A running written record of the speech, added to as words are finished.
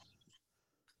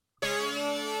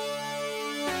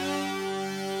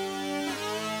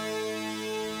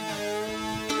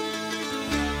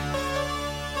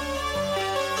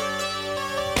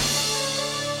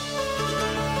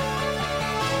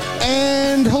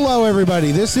Hello,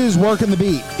 everybody. This is Working the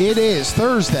Beat. It is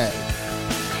Thursday,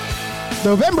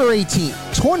 November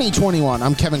 18th, 2021.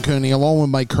 I'm Kevin Cooney, along with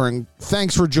Mike Kern.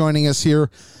 Thanks for joining us here.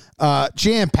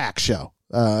 Jam-packed show.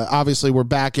 Obviously, we're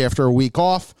back after a week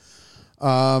off.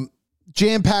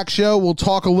 Jam-packed show. We'll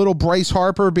talk a little Bryce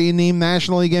Harper being named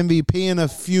National League MVP in a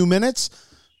few minutes.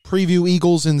 Preview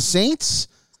Eagles and Saints.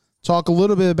 Talk a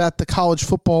little bit about the college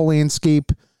football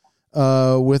landscape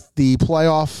with the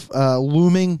playoff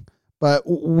looming. But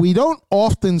we don't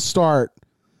often start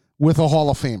with a Hall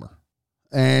of Famer.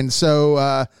 And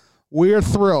so we're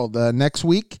thrilled. Next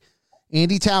week,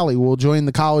 Andy Talley will join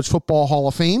the College Football Hall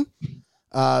of Fame.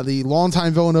 The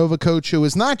longtime Villanova coach who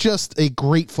is not just a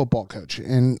great football coach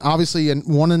and obviously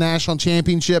won a national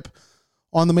championship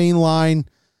on the main line,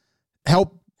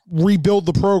 helped rebuild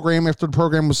the program after the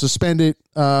program was suspended,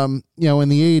 in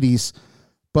the 80s.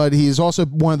 But he is also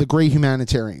one of the great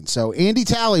humanitarians. So, Andy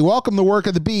Talley, welcome to Work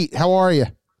of the Beat. How are you?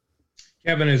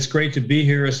 Kevin, it's great to be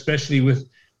here, especially with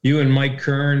you and Mike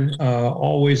Kern.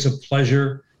 Always a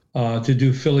pleasure to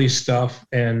do Philly stuff.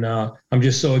 And I'm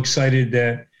just so excited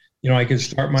that, I can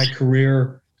start my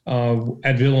career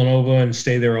at Villanova and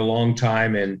stay there a long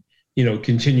time and,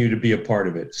 continue to be a part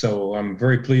of it. So I'm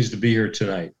very pleased to be here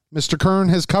tonight. Mr. Kern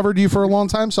has covered you for a long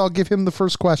time, so I'll give him the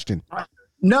first question.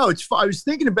 No, I was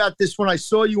thinking about this when I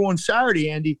saw you on Saturday,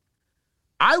 Andy.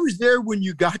 I was there when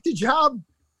you got the job,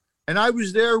 and I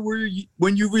was there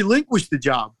when you relinquished the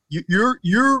job.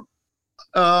 Your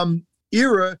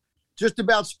era just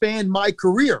about spanned my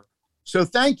career. So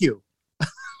thank you.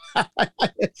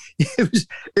 It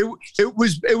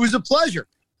was a pleasure.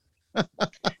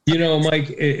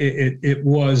 Mike, it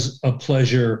was a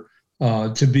pleasure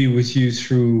to be with you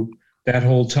through that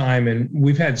whole time, and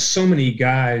we've had so many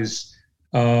guys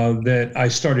that I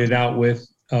started out with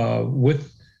the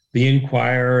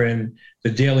Inquirer and the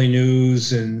Daily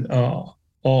News and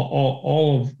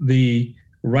all of the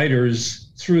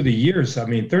writers through the years.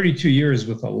 32 years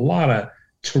with a lot of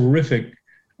terrific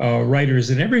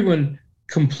writers, and everyone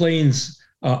complains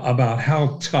about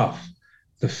how tough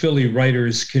the Philly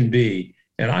writers can be.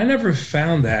 And I never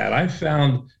found that. I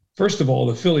found, first of all,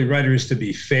 the Philly writers to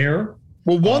be fair.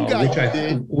 Well, one guy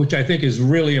which I think is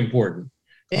really important.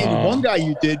 And one guy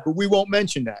you did, but we won't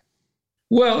mention that.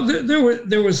 Well,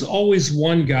 there was always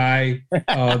one guy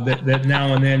that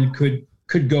now and then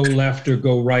could go left or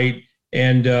go right,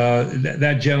 and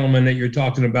that gentleman that you're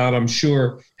talking about, I'm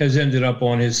sure, has ended up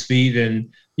on his feet.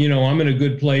 And I'm in a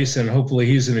good place, and hopefully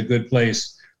he's in a good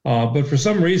place. But for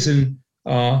some reason,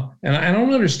 and I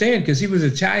don't understand, because he was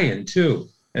Italian too,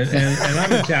 and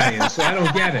I'm Italian, so I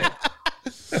don't get it.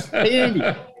 Hey, Andy,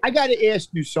 I got to ask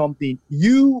you something.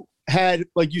 You had,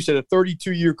 like you said, a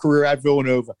 32-year career at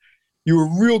Villanova. You were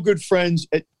real good friends.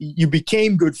 You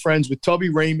became good friends with Tubby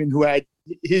Raymond, who had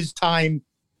his time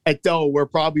at Delaware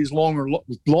probably is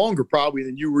longer probably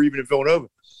than you were even at Villanova.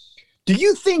 Do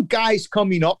you think guys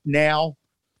coming up now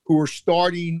who are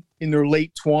starting in their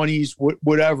late 20s,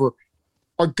 whatever,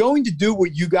 are going to do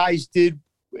what you guys did,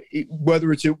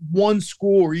 whether it's at one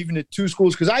school or even at two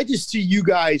schools? Because I just see you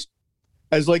guys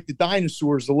as like the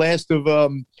dinosaurs, the last of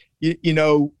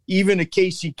even a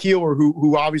Casey Keeler,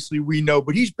 who obviously we know,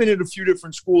 but he's been at a few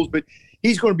different schools, but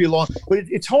he's going to be long. But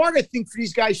it's hard, I think, for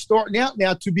these guys starting out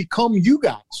now to become you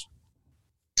guys.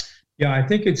 Yeah, I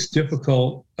think it's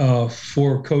difficult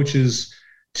for coaches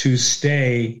to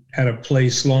stay at a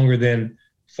place longer than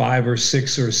 5 or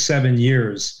 6 or 7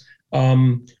 years.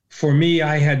 For me,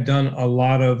 I had done a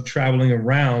lot of traveling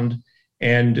around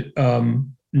and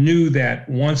knew that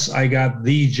once I got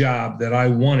the job that I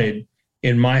wanted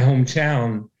in my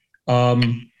hometown,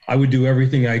 I would do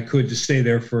everything I could to stay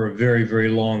there for a very, very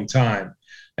long time.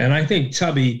 And I think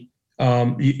Tubby,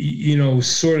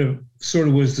 sort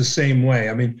of was the same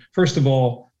way. First of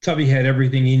all, Tubby had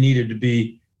everything he needed to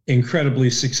be incredibly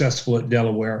successful at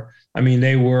Delaware.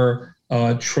 They were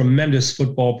a tremendous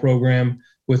football program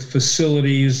with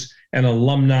facilities and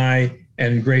alumni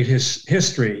and great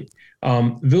history.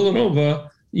 Villanova,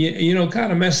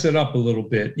 kind of messed it up a little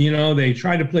bit. They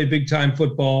tried to play big time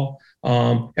football.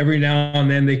 Every now and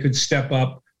then they could step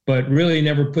up, but really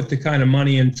never put the kind of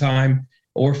money and time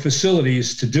or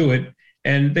facilities to do it.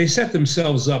 And they set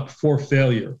themselves up for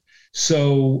failure.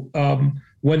 So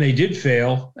when they did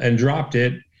fail and dropped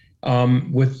it,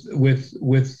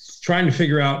 with trying to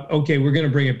figure out, okay, we're going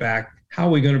to bring it back. How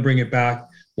are we going to bring it back?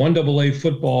 1AA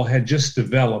football had just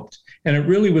developed, and it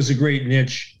really was a great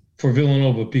niche for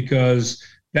Villanova because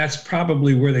that's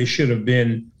probably where they should have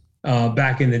been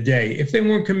back in the day. If they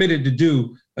weren't committed to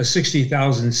do a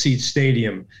 60,000 seat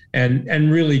stadium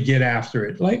and really get after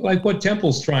it, like what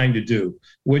Temple's trying to do,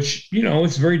 which,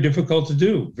 it's very difficult to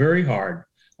do, very hard.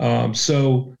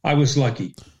 So I was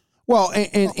lucky. Well,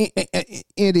 and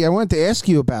Andy, I wanted to ask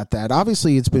you about that.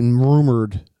 Obviously, it's been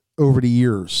rumored over the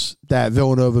years that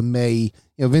Villanova may,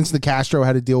 Vince DeCastro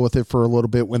had to deal with it for a little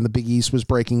bit when the Big East was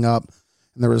breaking up,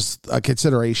 and there was a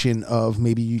consideration of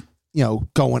maybe,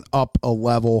 going up a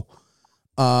level,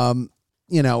 and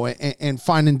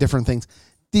finding different things.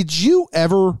 Did you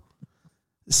ever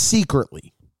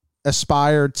secretly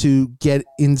aspire to get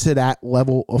into that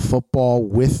level of football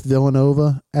with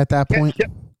Villanova at that point?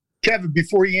 Kevin,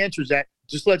 before he answers that,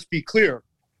 just let's be clear.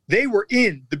 They were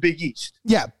in the Big East.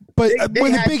 Yeah, but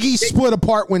when the Big East split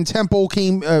apart, when Temple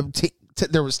came,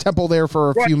 there was Temple there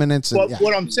for a few minutes. And,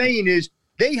 what I'm saying is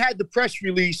they had the press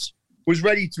release was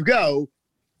ready to go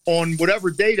on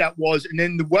whatever day that was, and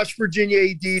then the West Virginia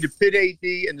AD, the Pitt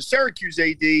AD, and the Syracuse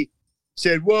AD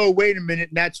said, whoa, wait a minute,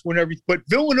 and that's when everything. But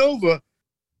Villanova,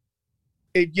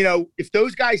 if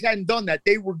those guys hadn't done that,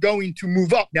 they were going to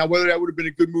move up. Now, whether that would have been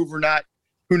a good move or not,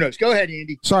 who knows? Go ahead,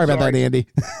 Andy. Sorry about that, Andy.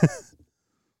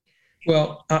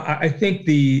 Well, I think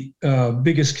the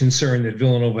biggest concern that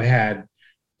Villanova had,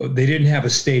 they didn't have a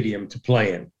stadium to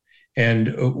play in.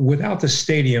 And without the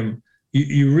stadium,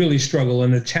 you really struggle.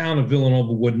 And the town of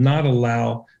Villanova would not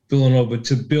allow Villanova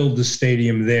to build the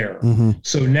stadium there. Mm-hmm.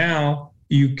 So now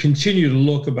you continue to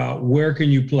look about where can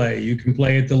you play? You can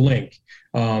play at the Link.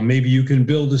 Maybe you can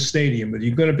build a stadium, but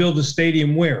you're going to build a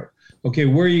stadium where? Okay,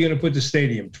 where are you going to put the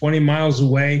stadium? 20 miles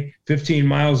away, 15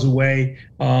 miles away?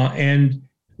 And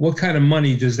what kind of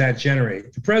money does that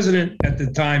generate? The president at the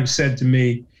time said to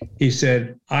me, he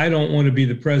said, I don't want to be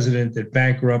the president that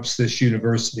bankrupts this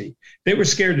university. They were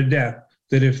scared to death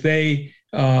that if they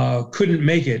couldn't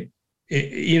make it,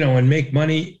 and make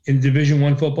money in Division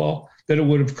I football, that it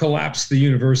would have collapsed the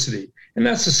university. And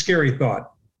that's a scary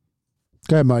thought.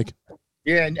 Go ahead, Mike.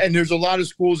 Yeah, and there's a lot of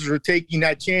schools that are taking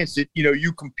that chance that,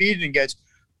 you competed against.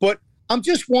 But I'm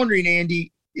just wondering,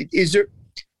 Andy, is there,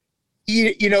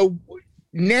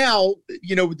 now,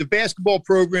 with the basketball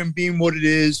program being what it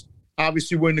is,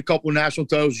 obviously winning a couple of national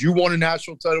titles, you won a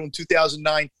national title in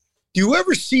 2009. Do you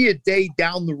ever see a day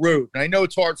down the road, and I know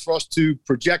it's hard for us to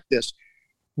project this,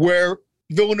 where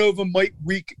Villanova might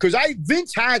because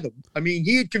Vince had them. I mean,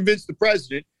 he had convinced the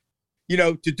president,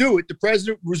 to do it. The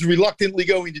president was reluctantly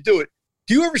going to do it.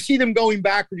 Do you ever see them going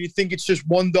back, or do you think it's just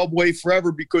one AA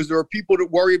forever because there are people that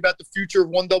worry about the future of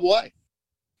one AA?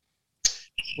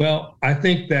 Well, I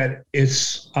think that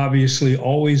it's obviously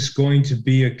always going to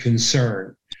be a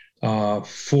concern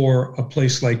for a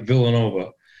place like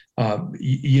Villanova.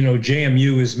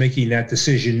 JMU is making that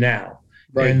decision now.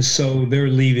 Right. And so they're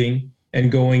leaving and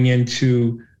going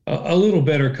into a little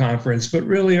better conference. But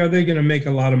really, are they going to make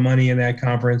a lot of money in that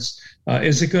conference?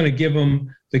 Is it going to give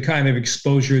them the kind of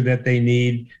exposure that they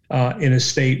need in a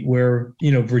state where,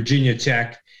 Virginia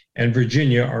Tech and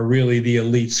Virginia are really the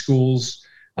elite schools?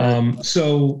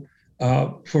 So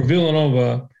for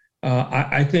Villanova,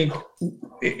 I think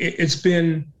it's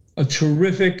been a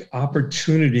terrific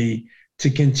opportunity to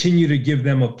continue to give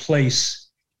them a place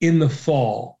in the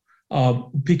fall.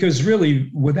 Because really,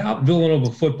 without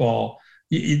Villanova football,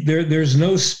 there's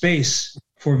no space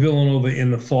for Villanova in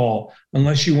the fall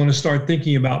unless you want to start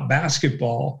thinking about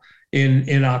basketball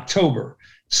in October.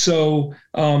 So,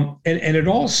 and it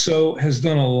also has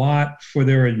done a lot for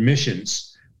their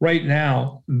admissions. Right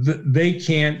now, the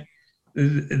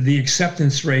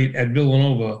acceptance rate at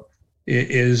Villanova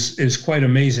is quite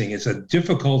amazing. It's a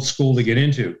difficult school to get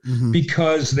into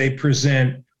because they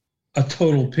present a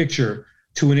total picture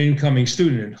to an incoming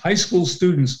student. And high school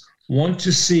students want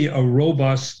to see a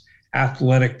robust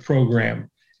athletic program.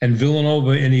 And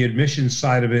Villanova, in the admissions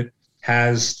side of it,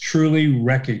 has truly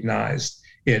recognized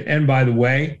it. And by the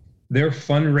way, their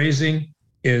fundraising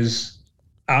is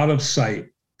out of sight,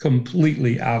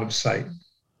 completely out of sight.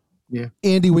 Yeah.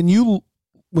 Andy, when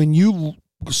you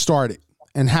started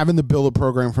and having to build a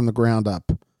program from the ground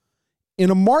up, in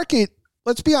a market,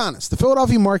 let's be honest, the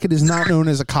Philadelphia market is not known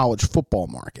as a college football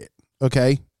market.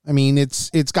 Okay. I mean, it's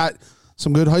got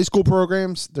some good high school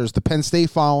programs. There's the Penn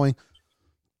State following,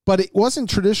 but it wasn't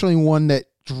traditionally one that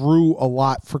drew a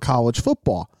lot for college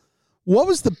football. What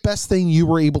was the best thing you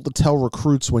were able to tell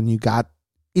recruits when you got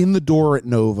in the door at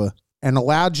Nova and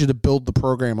allowed you to build the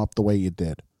program up the way you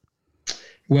did?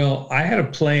 Well, I had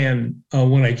a plan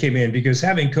when I came in because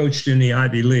having coached in the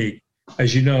Ivy League,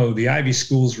 as you know, the Ivy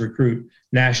schools recruit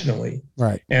nationally.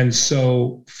 Right. And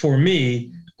so for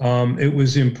me, it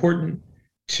was important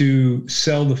to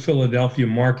sell the Philadelphia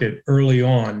market early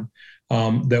on,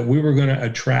 that we were going to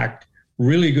attract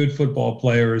really good football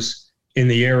players in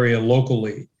the area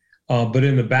locally. But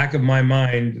in the back of my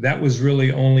mind, that was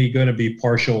really only going to be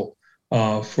partial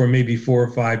for maybe 4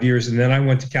 or 5 years. And then I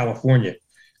went to California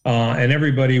And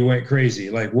everybody went crazy.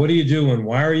 Like, what are you doing?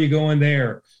 Why are you going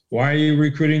there? Why are you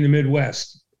recruiting the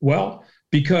Midwest? Well,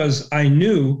 because I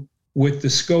knew with the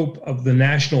scope of the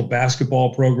national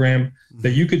basketball program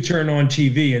that you could turn on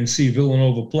TV and see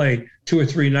Villanova play 2 or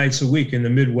 3 nights a week in the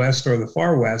Midwest or the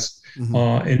Far West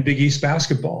in Big East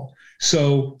basketball.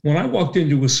 So when I walked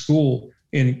into a school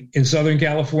in Southern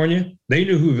California, they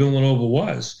knew who Villanova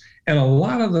was. And a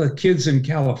lot of the kids in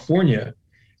California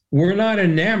were not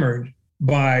enamored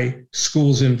by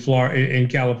schools in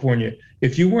California.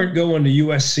 If you weren't going to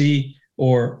USC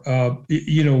or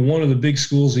one of the big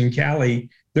schools in Cali,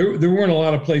 there weren't a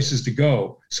lot of places to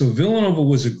go. So Villanova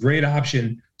was a great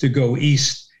option to go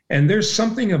east. And there's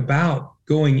something about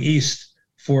going east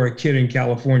for a kid in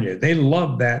California. They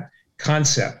love that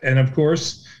concept. And of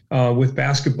course, with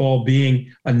basketball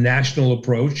being a national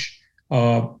approach,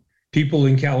 people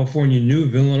in California knew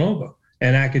Villanova.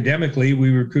 And academically, we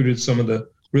recruited some of the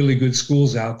really good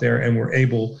schools out there and were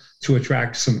able to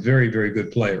attract some very, very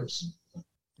good players.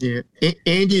 Yeah.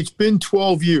 Andy, it's been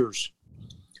 12 years.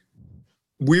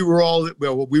 We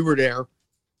were there.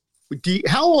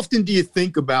 How often do you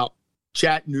think about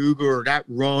Chattanooga or that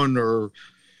run or,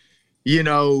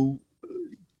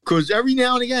 because every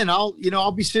now and again,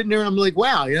 I'll be sitting there and I'm like,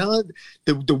 wow,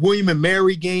 the William and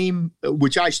Mary game,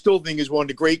 which I still think is one of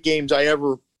the great games I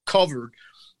ever covered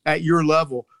at your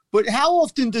level. But how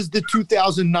often does the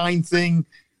 2009 thing,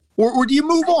 or do you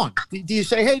move on? Do you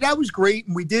say, hey, that was great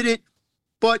and we did it,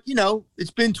 but,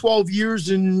 it's been 12 years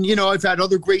and, I've had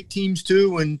other great teams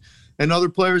too and other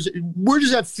players. Where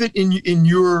does that fit in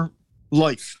your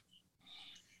life?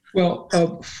 Well,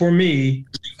 for me,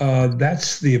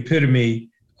 that's the epitome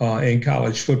in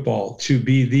college football, to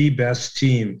be the best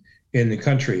team in the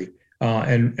country.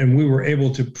 And we were able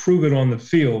to prove it on the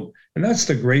field. And that's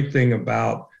the great thing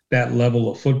about that level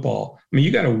of football. I mean,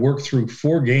 you got to work through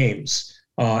 4 games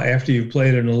after you've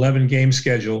played an 11-game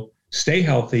schedule, stay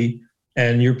healthy,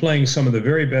 and you're playing some of the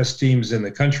very best teams in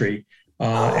the country.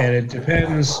 And it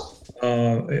depends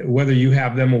whether you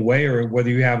have them away or whether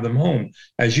you have them home.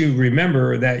 As you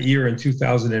remember, that year in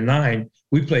 2009,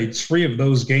 we played 3 of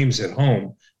those games at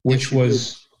home, which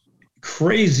was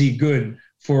crazy good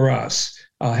for us.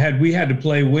 Had we had to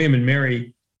play William and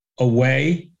Mary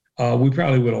away, we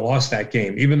probably would have lost that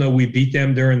game, even though we beat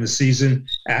them during the season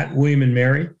at William and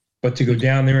Mary. But to go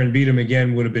down there and beat them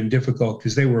again would have been difficult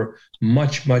because they were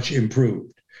much, much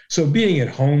improved. So being at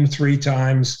home 3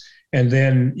 times and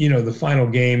then, the final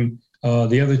game,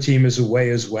 the other team is away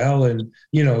as well. And,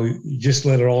 you just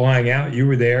let it all hang out. You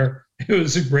were there. It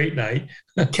was a great night.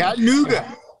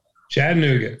 Chattanooga.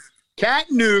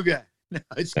 No,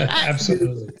 it's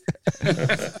Absolutely.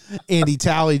 Andy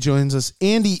Talley joins us.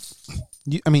 Andy,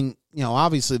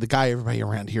 obviously the guy everybody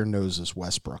around here knows is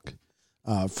Westbrook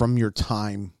from your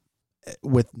time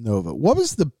with Nova. What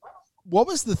was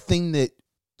the thing that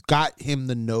got him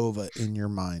the Nova in your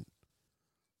mind?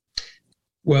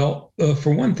 Well,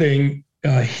 for one thing,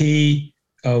 he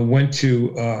went to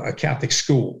a Catholic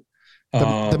school.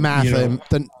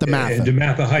 DeMatha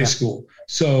High School.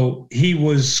 So he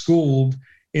was schooled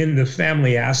in the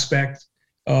family aspect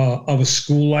of a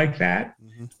school like that.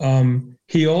 Mm-hmm.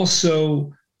 He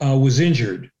also was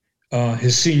injured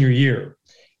his senior year.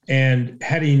 And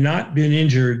had he not been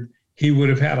injured, he would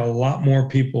have had a lot more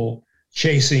people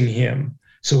chasing him.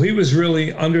 So he was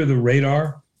really under the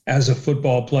radar as a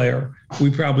football player. We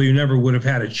probably never would have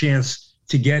had a chance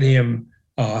to get him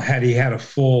had he had a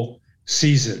full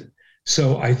season.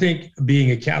 So I think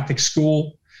being a Catholic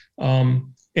school,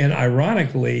 and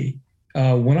ironically,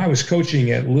 when I was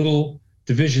coaching at Little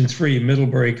Division III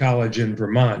Middlebury College in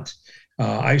Vermont,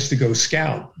 I used to go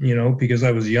scout, because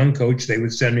I was a young coach. They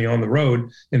would send me on the road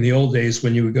in the old days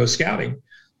when you would go scouting.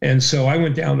 And so I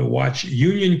went down to watch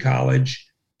Union College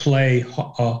play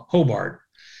Hobart.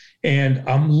 And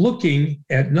I'm looking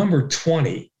at number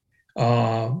 20,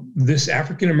 this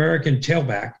African-American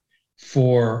tailback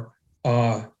for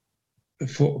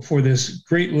this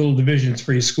great Little Division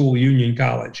III school, Union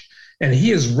College. And he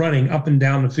is running up and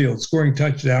down the field, scoring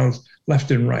touchdowns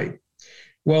left and right.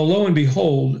 Well, lo and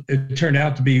behold, it turned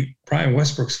out to be Brian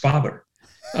Westbrook's father.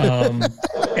 And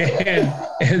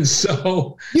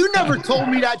so you never told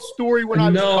me that story when I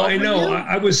was No, I know. You?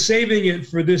 I was saving it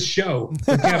for this show,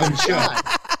 for Kevin's show.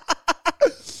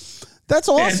 That's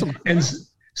awesome. And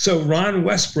so Ron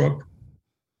Westbrook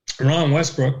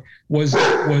was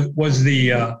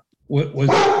the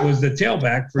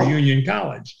tailback for Union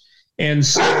College. And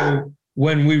so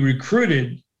when we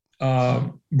recruited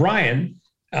Brian,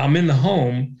 I'm in the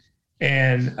home,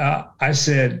 and I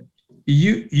said,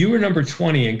 you were number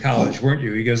 20 in college, weren't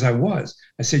you? He goes, I was.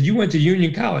 I said, you went to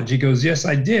Union College? He goes, yes,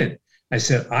 I did. I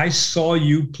said, I saw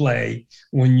you play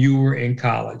when you were in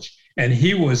college. And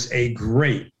he was a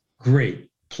great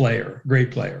player.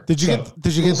 Did you get the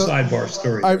sidebar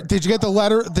story? Did you get the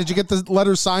letter? Did you get the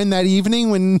letter signed that evening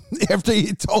when after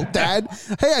you told Dad,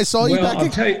 "Hey, I saw you back"?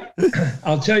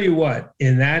 I'll tell you what.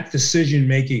 In that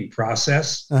decision-making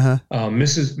process,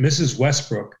 Mrs.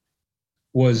 Westbrook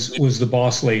was the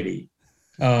boss lady.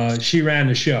 She ran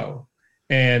the show,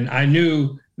 and I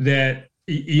knew that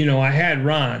I had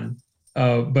Ron,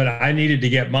 but I needed to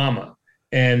get Mama,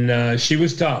 and she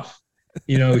was tough.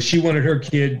 She wanted her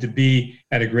kid to be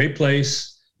at a great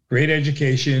place, great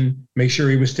education, make sure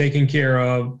he was taken care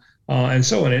of, and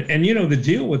so on. And the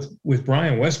deal with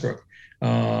Brian Westbrook,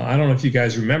 I don't know if you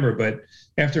guys remember, but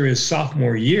after his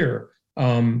sophomore year,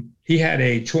 he had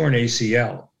a torn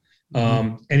ACL,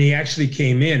 and he actually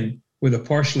came in with a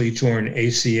partially torn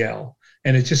ACL,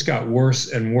 and it just got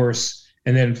worse and worse.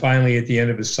 And then finally, at the end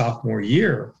of his sophomore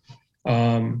year,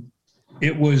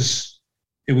 it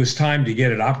was time to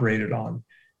get it operated on.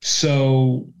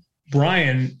 So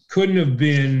Brian couldn't have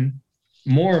been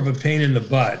more of a pain in the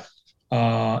butt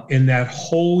in that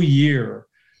whole year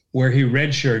where he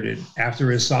redshirted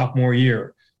after his sophomore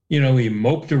year. He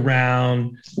moped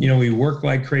around, he worked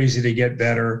like crazy to get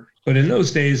better. But in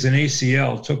those days, an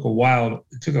ACL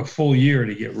took a full year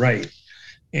to get right.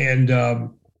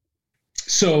 And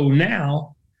so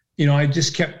now, I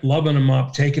just kept loving him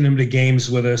up, taking him to games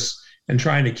with us, and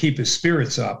trying to keep his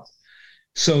spirits up.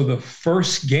 So the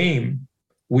first game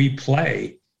we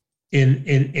play in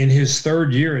his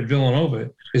third year at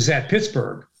Villanova is at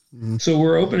Pittsburgh. Mm-hmm. So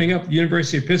we're opening up the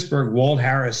University of Pittsburgh. Walt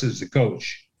Harris is the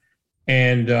coach.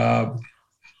 And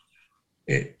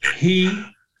he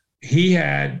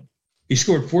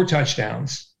scored 4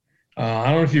 touchdowns. I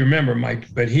don't know if you remember,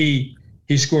 Mike, but he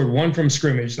scored one from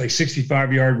scrimmage, like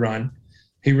 65-yard run.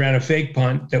 He ran a fake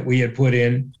punt that we had put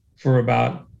in for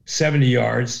about 70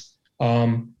 yards.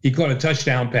 He caught a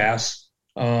touchdown pass.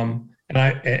 And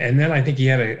then I think he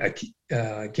had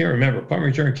I can't remember, punt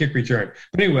return, kick return.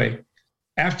 But anyway,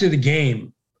 after the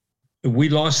game, we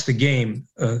lost the game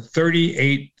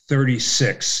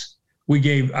 38-36. We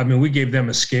gave them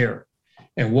a scare.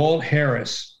 And Walt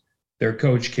Harris, their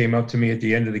coach, came up to me at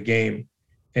the end of the game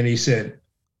and he said,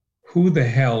 "Who the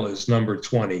hell is number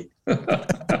 20?"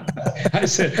 I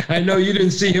said, "I know you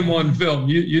didn't see him on film.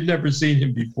 You'd never seen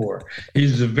him before.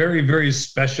 He's a very, very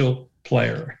special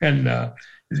player." And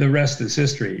the rest is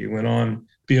history. He went on to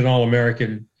be an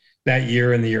All-American that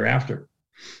year and the year after.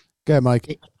 Go ahead,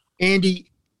 Mike.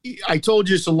 Andy, I told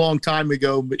you this a long time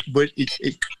ago, but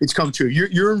it's come true.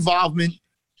 Your involvement,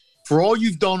 for all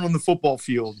you've done on the football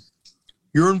field,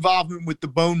 your involvement with the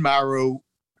bone marrow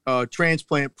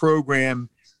transplant program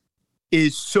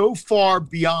is so far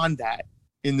beyond that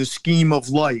in the scheme of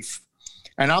life.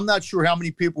 And I'm not sure how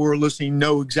many people who are listening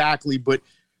know exactly, but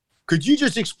could you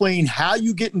just explain how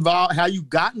you got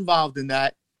involved in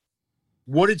that,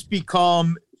 what it's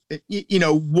become,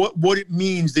 what it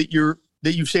means that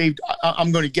you've saved?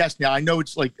 I'm going to guess now. I know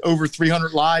it's like over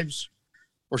 300 lives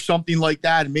or something like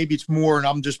that, and maybe it's more, and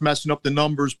I'm just messing up the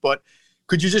numbers. But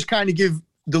could you just kind of give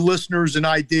the listeners an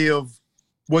idea of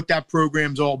what that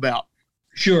program's all about?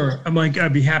 Sure, Mike,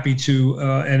 I'd be happy to,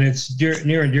 and it's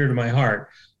near and dear to my heart.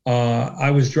 I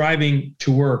was driving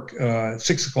to work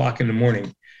 6 o'clock in the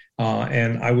morning,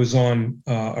 and I was on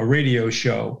a radio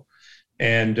show,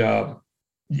 and I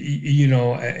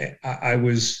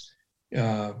was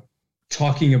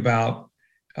talking about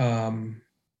how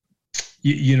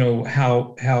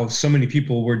so many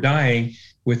people were dying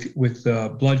with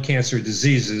blood cancer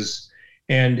diseases,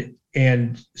 and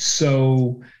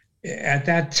so at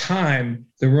that time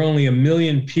there were only 1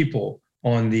 million people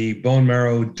on the bone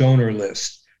marrow donor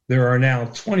list. There are now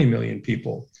 20 million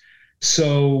people.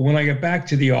 So when I got back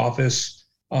to the office,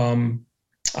 I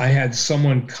had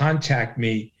someone contact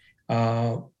me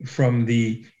from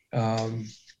the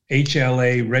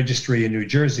HLA registry in New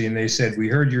Jersey, and they said, "We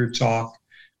heard your talk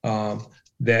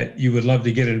that you would love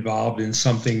to get involved in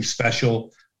something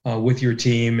special with your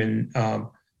team, and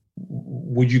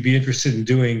would you be interested in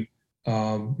doing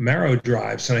marrow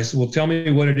drives?" And I said, "Well, tell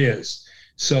me what it is."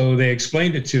 So they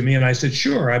explained it to me, and I said,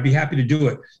 "Sure, I'd be happy to do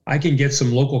it. I can get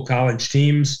some local college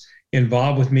teams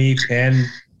involved with me, Penn,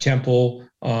 Temple,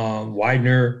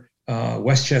 Widener,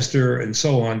 Westchester, and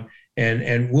so on,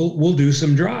 and we'll do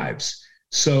some drives."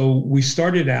 So we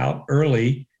started out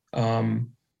early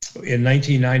in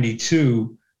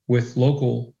 1992 with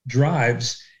local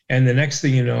drives, and the next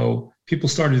thing you know, people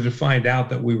started to find out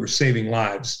that we were saving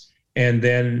lives. And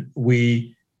then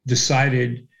we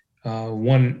decided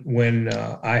when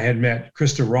I had met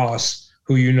Krista Ross,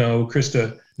 who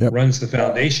Krista runs the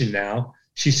foundation now,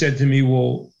 she said to me,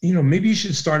 well, maybe you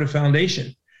should start a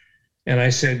foundation. And I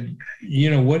said,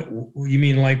 what you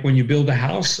mean, like when you build a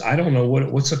house? I don't know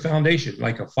what's a foundation,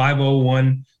 like a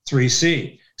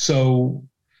 501(c)(3). So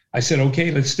I said,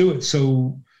 okay, let's do it.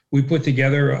 So we put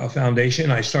together a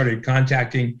foundation. I started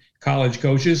contacting college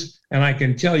coaches, and I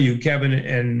can tell you,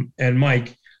 Kevin and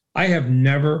Mike, I have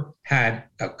never had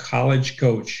a college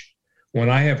coach, when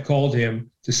I have called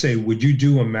him to say, would you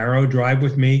do a Marrow drive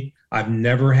with me? I've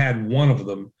never had one of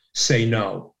them say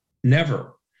no,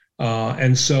 never.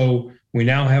 And so we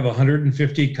now have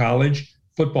 150 college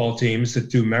football teams that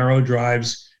do Marrow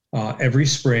drives every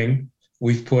spring.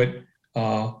 We've put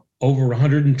over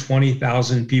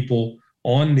 120,000 people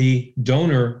on the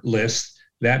donor list.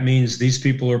 That means these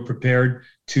people are prepared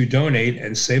to donate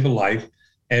and save a life.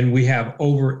 And we have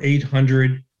over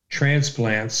 800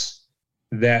 transplants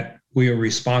that we are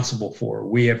responsible for.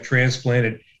 We have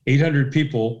transplanted 800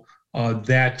 people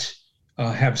that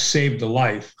have saved a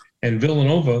life. And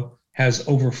Villanova has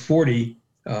over 40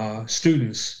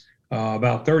 students,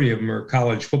 about 30 of them are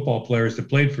college football players that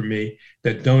played for me,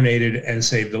 that donated and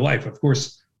saved a life. Of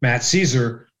course, Matt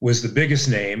Caesar was the biggest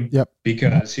name. Yep.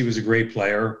 Because he was a great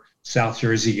player, South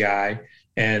Jersey guy,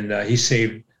 and he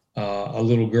saved a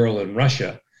little girl in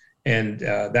Russia. And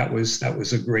that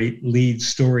was a great lead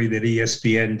story that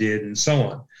ESPN did, and so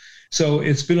on. So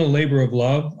it's been a labor of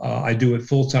love. I do it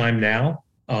full time now.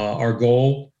 Our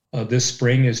goal this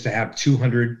spring is to have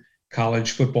 200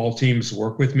 college football teams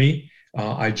work with me.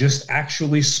 I just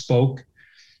actually spoke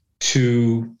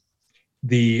to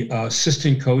the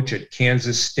assistant coach at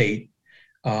Kansas State,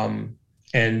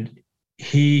 and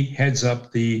he heads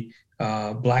up the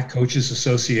Black Coaches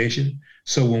Association.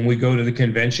 So when we go to the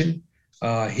convention,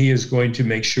 he is going to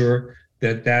make sure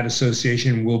that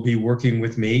association will be working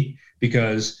with me,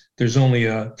 because there's only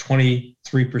a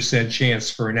 23% chance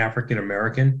for an African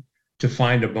American to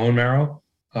find a bone marrow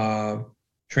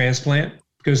transplant,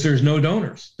 because there's no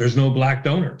donors. There's no Black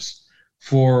donors.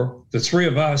 For the three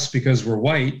of us, because we're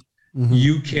white,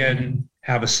 you can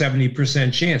have a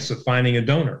 70% chance of finding a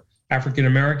donor. African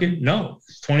American, no,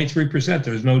 it's 23%.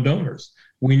 There's no donors.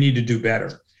 We need to do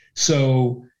better.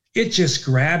 So it just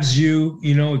grabs you,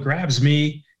 it grabs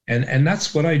me, and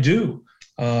that's what I do.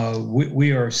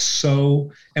 We are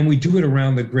so, and we do it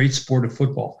around the great sport of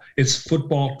football. It's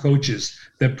football coaches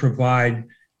that provide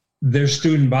their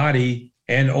student body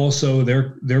and also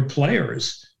their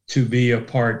players to be a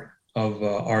part of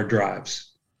our drives.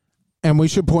 And we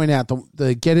should point out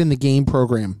the Get in the Game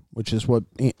program, which is what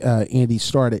Andy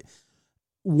started.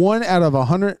 One out of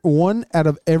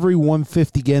every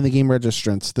 150 Get in the Game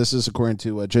registrants, this is according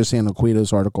to Joe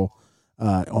Santaquito's article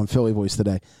on Philly Voice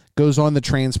today, goes on the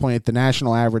transplant. The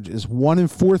national average is 1 in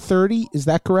 430. Is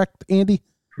that correct, Andy?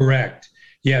 Correct.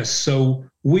 Yes. So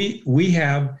we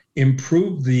have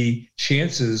improved the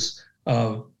chances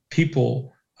of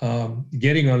people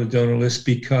getting on the donor list,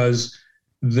 because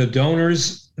the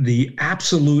donors, the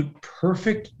absolute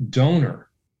perfect donor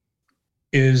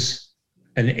is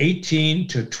an 18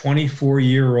 to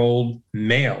 24-year-old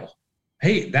male.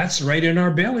 Hey, that's right in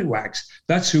our bailiwicks.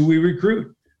 That's who we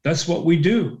recruit. That's what we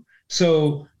do.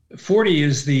 So 40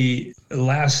 is the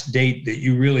last date that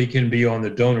you really can be on the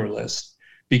donor list,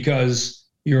 because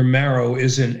your marrow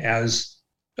isn't as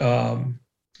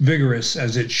vigorous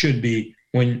as it should be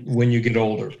when you get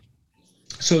older.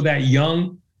 So that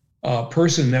young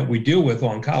person that we deal with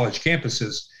on college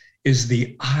campuses is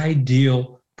the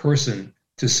ideal person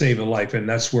to save a life, and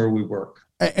that's where we work.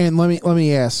 And let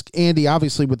me ask, Andy,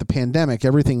 obviously with the pandemic,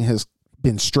 everything has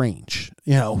been strange,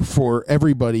 for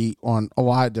everybody on a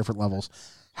lot of different levels.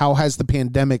 How has the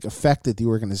pandemic affected the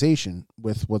organization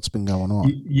with what's been going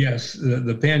on? Yes,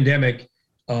 the pandemic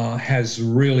has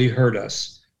really hurt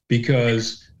us,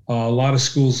 because a lot of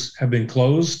schools have been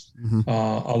closed. Mm-hmm.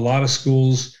 A lot of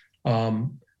schools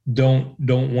don't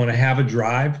want to have a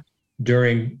drive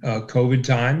during COVID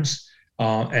times,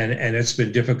 and it's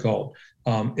been difficult.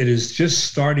 It is just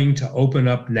starting to open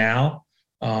up now,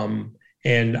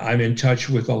 and I'm in touch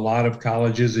with a lot of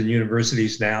colleges and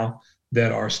universities now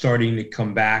that are starting to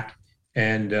come back,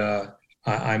 and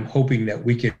I'm hoping that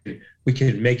we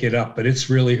can make it up. But it's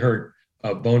really hurt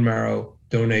bone marrow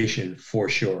donation for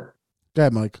sure. Go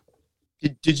ahead, Mike.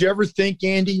 Did you ever think,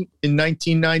 Andy, in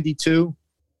 1992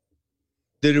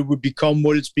 that it would become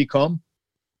what it's become?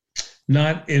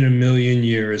 Not in a million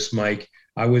years, Mike.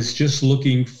 I was just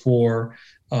looking for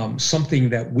something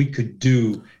that we could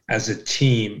do as a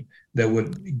team that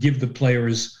would give the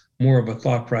players more of a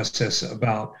thought process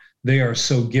about they are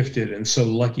so gifted and so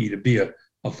lucky to be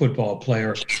a football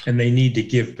player, and they need to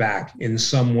give back in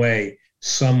some way,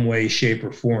 shape,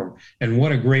 or form. And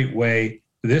what a great way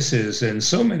this is. And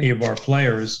so many of our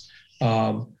players,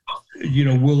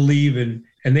 will leave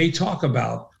and they talk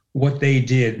about what they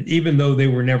did, even though they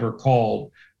were never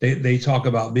called. They talk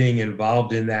about being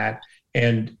involved in that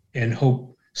and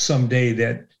hope someday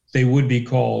that they would be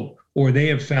called, or they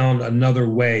have found another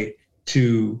way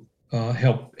to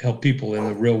help people in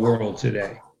the real world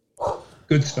today.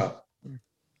 Good stuff.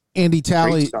 Andy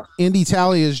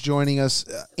Talley is joining us.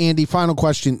 Andy, final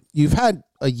question. You've had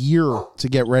a year to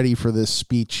get ready for this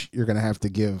speech you're going to have to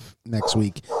give next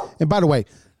week. And by the way,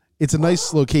 it's a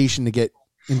nice location to get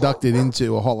inducted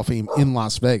into a Hall of Fame in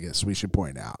Las Vegas, we should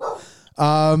point out.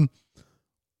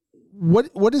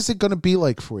 What is it going to be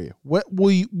like for you?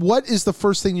 What is the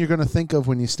first thing you're going to think of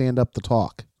when you stand up to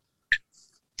talk?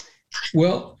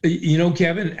 Well,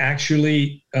 Kevin,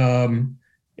 actually,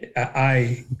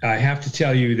 I have to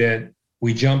tell you that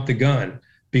we jumped the gun,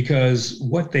 because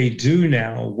what they do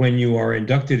now when you are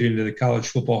inducted into the College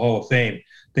Football Hall of Fame,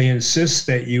 they insist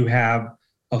that you have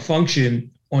a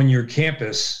function on your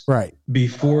campus right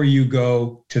before you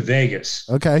go to Vegas.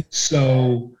 Okay.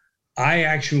 So I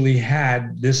actually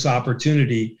had this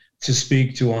opportunity to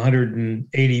speak to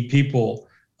 180 people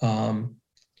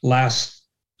last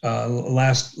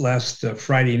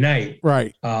Friday night,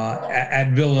 right,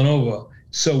 at Villanova.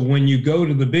 So when you go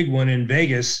to the big one in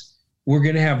Vegas, we're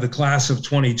going to have the class of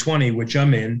 2020, which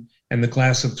I'm in, and the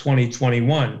class of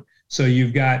 2021. So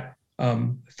you've got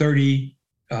 30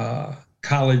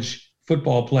 college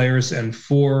football players and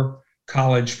 4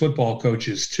 college football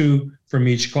coaches, 2 from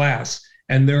each class.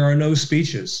 And there are no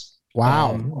speeches.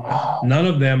 Wow. None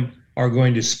of them are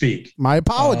going to speak. My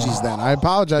apologies then. I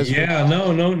apologize. Yeah,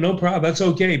 no problem. That's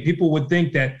okay. People would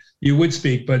think that you would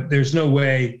speak, but there's no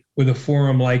way with a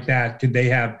forum like that could they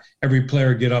have every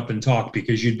player get up and talk,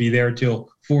 because you'd be there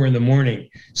till 4 a.m.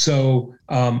 So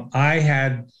I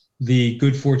had the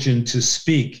good fortune to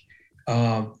speak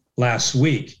last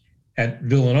week at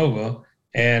Villanova,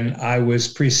 and I was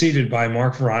preceded by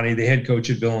Mark Ferrani, the head coach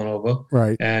at Villanova.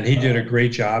 Right. And he did a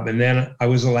great job. And then I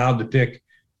was allowed to pick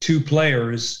 2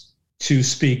 players to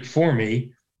speak for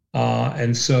me.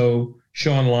 And so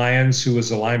Sean Lyons, who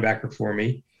was a linebacker for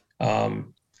me,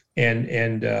 I'm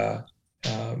trying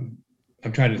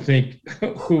to think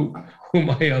who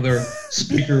my other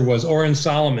speaker was. Oren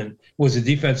Solomon was a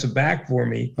defensive back for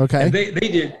me. Okay. And they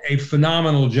did a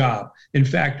phenomenal job. In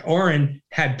fact, Oren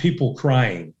had people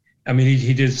crying. I mean,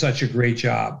 he did such a great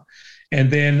job. And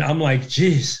then I'm like,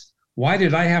 geez, why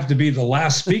did I have to be the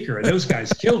last speaker? Those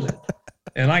guys killed it.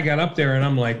 And I got up there and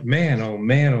I'm like, man, oh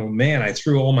man, oh man. I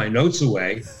threw all my notes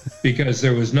away because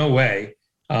there was no way.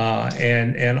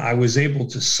 And I was able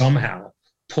to somehow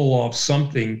pull off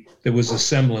something that was a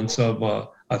semblance of a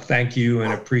thank you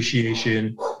and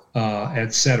appreciation,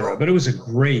 et cetera. But it was a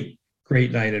great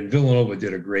night, and Villanova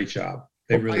did a great job.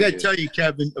 They really I got to did. tell you,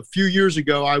 Kevin, a few years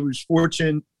ago, I was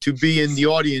fortunate to be in the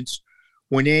audience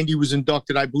when Andy was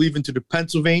inducted, I believe, into the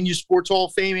Pennsylvania Sports Hall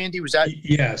of Fame. Andy, was that?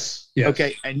 Yes.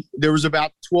 Okay. And there was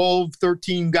about 12,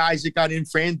 13 guys that got in.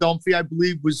 Fran Dunphy, I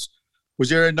believe, was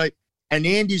there that night. And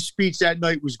Andy's speech that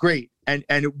night was great. And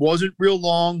it wasn't real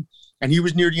long. And he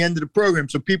was near the end of the program.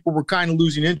 So people were kind of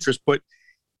losing interest. But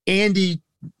Andy,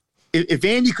 if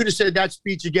Andy could have said that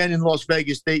speech again in Las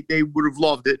Vegas, they would have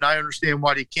loved it. And I understand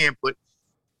why they can't. But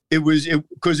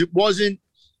because it wasn't,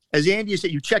 as Andy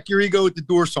said, you check your ego at the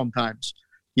door sometimes,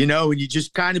 and you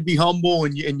just kind of be humble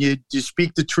and you just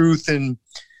speak the truth.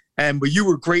 But you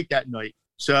were great that night.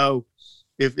 So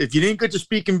if you didn't get to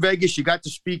speak in Vegas, you got to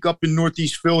speak up in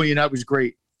Northeast Philly, and that was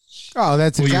great. Oh,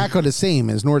 that's exactly the same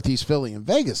as Northeast Philly and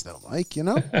Vegas, though, Mike. It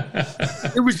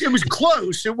was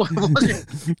close. It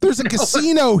wasn't. There's a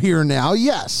casino here now,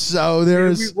 yes. So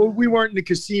there's. We weren't in the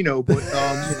casino, but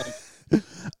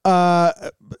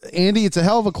Andy, it's a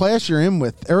hell of a class you're in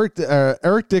with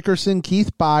Eric Dickerson,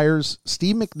 Keith Byers,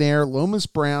 Steve McNair, Lomas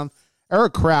Brown,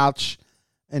 Eric Crouch,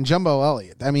 and Jumbo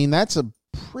Elliott. I mean, that's a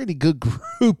pretty good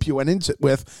group you went into it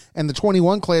with, and the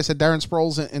 21 class had Darren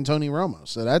Sproles and Tony Romo.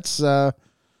 So that's a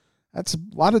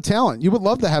lot of talent. You would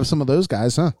love to have some of those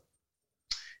guys, huh?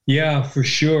 Yeah, for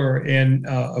sure. And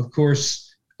of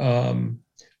course,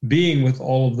 being with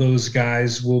all of those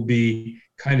guys will be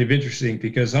kind of interesting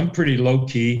because I'm pretty low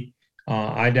key.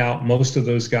 I doubt most of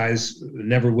those guys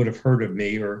never would have heard of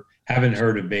me or haven't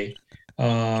heard of me,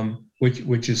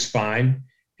 which is fine.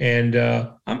 And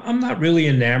I'm not really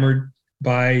enamored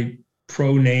by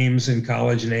pro names and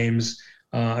college names.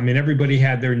 I mean, everybody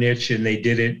had their niche and they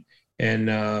did it. And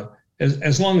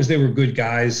as long as they were good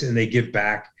guys and they give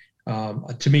back,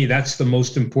 to me, that's the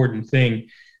most important thing,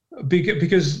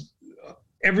 because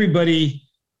everybody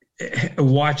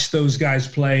watched those guys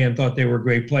play and thought they were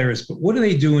great players. But what are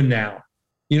they doing now?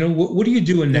 What are you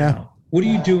doing now? What are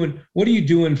you doing? What are you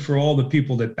doing for all the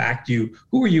people that backed you?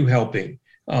 Who are you helping?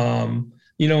 And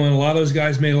a lot of those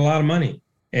guys made a lot of money,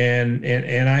 and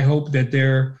I hope that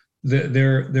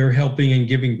they're helping and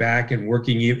giving back and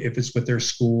working, if it's with their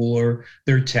school or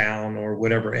their town or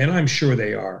whatever. And I'm sure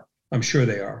they are.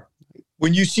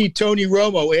 When you see Tony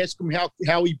Romo, ask him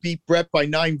how he beat Brett by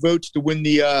 9 votes to win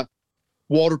the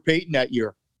Walter Payton that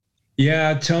year.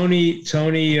 Yeah, Tony.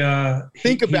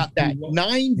 Think about that.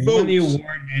 9 votes. He won the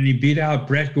award, and he beat out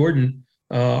Brett Gordon,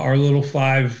 our little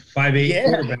 5'8"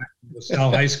 quarterback from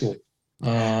LaSalle High School.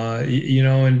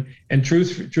 And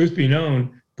truth be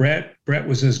known, Brett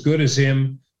was as good as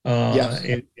him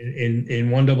in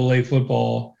 1AA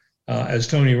football as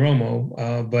Tony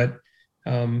Romo, but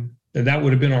that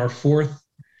would have been our 4th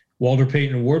Walter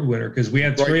Payton Award winner, because we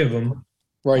had 3 of them.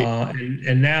 Right.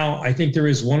 And now I think there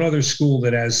is one other school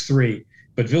that has 3,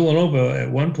 but Villanova at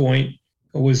one point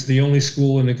was the only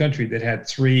school in the country that had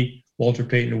 3 Walter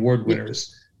Payton Award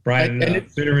winners: Brian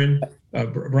Fitteran,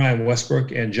 Brian Westbrook,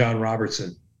 and John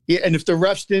Robertson. Yeah, and if the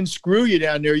refs didn't screw you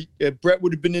down there, Brett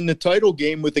would have been in the title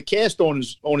game with a cast on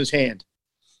his hand.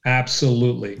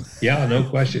 Absolutely. Yeah, no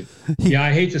question. Yeah,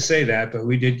 I hate to say that, but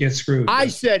we did get screwed. I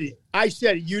said it.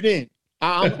 You didn't.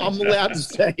 I'm allowed to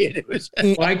say it. It was.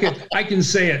 Well, I can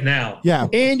say it now. Yeah,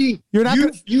 Andy,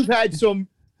 you've had some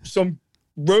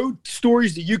road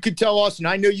stories that you could tell us, and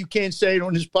I know you can't say it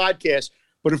on this podcast,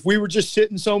 but if we were just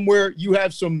sitting somewhere, you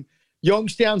have some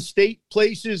Youngstown State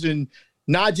places and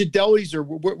Nadja Delis, or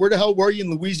where the hell were you in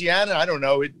Louisiana? I don't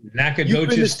know.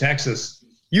 Nacogdoches, Texas.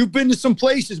 You've been to some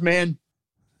places, man.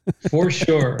 For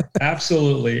sure,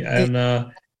 absolutely,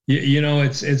 and.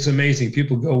 It's amazing.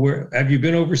 People go, "Where have you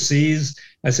been overseas?"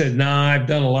 I said, "Nah, I've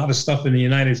done a lot of stuff in the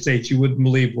United States. You wouldn't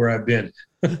believe where I've been."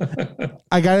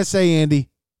 I got to say, Andy,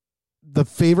 the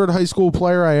favorite high school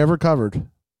player I ever covered,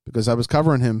 because I was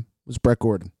covering him, was Brett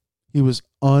Gordon. He was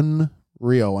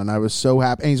unreal, and I was so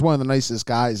happy. And he's one of the nicest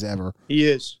guys ever. He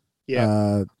is.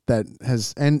 Yeah.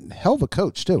 And hell of a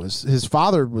coach too. His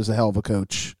father was a hell of a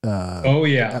coach. At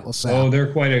LaSalle.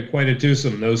 They're quite a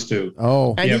twosome, those two.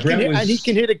 Oh, and he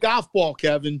can hit a golf ball,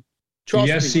 Kevin. Trust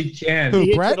me. Yes, he can.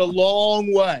 He hits it a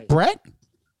long way. Brett?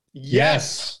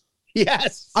 Yes.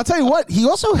 I'll tell you what. He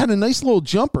also had a nice little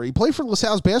jumper. He played for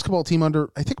LaSalle's basketball team under,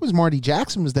 I think it was Marty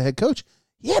Jackson was the head coach.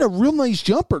 He had a real nice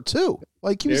jumper too.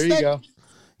 Like he was. There you go.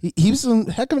 He was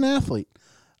a heck of an athlete.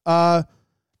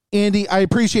 Andy, I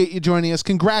appreciate you joining us.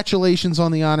 Congratulations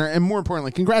on the honor, and more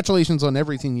importantly, congratulations on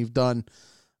everything you've done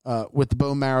with the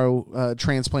bone marrow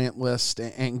transplant list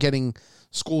and getting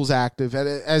schools active.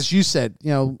 As you said,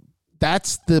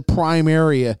 that's the prime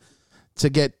area to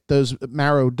get those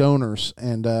marrow donors,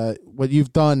 and what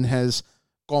you've done has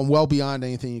gone well beyond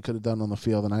anything you could have done on the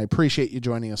field, and I appreciate you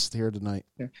joining us here tonight.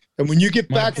 Yeah. And when you get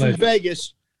back from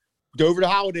Vegas, over the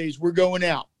holidays, we're going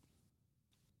out.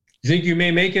 You think you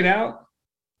may make it out?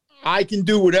 I can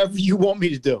do whatever you want me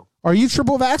to do. Are you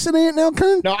triple vaccinated now,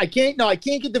 Kern? No, I can't. No, I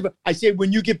can't get the. I said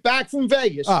when you get back from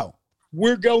Vegas,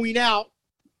 we're going out.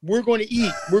 We're going to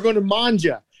eat. We're going to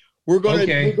manja. We're going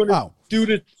to do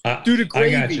the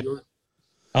gravy.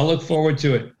 I'll look forward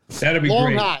to it. That'll be long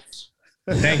great. Hots.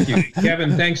 Thank you,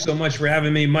 Kevin. Thanks so much for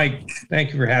having me, Mike.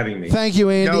 Thank you for having me. Thank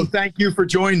you, Andy. No, thank you for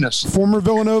joining us. Former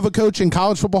Villanova coach and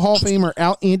College Football Hall of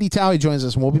Famer Andy Talley joins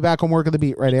us, and we'll be back on Work of the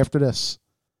Beat right after this.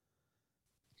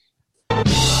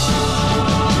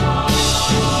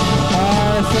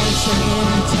 Thanks to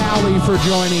Andy Talley for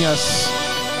joining us.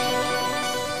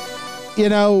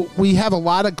 We have a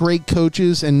lot of great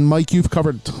coaches, and Mike, you've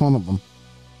covered a ton of them.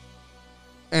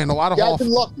 And a lot of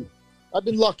I've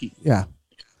been lucky. Yeah.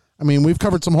 I mean, you've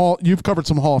covered some Hall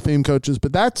of Fame coaches,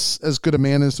 but that's as good a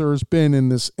man as there has been in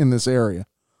this area.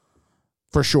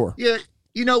 For sure. Yeah.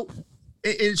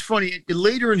 It's funny.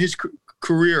 Later in his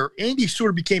career, Andy sort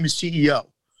of became a CEO.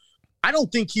 I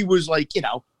don't think he was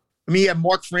he had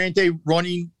Mark Ferrante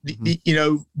running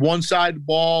the one side of the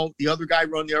ball, the other guy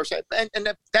running the other side.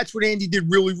 And that's what Andy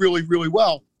did really, really, really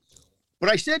well.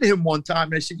 But I said to him one time,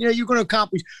 and I said, you're going to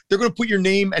accomplish, they're going to put your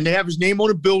name, and they have his name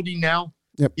on a building now.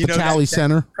 Yep, the Talley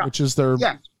Center, which is their...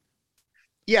 Yeah.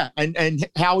 Yeah, and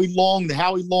Howie Long, the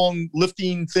Howie Long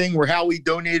lifting thing where Howie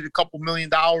donated $2 million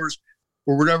or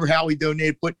whatever Howie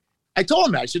donated. But I told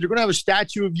him that. I said, they're going to have a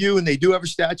statue of you, and they do have a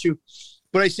statue.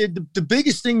 But I said, the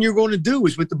biggest thing you're going to do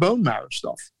is with the bone marrow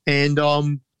stuff. And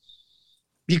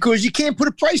because you can't put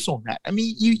a price on that. I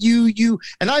mean, you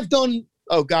and I've done,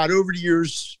 over the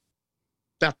years,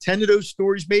 about 10 of those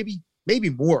stories, maybe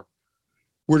more,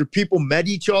 where the people met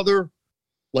each other,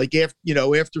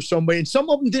 after somebody, and some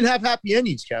of them didn't have happy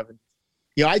endings, Kevin.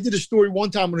 I did a story one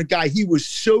time on a guy, he was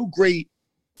so great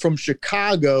from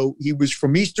Chicago. He was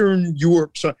from Eastern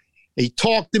Europe. So he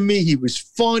talked to me. He was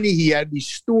funny. He had these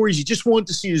stories. He just wanted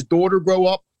to see his daughter grow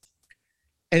up.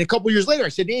 And a couple of years later, I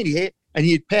said, Andy, hey, and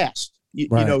he had passed.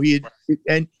 Right. You know, he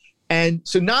had, and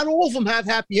so not all of them have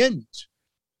happy endings.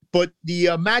 But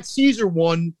the Matt Caesar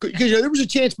one, because there was a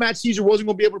chance Matt Caesar wasn't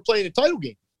going to be able to play in a title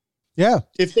game. Yeah.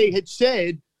 If they had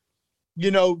said,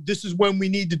 this is when we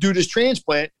need to do this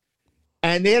transplant,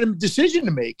 and they had a decision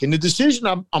to make. And the decision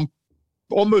I'm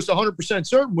almost 100%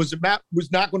 certain was that Matt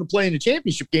was not going to play in the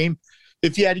championship game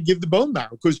if he had to give the bone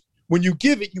marrow. Because when you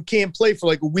give it, you can't play for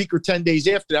like a week or 10 days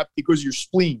after that because of your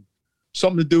spleen.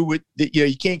 Something to do with that,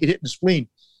 you can't get hit in the spleen.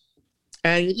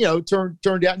 And, it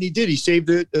turned out, and he did. He saved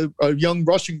a young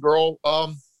Russian girl.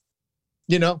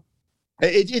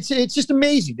 It's just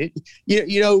amazing.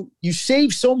 You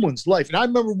save someone's life. And I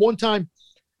remember one time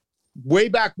way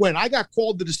back when I got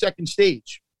called to the second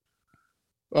stage.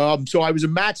 So I was a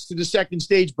match to the second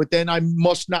stage, but then I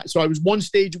must not. So I was one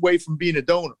stage away from being a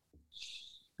donor.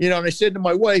 And I said to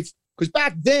my wife, because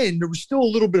back then there was still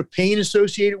a little bit of pain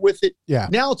associated with it. Yeah.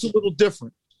 Now it's a little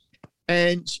different.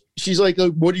 And she's like,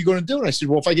 what are you going to do? And I said,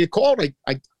 well, if I get called,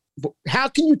 how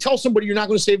can you tell somebody you're not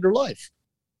going to save their life?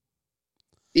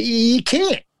 You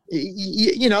can't.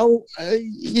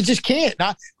 You just can't.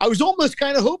 I was almost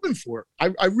kind of hoping for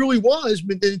it. I really was,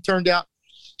 but then it turned out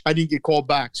I didn't get called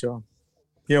back. So,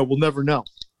 we'll never know.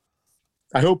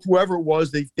 I hope whoever it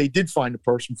was, they did find a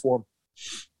person for him.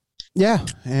 Yeah,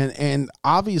 and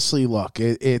obviously, look,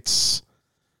 it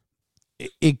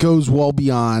goes well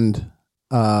beyond.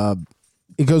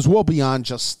 It goes well beyond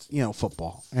just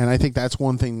football, and I think that's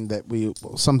one thing that we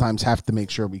sometimes have to make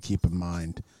sure we keep in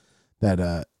mind,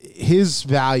 that his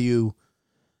value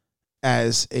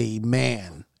as a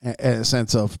man, in a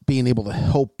sense of being able to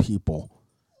help people,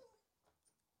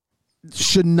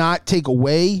 should not take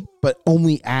away, but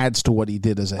only adds to what he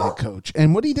did as a head coach.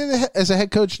 And what he did as a head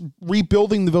coach,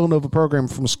 rebuilding the Villanova program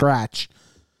from scratch,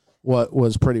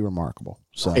 was pretty remarkable.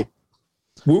 So, hey,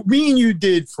 what me and you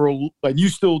did and you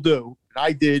still do, and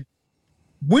I did,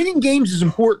 winning games is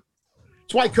important.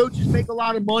 It's why coaches make a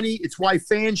lot of money. It's why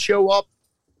fans show up.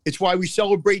 It's why we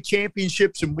celebrate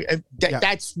championships, and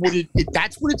that's what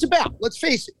it's about. Let's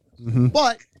face it. Mm-hmm.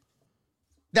 But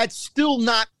that's still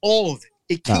not all of it.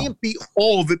 It can't be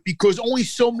all of it because only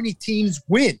so many teams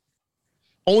win.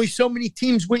 Only so many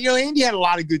teams win. Andy had a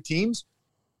lot of good teams.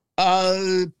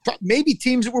 Maybe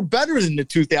teams that were better than the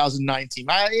 2009 team.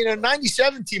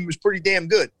 97 team was pretty damn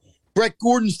good. Brett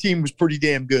Gordon's team was pretty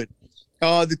damn good.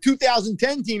 The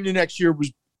 2010 team the next year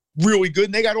was really good,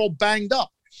 and they got all banged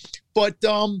up. But,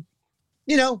 and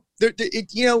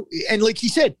like he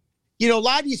said, a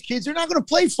lot of these kids, they're not going to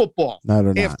play football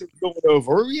after going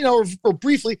over, or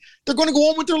briefly. They're going to go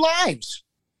on with their lives,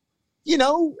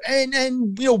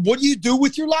 and what do you do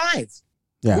with your life?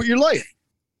 Yeah. With your life.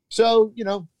 So,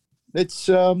 it's,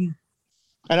 and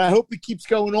I hope it keeps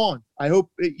going on. I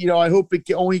hope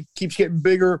it only keeps getting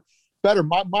bigger, better.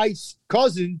 My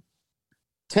cousin,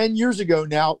 10 years ago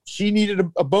now, she needed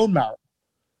a bone marrow,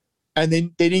 and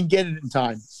then they didn't get it in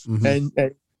time. Mm-hmm.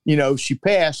 And she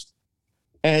passed.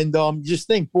 And just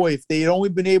think, boy, if they had only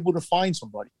been able to find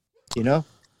somebody,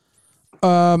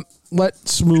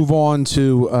 Let's move on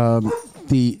to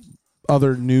the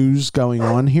other news going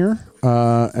on here,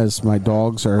 as my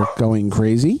dogs are going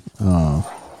crazy.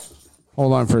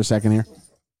 Hold on for a second here.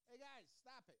 Hey, guys,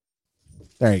 stop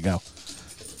it. There you go.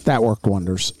 That worked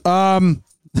wonders.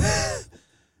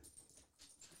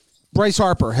 Bryce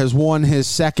Harper has won his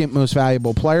second most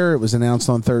valuable player. It was announced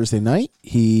on Thursday night.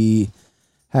 He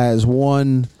has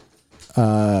won.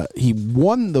 He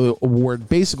won the award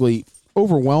basically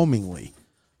overwhelmingly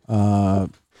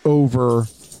over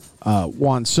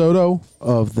Juan Soto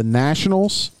of the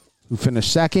Nationals, who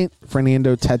finished second.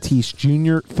 Fernando Tatis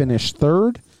Jr. finished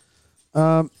third.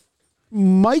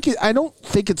 Mike, I don't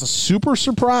think it's a super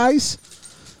surprise,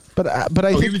 but I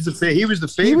think he was the favorite.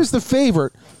 He was the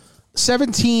favorite.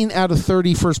 17 out of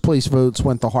 30 first place votes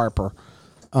went to Harper.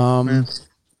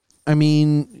 I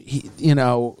mean,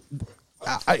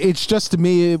 it's just, to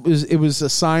me, it was a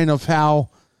sign of how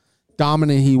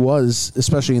dominant he was,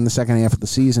 especially in the second half of the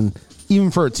season,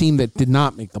 even for a team that did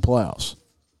not make the playoffs.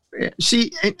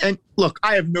 See, and look,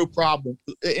 I have no problem,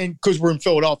 and because we're in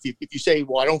Philadelphia, if you say,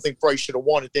 well, I don't think Bryce should have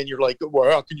won it, then you're like, well,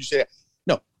 how can you say that?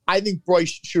 No, I think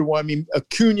Bryce should have won. I mean,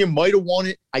 Acuna might have won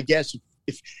it, I guess,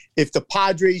 if the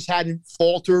Padres hadn't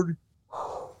faltered,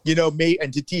 and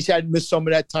Tatis hadn't missed some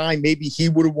of that time, maybe he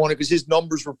would have won it because his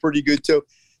numbers were pretty good too.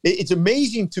 It's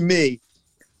amazing to me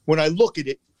when I look at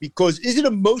it, because is it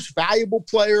a most valuable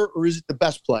player or is it the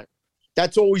best player?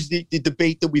 That's always the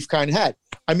debate that we've kind of had.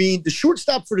 I mean, the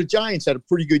shortstop for the Giants had a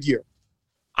pretty good year.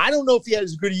 I don't know if he had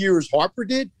as good a year as Harper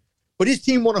did, but his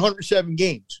team won 107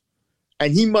 games.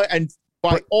 And he might, and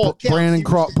by all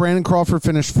accounts, Brandon Crawford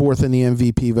finished fourth in the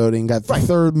MVP voting, got the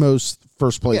third most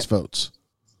first place votes.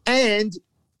 And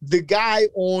the guy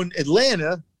on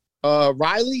Atlanta,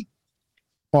 Riley,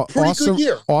 pretty good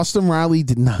year. Austin Riley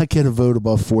did not get a vote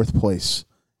above fourth place.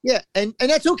 Yeah, and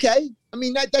that's okay. I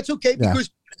mean, that's okay because,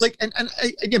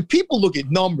 again, people look at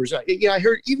numbers. I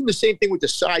heard even the same thing with the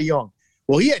Cy Young.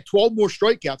 Well, he had 12 more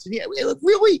strikeouts. And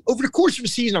really, over the course of a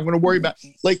season, I'm going to worry about.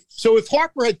 So if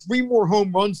Harper had 3 more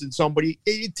home runs than somebody,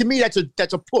 to me, that's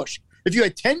a push. If you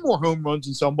had 10 more home runs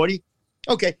than somebody,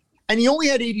 okay. And he only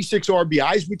had 86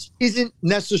 RBIs, which isn't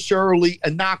necessarily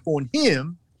a knock on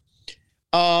him.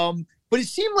 But it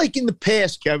seemed like in the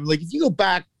past, Kevin, like if you go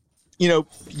back,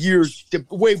 years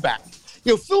way back,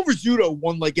 Phil Rizzuto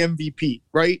won like MVP,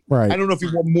 right? Right. I don't know if he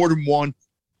won more than one.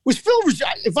 Was Phil Rizzuto?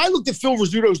 If I looked at Phil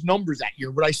Rizzuto's numbers that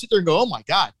year, would I sit there and go, "Oh my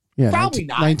God"? Yeah, probably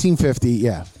not. 1950,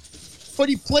 yeah. But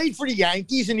he played for the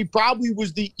Yankees, and he probably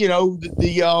was the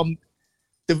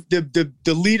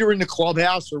leader in the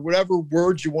clubhouse, or whatever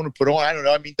words you want to put on. I don't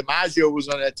know. I mean, DiMaggio was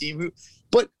on that team,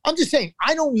 but I'm just saying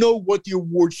I don't know what the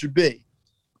award should be.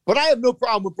 But I have no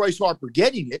problem with Bryce Harper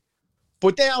getting it.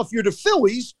 But now, if you're the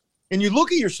Phillies and you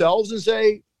look at yourselves and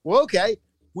say, "Well, okay."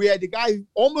 We had the guy who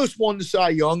almost won the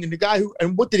Cy Young, and the guy who,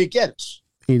 and what did it get us?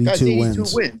 82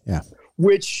 wins. Yeah.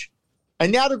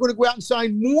 And now they're going to go out and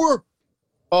sign more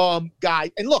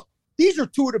guys. And look, these are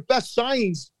 2 of the best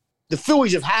signings the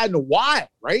Phillies have had in a while,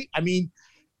 right? I mean,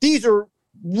 these are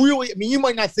really, you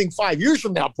might not think 5 years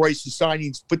from now, Bryce's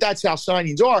signings, but that's how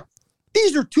signings are.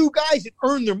 These are 2 guys that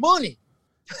earn their money.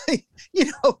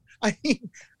 You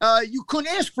couldn't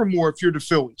ask for more if you're the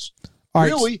Phillies. All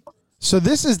really? Right. So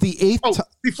this is the 8th.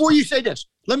 Before you say this,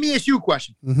 let me ask you a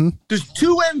question. Mm-hmm. Does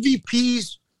 2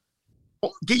 MVPs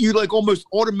get you like almost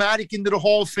automatic into the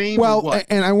Hall of Fame? Well,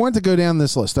 and I want to go down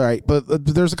this list. All right, but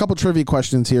there's a couple trivia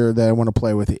questions here that I want to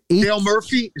play with you. Dale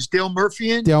Murphy, is Dale Murphy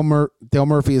in? Dale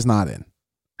Murphy is not in,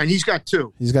 and he's got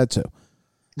 2. He's got 2.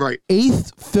 Right.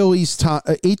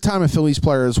 8th time a Phillies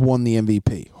player has won the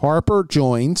MVP. Harper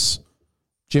joins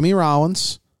Jimmy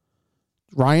Rollins,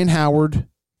 Ryan Howard,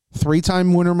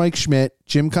 3-time winner Mike Schmidt,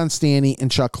 Jim Constanti, and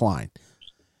Chuck Klein.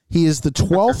 He is the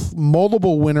 12th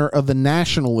multiple winner of the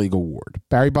National League Award.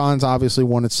 Barry Bonds obviously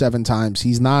won it 7 times.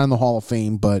 He's not in the Hall of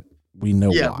Fame, but we know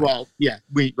why.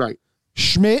 Right.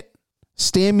 Schmidt,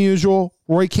 Stan Musial,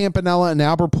 Roy Campanella, and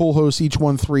Albert Pujols each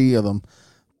won 3 of them.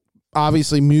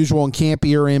 Obviously, Musial and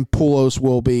Campy are in, Pujols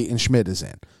will be, and Schmidt is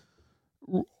in.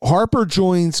 Harper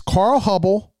joins Carl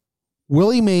Hubble,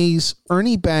 Willie Mays,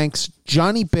 Ernie Banks,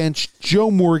 Johnny Bench,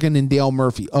 Joe Morgan, and Dale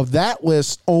Murphy. Of that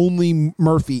list, only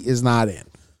Murphy is not in.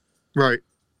 Right.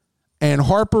 And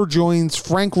Harper joins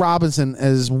Frank Robinson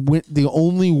as the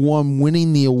only one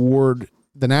winning the award,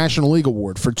 the National League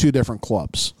Award, for 2 different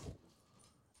clubs.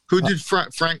 Who did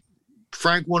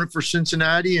Frank won it for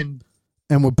Cincinnati and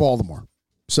with Baltimore.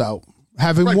 So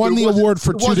having won the award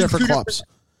for 2 different clubs.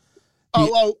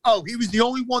 He was the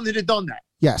only one that had done that.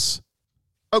 Yes.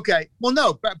 Okay. Well,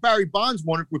 no, Barry Bonds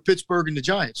won it with Pittsburgh and the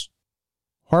Giants.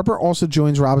 Harper also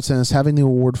joins Robinson as having the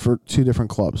award for 2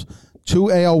 different clubs.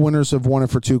 2 AL winners have won it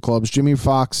for 2 clubs. Jimmy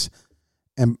Fox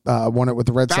and won it with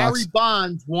the Red Sox. Barry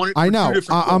Bonds won it for 2 different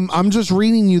clubs. I'm just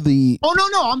reading you the... Oh,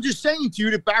 no. I'm just saying to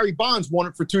you that Barry Bonds won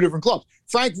it for 2 different clubs.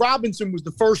 Frank Robinson was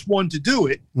the first one to do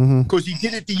it because he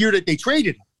did it the year that they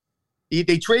traded him.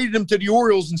 They traded him to the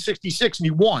Orioles in '66 and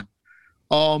he won.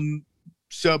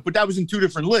 But that was in 2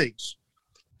 different leagues.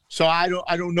 So I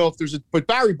don't know if there's but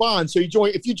Barry Bonds. So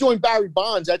if you join Barry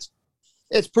Bonds,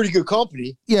 that's pretty good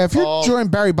company. Yeah, if you join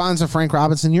Barry Bonds and Frank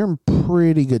Robinson, you're in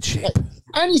pretty good shape.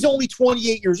 And he's only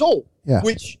 28 years old. Yeah.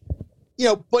 Which,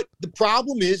 but the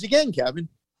problem is, again, Kevin,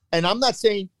 and I'm not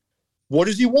saying what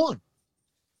has he won?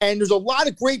 And there's a lot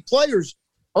of great players.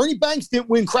 Ernie Banks didn't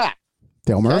win crap.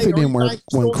 Dale Murphy didn't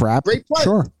win crap. Great player.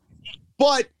 Sure.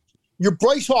 But you're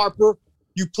Bryce Harper.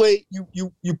 You played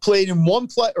in one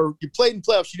play, or you played in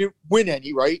playoffs. You didn't win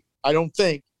any, right? I don't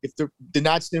think, if the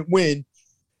Nats didn't win.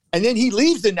 And then he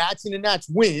leaves the Nats and the Nats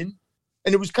win.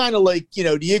 And it was kind of like,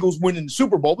 the Eagles winning the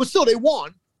Super Bowl, but still they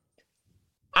won.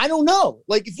 I don't know.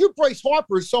 Like, if you're Bryce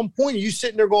Harper at some point, are you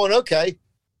sitting there going, okay,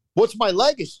 what's my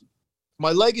legacy?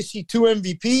 My legacy, 2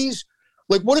 MVPs.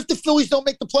 Like, what if the Phillies don't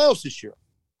make the playoffs this year?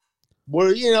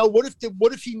 What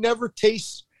if he never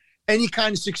tastes any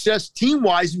kind of success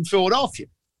team-wise in Philadelphia?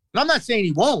 And I'm not saying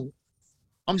he won't.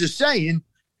 I'm just saying,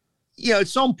 at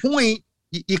some point,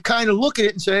 you kind of look at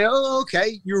it and say, oh,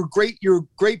 okay, you're a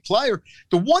great player.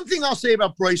 The one thing I'll say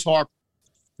about Bryce Harper,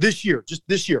 this year, just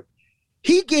this year,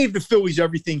 he gave the Phillies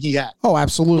everything he had. Oh,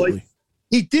 absolutely. Like,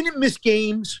 he didn't miss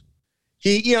games.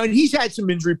 And he's had some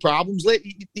injury problems. The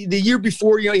year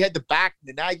before, he had the back,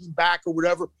 the nagging back or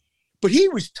whatever. But he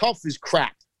was tough as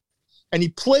crap. And he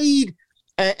played,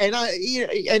 and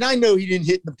I know he didn't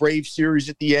hit in the Braves series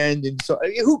at the end. And so,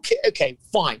 okay,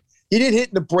 fine. He didn't hit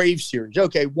in the Braves series.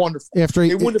 Okay, wonderful.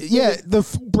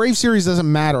 The Braves series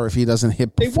doesn't matter if he doesn't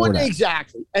hit before that.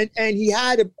 Exactly. And he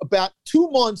had about 2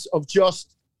 months of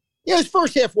just, his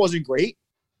first half wasn't great.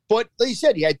 But like you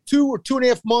said, he had 2 or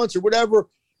 2.5 months or whatever.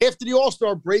 After the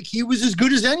All-Star break, he was as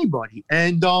good as anybody.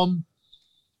 And,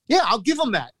 I'll give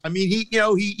him that. I mean, he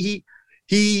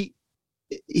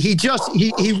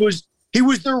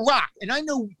was their rock. And I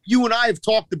know you and I have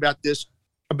talked about this,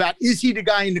 about is he the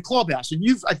guy in the clubhouse? And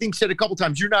you've, I think, said a couple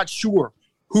times you're not sure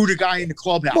who the guy in the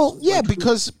clubhouse is. Well, yeah, like,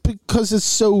 because it's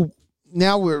so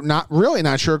now we're not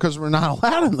sure because we're not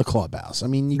allowed in the clubhouse. I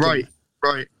mean, right.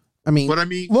 I mean,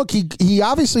 look, he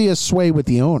obviously has sway with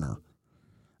the owner.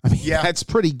 I mean, that's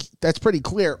pretty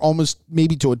clear, almost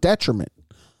maybe to a detriment.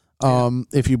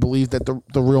 If you believe that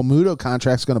the Real Muto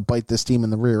contract's going to bite this team in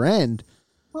the rear end.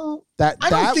 Well, I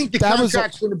don't think the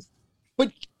contract's going to.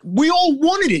 But we all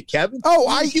wanted it, Kevin.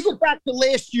 If you go back to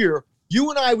last year, you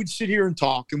and I would sit here and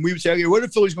talk, and we would say, okay, what are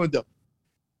the Phillies going to do?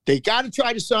 They got to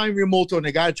try to sign Realmuto, and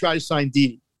they got to try to sign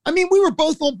Didi. I mean, we were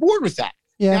both on board with that.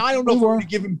 Yeah, now, I don't know if I'm going to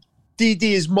give him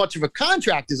Didi as much of a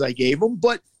contract as I gave him,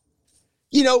 but,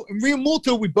 in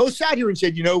Realmuto, we both sat here and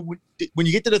said, when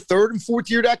you get to the third and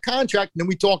fourth year of that contract, and then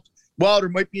we talked, well, there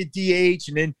might be a DH,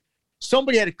 and then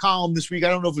somebody had a column this week, I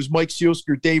don't know if it was Mike Sealski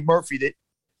or Dave Murphy,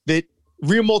 that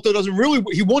Realmuto doesn't really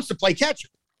 – he wants to play catcher.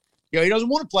 He doesn't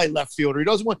want to play left fielder. He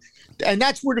doesn't want – and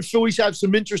that's where the Phillies have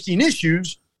some interesting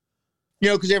issues,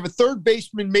 because they have a third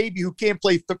baseman maybe who can't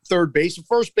play third base, a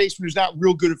first baseman who's not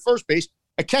real good at first base,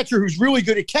 a catcher who's really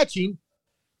good at catching,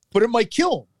 but it might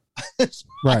kill him.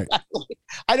 Right.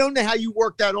 I don't know how you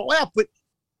work that all out, but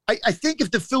I think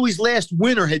if the Phillies last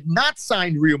winter had not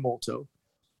signed Realmuto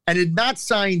and had not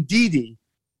signed Didi,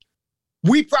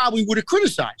 we probably would have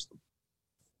criticized them.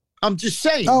 I'm just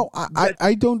saying. Oh,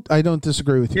 I don't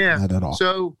disagree with you on that at all.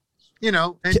 So,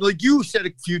 and like you said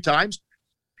a few times,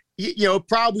 it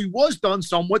probably was done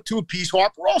somewhat to appease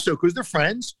Harper also because they're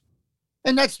friends.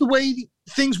 And that's the way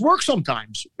things work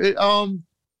sometimes. But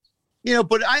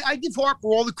I give Harper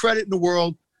all the credit in the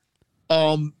world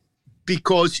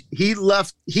because he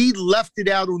left it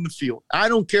out on the field. I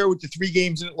don't care with the 3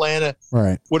 games in Atlanta,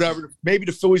 right? Whatever. Maybe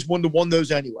the Phillies won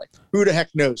those anyway. Who the heck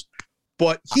knows?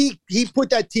 But he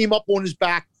put that team up on his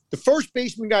back. The first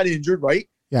baseman got injured, right?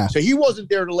 Yeah. So he wasn't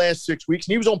there the last 6 weeks,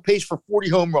 and he was on pace for 40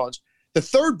 home runs. The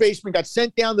third baseman got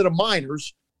sent down to the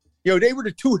minors. They were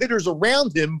the 2 hitters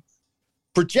around him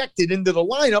projected into the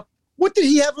lineup. What did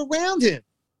he have around him?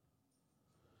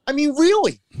 I mean,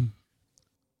 really?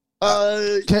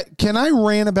 Can I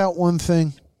rant about one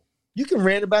thing? You can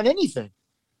rant about anything.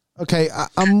 Okay,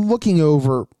 I'm looking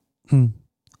over, and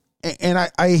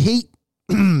I hate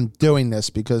doing this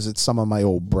because it's some of my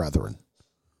old brethren.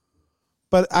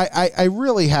 But I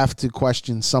really have to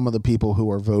question some of the people who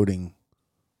are voting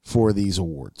for these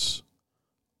awards.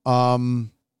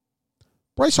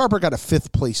 Bryce Harper got a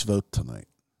 5th place vote tonight.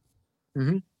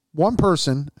 Mm-hmm. One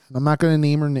person, and I'm not going to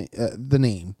name the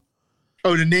name.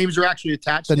 Oh, the names are actually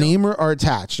attached. The names are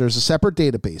attached. There's a separate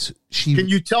database. Can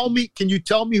you tell me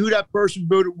who that person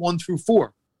voted 1 through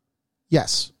 4?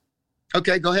 Yes.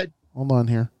 Okay, go ahead. Hold on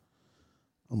here.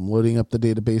 I'm loading up the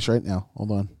database right now.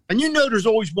 Hold on. And there's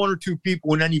always 1 or 2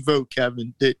 people in any vote,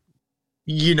 Kevin, that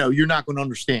you're not going to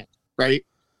understand, right?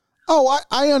 Oh,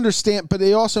 I understand, but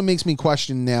it also makes me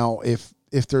question now if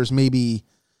there's maybe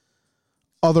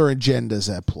other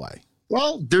agendas at play.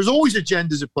 Well, there's always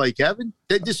agendas at play, Kevin.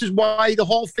 This is why the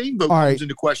Hall of Fame vote comes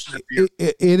into question.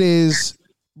 It is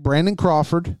Brandon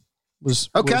Crawford was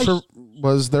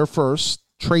their first.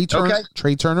 Trey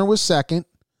Turner was second.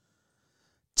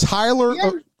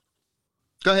 Go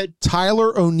ahead.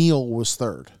 Tyler O'Neill was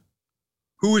third.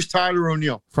 Who is Tyler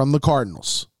O'Neill? From the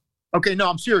Cardinals. Okay, no,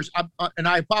 I'm serious. And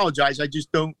I apologize. I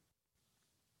just don't.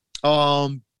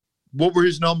 What were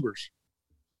his numbers?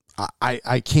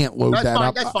 I can't load that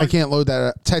up. I can't load that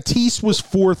up. Tatis was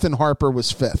 4th and Harper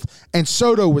was 5th. And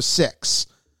Soto was 6th.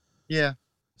 Yeah.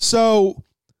 So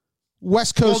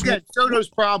West Coast. Well, again, Soto's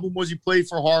problem was he played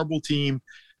for a horrible team.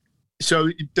 So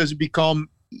does it become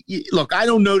 – look, I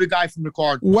don't know the guy from the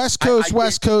Cardinals. West Coast,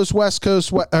 West Coast,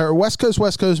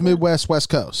 Midwest, West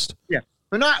Coast. Yeah.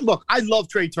 But I love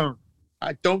Trey Turner.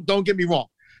 Don't get me wrong.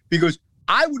 Because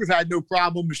I would have had no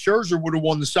problem if Scherzer would have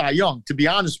won the Cy Young, to be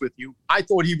honest with you. I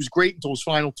thought he was great until his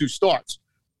final 2 starts.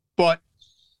 But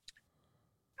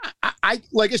I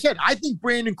like I said, I think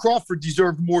Brandon Crawford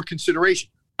deserved more consideration.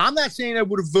 I'm not saying I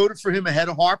would have voted for him ahead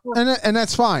of Harper. And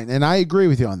that's fine. And I agree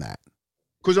with you on that.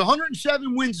 Because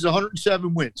 107 wins is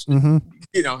 107 wins. Mm-hmm.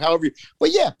 You know, however.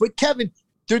 But Kevin,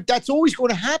 that's always going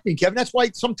to happen, Kevin. That's why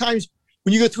sometimes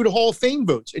when you go through the Hall of Fame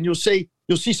votes and you'll see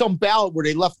some ballot where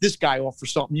they left this guy off for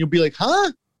something, you'll be like,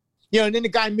 huh? You know, and then the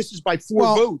guy misses by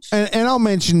 4 votes. And I'll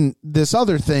mention this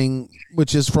other thing,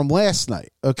 which is from last night.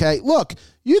 Okay, look,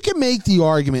 you can make the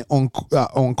argument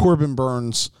on Corbin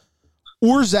Burns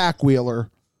or Zach Wheeler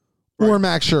or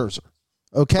Max Scherzer.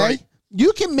 Okay, right.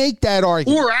 You can make that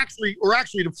argument. Or actually,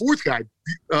 the fourth guy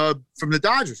from the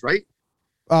Dodgers, right?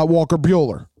 Walker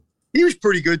Buehler. He was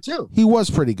pretty good too. He was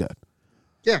pretty good.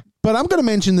 Yeah. But I'm going to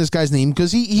mention this guy's name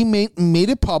because he made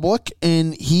it public,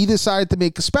 and he decided to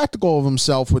make a spectacle of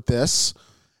himself with this,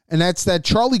 and that's that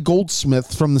Charlie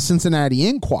Goldsmith from the Cincinnati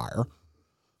Enquirer.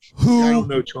 Who, I don't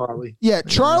know Charlie. Yeah,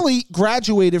 Charlie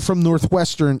graduated from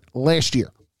Northwestern last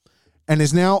year and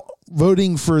is now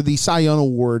voting for the Cy Young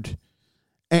Award.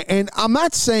 And I'm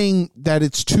not saying that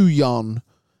it's too young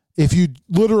if you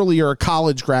literally are a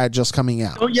college grad just coming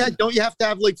out. Don't you have to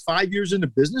have like 5 years in the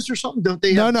business or something? Don't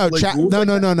they? No.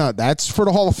 That's for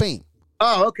the Hall of Fame.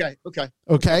 Oh, okay.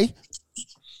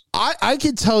 I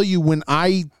can tell you when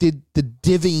I did the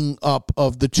divvying up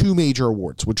of the 2 major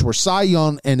awards, which were Cy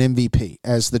Young and MVP,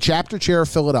 as the chapter chair of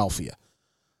Philadelphia,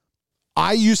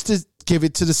 I used to give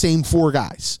it to the same 4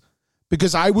 guys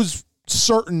because I was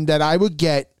certain that I would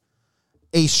get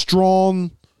a strong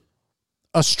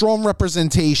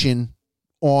representation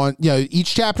on,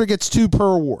 each chapter gets 2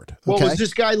 per award. Okay? Well, was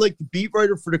this guy like the beat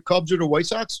writer for the Cubs or the White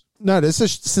Sox? No, this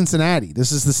is Cincinnati.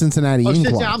 This is the Cincinnati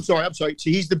Enquirer. I'm sorry. So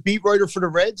he's the beat writer for the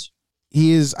Reds?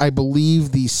 He is, I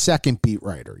believe, the second beat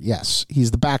writer. Yes,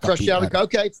 he's the backup beat writer.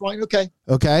 Okay, fine. Okay.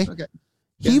 Yeah.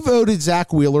 He voted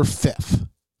Zach Wheeler 5th.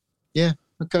 Yeah,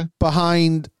 okay.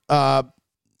 Behind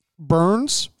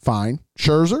Burns, fine.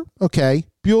 Scherzer, okay.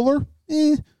 Buehler,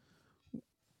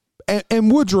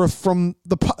 and Woodruff from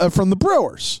the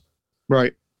Brewers.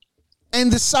 Right. And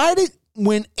decided,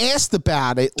 when asked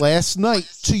about it last night,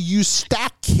 to use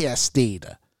StatCast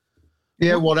data.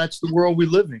 Yeah, well, that's the world we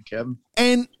live in, Kevin.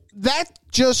 And that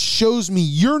just shows me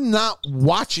you're not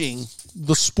watching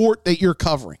the sport that you're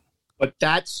covering. But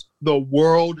that's the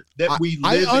world that we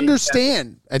live in. I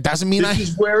understand. It doesn't mean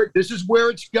this is where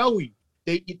it's going.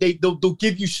 They'll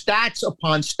give you stats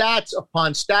upon stats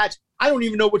upon stats. I don't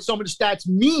even know what some of the stats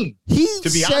mean. He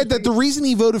said that the reason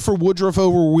he voted for Woodruff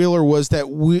over Wheeler was that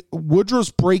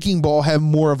Woodruff's breaking ball had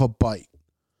more of a bite.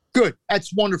 Good.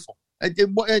 That's wonderful.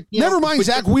 Never mind,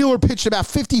 Zach Wheeler pitched about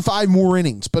 55 more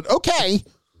innings, but okay.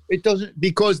 It doesn't,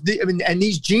 because and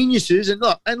these geniuses, and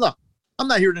look, I'm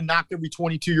not here to knock every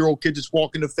 22-year-old kid that's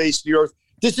walking the face of the earth.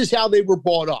 This is how they were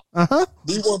brought up. Uh-huh.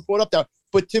 We weren't brought up that.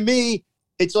 But to me,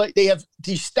 it's like they have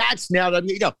these stats now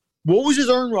that, what was his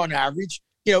earned run average?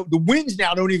 The wins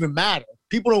now don't even matter.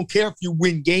 People don't care if you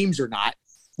win games or not,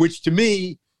 which to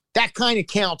me, that kind of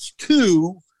counts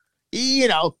too,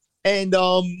 and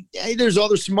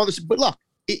there's some other, but look,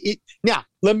 now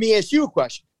let me ask you a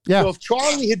question. Yeah. So if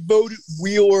Charlie had voted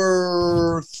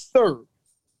Wheeler 3rd,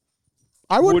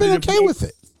 I would have been okay with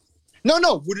it.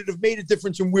 No. Would it have made a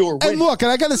difference in Wheeler winning? And look,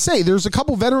 and I got to say, there's a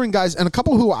couple veteran guys and a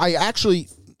couple who I actually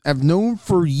have known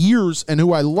for years and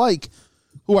who I like,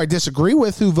 who I disagree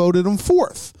with, who voted him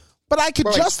 4th. But I could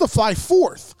justify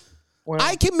 4th. Well,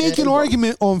 I can make an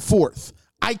argument on 4th.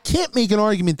 I can't make an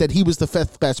argument that he was the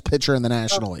 5th best pitcher in the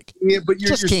National League. Yeah, but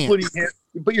you're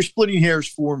splitting hairs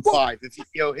 4 and 5.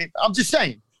 I'm just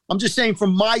saying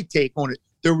from my take on it,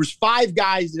 there was 5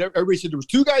 guys that everybody said there was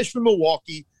 2 guys from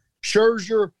Milwaukee,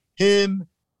 Scherzer, him,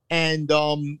 and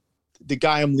the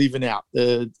guy I'm leaving out,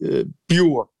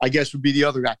 Buehler, I guess would be the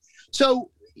other guy.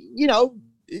 So, I'm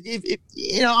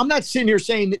not sitting here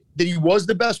saying that he was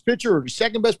the best pitcher or the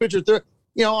second best pitcher, third.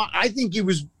 I think he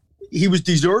was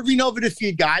deserving of it if he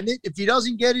had gotten it. If he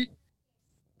doesn't get it,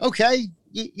 okay,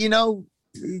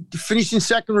 finishing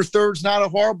second or third is not a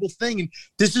horrible thing. And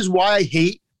this is why I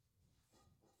hate.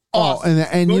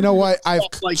 And you know what? I've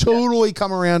totally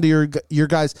come around to your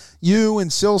guys, you and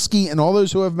Silsky and all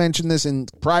those who have mentioned this in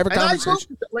private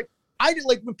conversations. I did,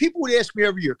 when people would ask me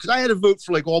every year, because I had to vote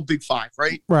for all Big Five,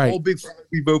 right? Right. All Big Five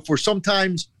we vote for.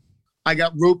 Sometimes I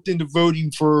got roped into voting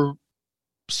for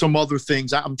some other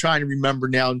things. I'm trying to remember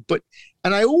now, and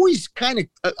I always kind of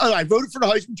I voted for the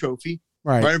Heisman Trophy.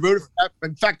 Right. I voted for that.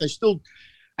 In fact,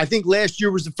 I think last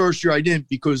year was the first year I didn't,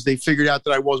 because they figured out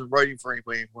that I wasn't writing for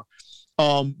anybody anymore.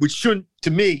 Which shouldn't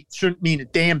mean a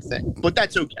damn thing, but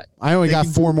that's okay. I only got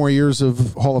 4 more years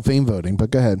of Hall of Fame voting, but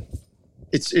go ahead.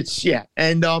 It's yeah.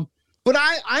 And But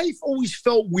I've always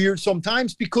felt weird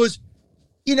sometimes because,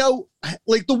 you know,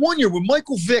 like the one year when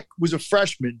Michael Vick was a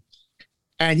freshman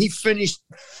and he finished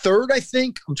third, I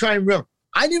think. I'm trying to remember.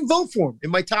 I didn't vote for him in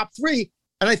my top 3,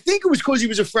 and I think it was because he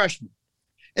was a freshman.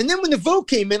 And then when the vote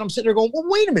came in, I'm sitting there going, well,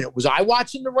 wait a minute. Was I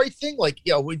watching the right thing? Like,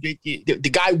 you know, the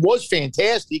guy was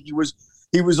fantastic. He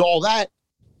was all that.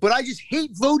 But I just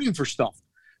hate voting for stuff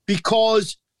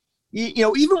because, you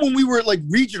know, even when we were at like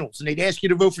regionals and they'd ask you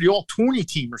to vote for the all-tourney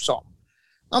team or something,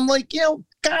 I'm like, you know,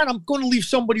 God, I'm going to leave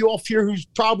somebody off here who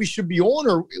probably should be on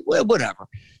or whatever.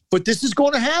 But this is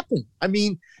going to happen. I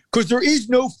mean, because there is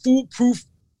no foolproof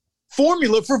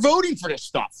formula for voting for this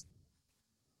stuff.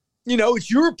 You know,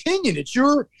 it's your opinion.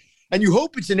 And you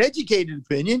hope it's an educated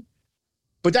opinion,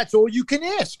 but that's all you can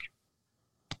ask.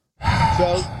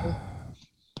 So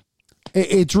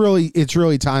it's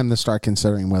really time to start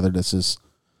considering whether this is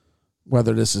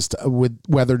the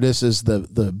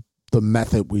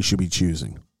method we should be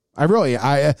choosing. I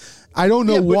don't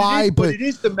know why, but it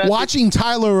is the method. Watching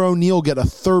Tyler O'Neill get a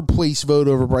third place vote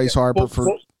over Bryce Harper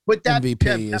but that,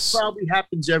 MVP that probably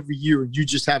happens every year, and you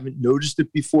just haven't noticed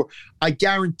it before. I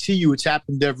guarantee you, it's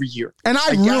happened every year. And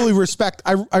I really respect.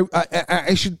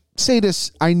 I should say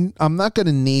this. I'm not going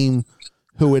to name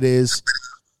who it is.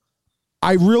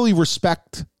 I really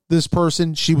respect this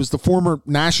person. She was the former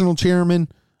national chairman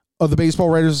of the Baseball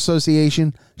Writers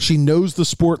Association. She knows the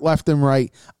sport left and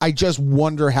right. I just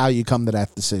wonder how you come to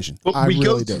that decision. But I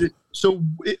really do.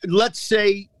 Let's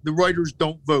say the writers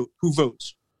don't vote. Who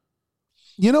votes?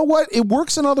 You know what? It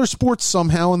works in other sports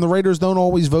somehow, and the writers don't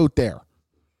always vote there.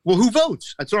 Well, who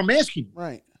votes? That's what I'm asking you.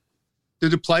 Right. Do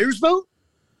the players vote?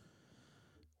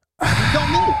 You tell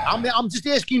me. I'm just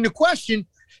asking the question.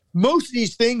 Most of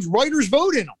these things, writers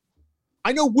vote in them.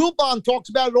 I know Wilbon talks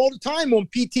about it all the time on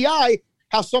PTI,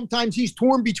 how sometimes he's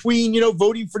torn between, you know,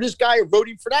 voting for this guy or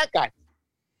voting for that guy.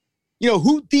 You know,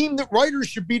 who deemed that writers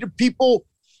should be the people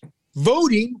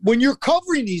voting when you're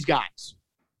covering these guys?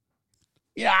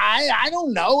 Yeah, I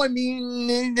don't know. I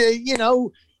mean, you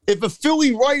know, if a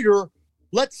Philly writer,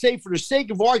 let's say for the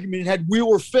sake of argument, had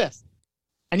Wheeler fifth,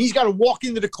 and he's got to walk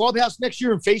into the clubhouse next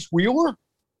year and face Wheeler,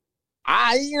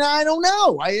 I don't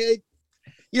know.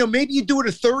 Maybe you do it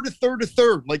a third,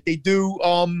 like they do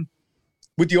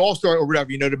with the All-Star or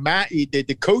whatever. You know,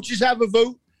 the coaches have a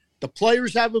vote, the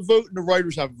players have a vote, and the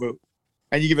writers have a vote,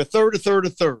 and you give a third.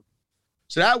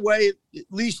 So that way, at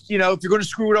least, you know, if you're going to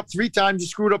screw it up 3 times, you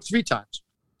screw it up 3 times.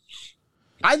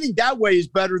 I think that way is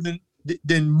better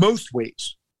than most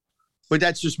ways. But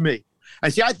that's just me. I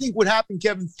think what happened,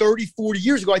 Kevin, 30, 40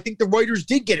 years ago, I think the writers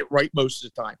did get it right most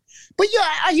of the time. But, yeah,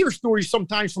 I hear stories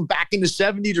sometimes from back in the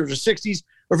 70s or the 60s.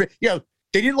 Or, you know,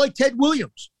 they didn't like Ted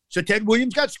Williams. So Ted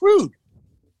Williams got screwed.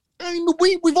 I mean,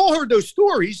 we've all heard those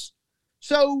stories.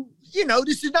 So, you know,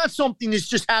 this is not something that's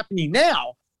just happening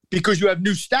now because you have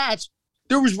new stats.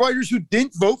 There was writers who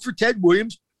didn't vote for Ted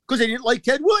Williams because they didn't like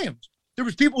Ted Williams. There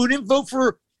was people who didn't vote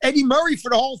for Eddie Murray for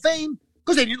the Hall of Fame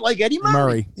because they didn't like Eddie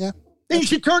Murray. Yeah. Then you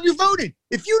should turn your vote in.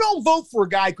 If you don't vote for a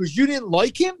guy because you didn't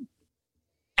like him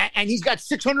and he's got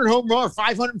 600 home runs or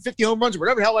 550 home runs or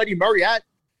whatever the hell Eddie Murray had,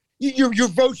 your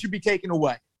vote should be taken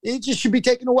away. It just should be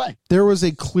taken away. There was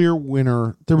a clear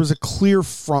winner. There was a clear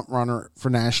front runner for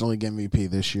National League MVP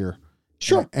this year.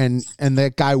 Sure. And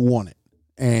that guy won it.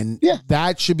 And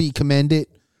that should be commended.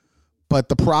 But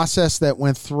the process that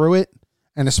went through it,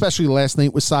 and especially last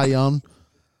night with Cy Young,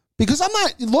 because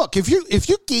if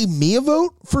you gave me a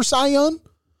vote for Cy Young,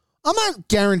 I'm not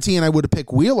guaranteeing I would have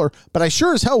picked Wheeler, but I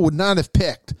sure as hell would not have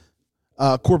picked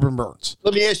Corbin Burns.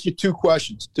 Let me ask you 2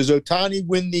 questions. Does Ohtani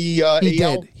win the AL?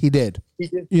 He did.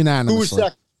 Unanimously.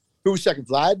 Who was second?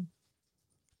 Vlad?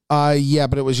 Yeah,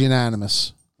 but it was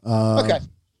unanimous. Okay.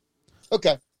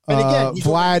 And again,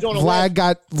 Vlad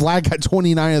got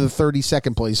 29 of the 30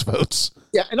 second place votes.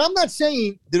 Yeah, and I'm not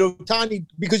saying that Ohtani,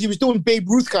 because he was doing Babe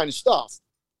Ruth kind of stuff.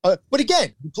 But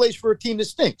again, he plays for a team that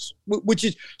stinks, which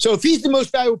is, so if he's the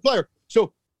most valuable player,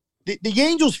 so the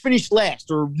Angels finished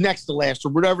last or next to last or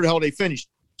whatever the hell they finished.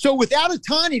 So without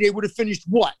Ohtani, they would have finished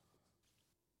what?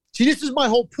 See, this is my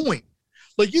whole point.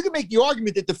 Like, you can make the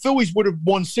argument that the Phillies would have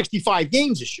won 65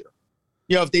 games this year,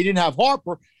 you know, if they didn't have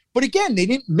Harper. But again, they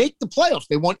didn't make the playoffs.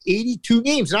 They won 82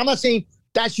 games. And I'm not saying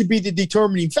that should be the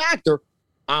determining factor.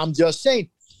 I'm just saying.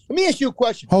 Let me ask you a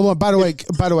question. Hold on. By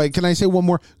the way, can I say one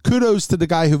more? Kudos to the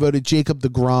guy who voted Jacob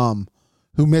deGrom,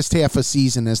 who missed half a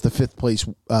season as the 5th place,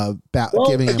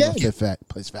 giving him a 5th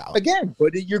place value. Again,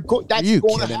 but that's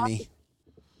going to happen. Me?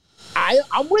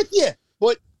 I'm with you.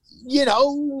 But, you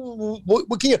know,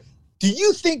 what can you do?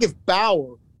 You think if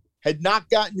Bauer had not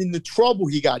gotten in the trouble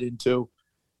he got into,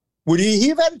 would he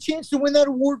have had a chance to win that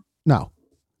award? No.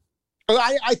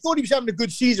 I thought he was having a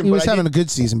good season. He was having a good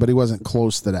season, but he wasn't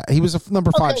close to that. He was a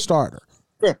number 5 starter.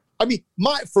 I mean,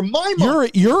 for my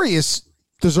mind, Urias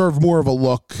deserved more of a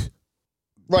look.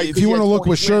 Right. If you want to look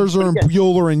with Scherzer and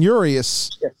Bueller and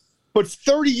Urias. Yeah. But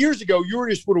 30 years ago,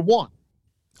 Urias would have won.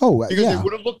 Oh, because they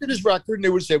would have looked at his record and they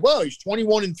would have said, well, he's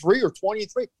 21-3 or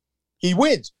 20-3. He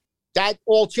wins. That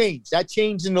all changed. That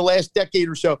changed in the last decade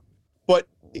or so. But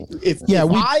we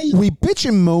bitch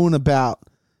and moan about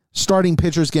starting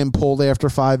pitchers getting pulled after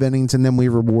 5 innings and then we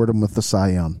reward them with the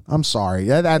Cy Young. I'm sorry.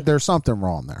 There's something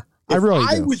wrong there.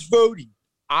 I was voting,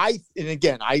 I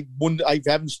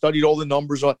haven't studied all the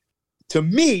numbers on. To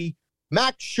me,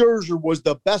 Max Scherzer was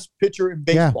the best pitcher in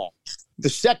baseball. Yeah. The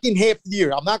second half of the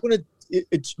year. I'm not going to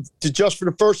just for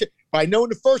the first half. But I know in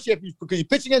the first half, because he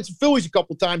pitched against the Phillies a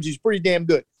couple times, he's pretty damn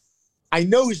good. I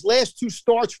know his last 2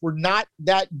 starts were not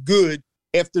that good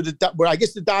after but I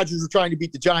guess the Dodgers were trying to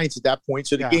beat the Giants at that point,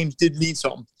 so the games did mean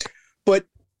something. But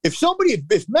if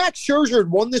Max Scherzer had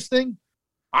won this thing,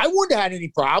 I wouldn't have had any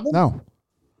problem. No.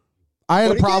 I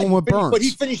had a problem with Burns. But he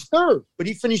finished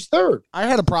third. I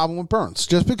had a problem with Burns.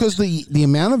 Just because the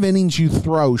amount of innings you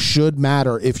throw should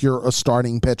matter if you're a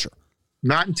starting pitcher.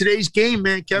 Not in today's game,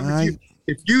 man, Kevin.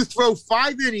 If you throw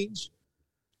 5 innings,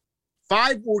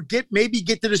 5 or maybe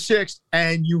get to the 6th,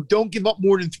 and you don't give up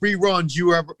more than 3 runs,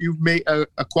 you've made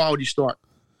a quality start.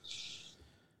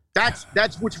 That's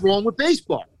what's wrong with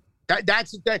baseball.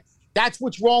 That's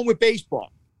what's wrong with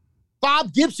baseball.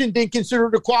 Bob Gibson didn't consider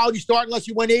it a quality start unless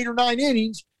he went 8 or 9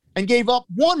 innings and gave up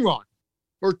 1 run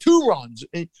or 2 runs.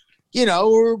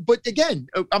 But again,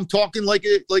 I'm talking like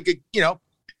a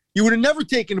you would have never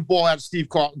taken the ball out of Steve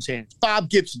Carlton's hands. Bob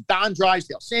Gibson, Don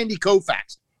Drysdale, Sandy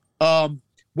Koufax,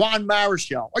 Juan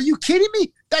Marichal. Are you kidding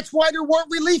me? That's why there weren't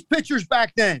relief pitchers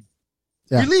back then.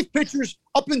 Yeah. Relief pitchers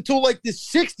up until like the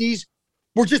 60s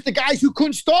were just the guys who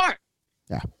couldn't start.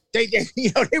 Yeah. They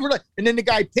were like, and then the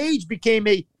guy Page became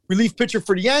a relief pitcher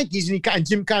for the Yankees, and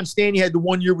Jim Constanti had the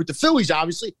 1 year with the Phillies,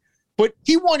 obviously, but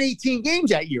he won 18 games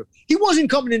that year. He wasn't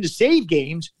coming in to save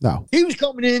games. No. He was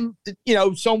coming in,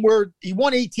 somewhere. He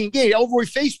won 18 games. Elroy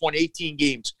Face won 18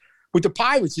 games with the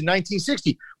Pirates in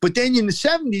 1960. But then in the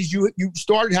 70s, you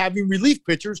started having relief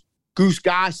pitchers, Goose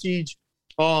Gossage,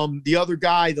 the other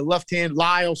guy, the left-hand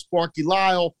Sparky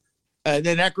Lyle, and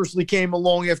then Eckersley came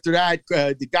along after that,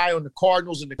 the guy on the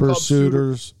Cardinals and the Cubs.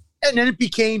 Suitors. And then it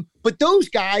became, but those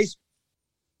guys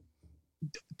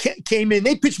came in.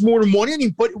 They pitched more than 1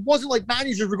 inning, but it wasn't like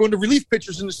managers were going to relief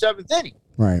pitchers in the 7th inning.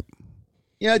 Right.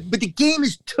 But the game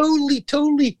is totally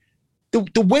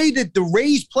the way that the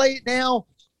Rays play it now,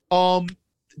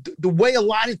 the way a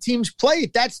lot of teams play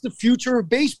it. That's the future of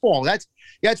baseball. That's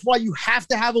why you have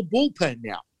to have a bullpen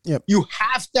now. Yep. You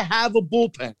have to have a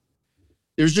bullpen.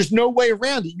 There's just no way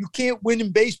around it. You can't win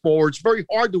in baseball, or it's very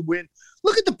hard to win.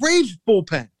 Look at the Braves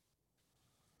bullpen.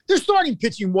 Their starting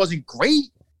pitching wasn't great.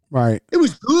 Right. It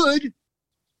was good.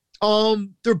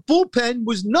 Their bullpen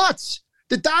was nuts.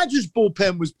 The Dodgers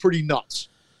bullpen was pretty nuts.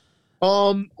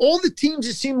 All the teams,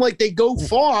 it seemed like they go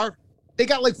far. They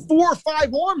got like 4 or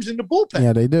 5 arms in the bullpen.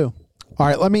 Yeah, they do. All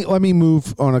right, let me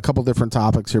move on a couple different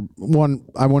topics here. One,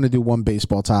 I want to do one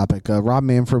baseball topic. Rob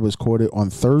Manfred was quoted on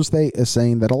Thursday as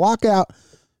saying that a lockout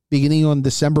beginning on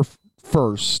December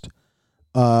 1st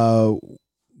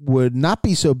would not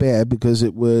be so bad because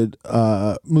it would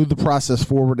move the process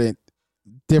forward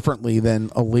differently than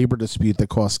a labor dispute that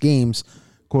costs games.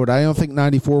 Quote, I don't think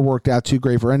 94 worked out too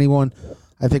great for anyone.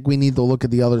 I think we need to look at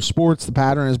the other sports. The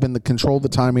pattern has been to control the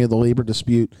timing of the labor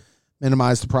dispute,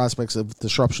 minimize the prospects of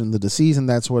disruption to the season.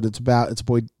 That's what it's about.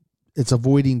 It's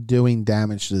avoiding doing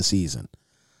damage to the season.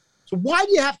 So why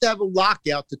do you have to have a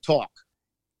lockout to talk?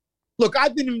 Look,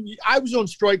 I was on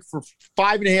strike for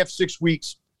 5.5, 6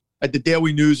 weeks at the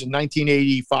Daily News in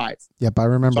 1985. Yep, I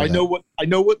remember. So I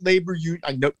know what labor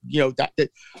I know that.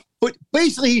 But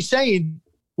basically, he's saying,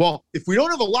 well, if we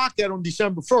don't have a lockout on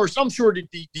December 1st, I'm sure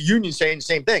that the union's saying the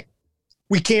same thing.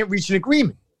 We can't reach an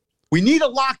agreement. We need a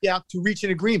lockout to reach an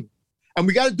agreement, and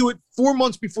we got to do it 4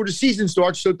 months before the season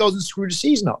starts so it doesn't screw the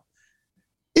season up.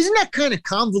 Isn't that kind of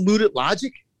convoluted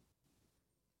logic?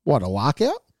 What, a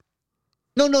lockout?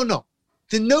 No.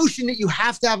 The notion that you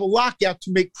have to have a lockout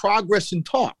to make progress in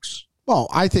talks. Well,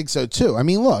 I think so too. I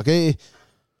mean, look,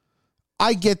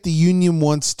 I get the union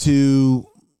wants to,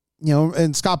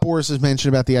 and Scott Boras has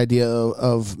mentioned about the idea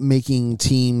of making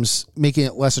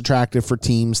it less attractive for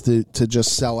teams to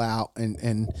just sell out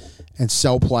and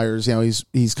sell players.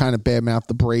 He's kind of badmouthed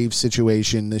the Braves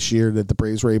situation this year, that the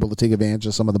Braves were able to take advantage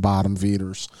of some of the bottom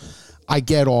feeders. I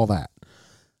get all that.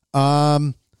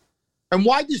 And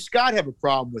why does Scott have a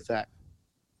problem with that?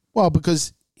 Well,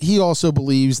 because he also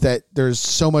believes that there's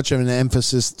so much of an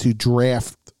emphasis to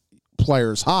draft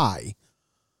players high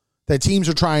that teams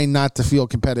are trying not to field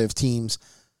competitive teams,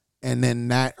 and then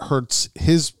that hurts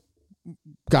his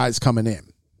guys coming in.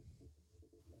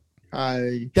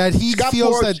 That he Scott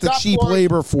feels Boras, that the Scott cheap Boras,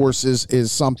 labor force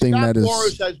is something Scott that is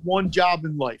Boras has one job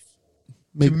in life.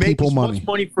 make To make people as money. much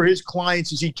money for his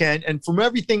clients as he can. And from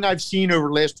everything I've seen over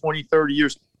the last 20, 30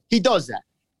 years, he does that.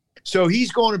 So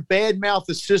he's going to badmouth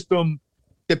a system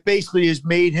that basically has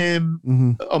made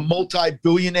him a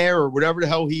multi-billionaire or whatever the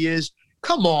hell he is.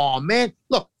 Come on, man.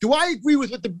 Look, do I agree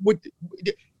with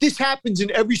this happens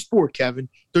in every sport, Kevin.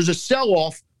 There's a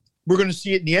sell-off. We're going to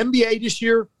see it in the NBA this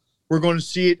year. We're going to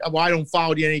see it. Well, I don't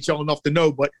follow the NHL enough to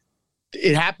know, but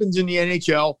it happens in the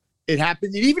NHL. It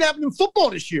happened. It even happened in football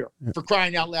this year, for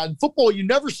crying out loud. In football, you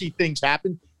never see things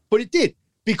happen, but it did,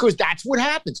 because that's what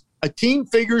happens. A team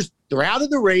figures they're out of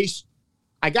the race.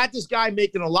 I got this guy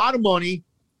making a lot of money.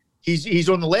 He's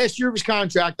on the last year of his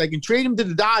contract. I can trade him to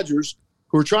the Dodgers,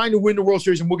 who are trying to win the World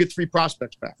Series, and we'll get 3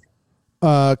 prospects back.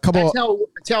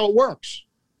 That's how it works.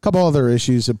 Couple other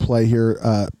issues at play here.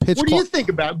 Pitch. What do you think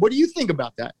about? What do you think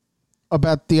about that?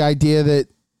 About the idea that,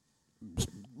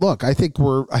 look, I think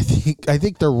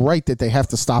they're right that they have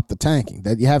to stop the tanking.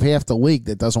 That you have half the league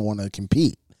that doesn't want to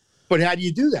compete. But how do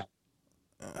you do that?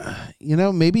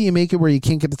 Maybe you make it where you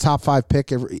can't get the top 5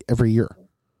 pick every year.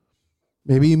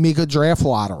 Maybe you make a draft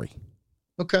lottery.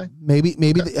 Okay. Maybe.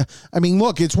 Okay.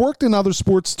 Look, it's worked in other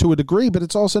sports to a degree, but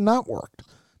it's also not worked.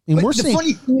 I mean, we're seeing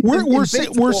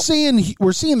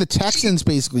the Texans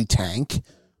basically tank.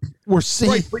 We're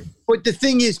seeing, right, but the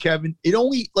thing is, Kevin, it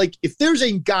only, like, if there's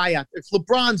a guy out there, if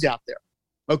LeBron's out there,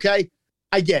 okay,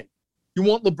 I get it. You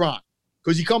want LeBron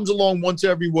because he comes along once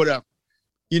every whatever.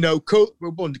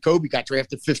 Kobe got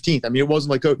drafted 15th. I mean, it wasn't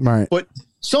like Kobe. Right. But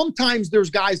sometimes there's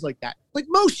guys like that. But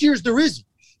most years there isn't.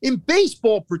 In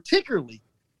baseball, particularly,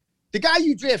 the guy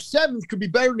you draft 7th could be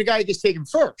better than the guy that gets taken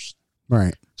first.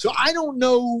 Right. So I don't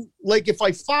know, like, if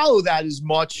I follow that as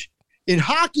much. In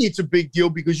hockey, it's a big deal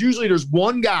because usually there's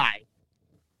one guy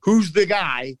who's the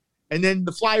guy, and then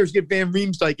the Flyers get Van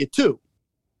Riemsdyk at 2.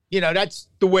 That's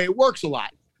the way it works a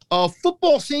lot.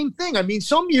 Football, same thing. I mean,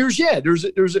 some years, yeah, there's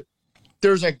a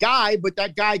guy, but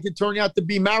that guy could turn out to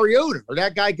be Mariota, or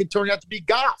that guy could turn out to be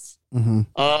Goff.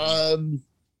 Mm-hmm.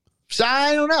 So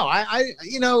I don't know. I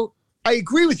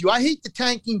agree with you. I hate the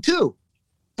tanking too,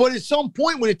 but at some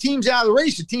point when a team's out of the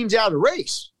race, the team's out of the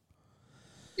race.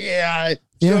 Yeah.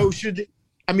 So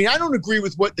I don't agree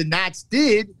with what the Nats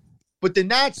did, but the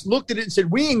Nats looked at it and said,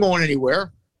 we ain't going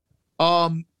anywhere.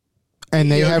 And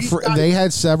they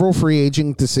had several free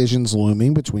agent decisions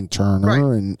looming between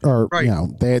Turner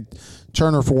they had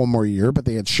Turner for one more year, but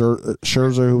they had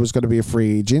Scherzer, who was going to be a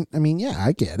free agent. I mean, yeah,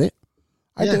 I get it.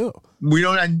 I do. We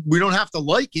don't have to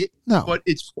like it. No, but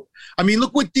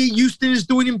look what Houston is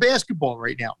doing in basketball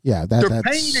right now. Yeah, they're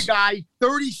paying a guy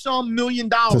 $30-some million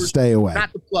to stay away,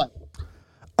 not to play.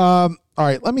 All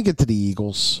right, let me get to the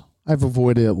Eagles. I've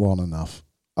avoided it long enough.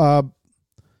 Are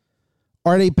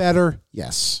they better?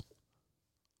 Yes.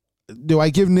 Do I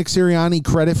give Nick Sirianni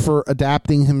credit for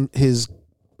adapting his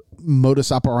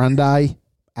modus operandi?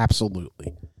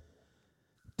 Absolutely.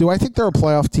 Do I think they're a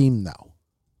playoff team? No.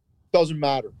 Doesn't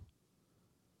matter.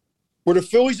 Were the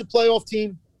Phillies a playoff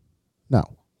team? No.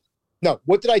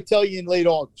 What did I tell you in late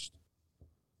August?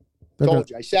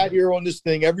 I sat here on this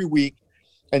thing every week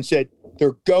and said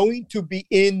they're going to be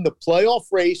in the playoff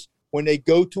race when they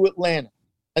go to Atlanta.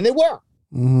 And they were.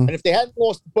 Mm-hmm. And if they hadn't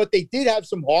lost, but they did have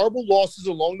some horrible losses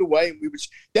along the way, and we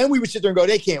would sit there and go,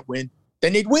 they can't win.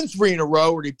 Then they'd win 3 in a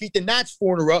row, or they'd beat the Nats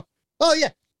 4 in a row. Oh, yeah.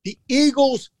 The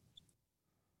Eagles,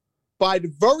 by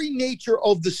the very nature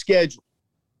of the schedule,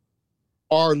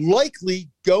 are likely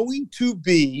going to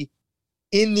be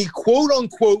in the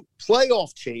quote-unquote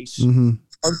playoff chase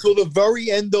until the very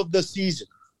end of the season.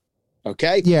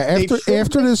 Okay? Yeah,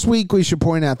 after this week, we should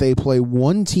point out they play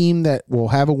one team that will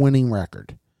have a winning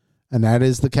record, and that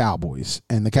is the Cowboys.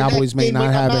 And the Cowboys may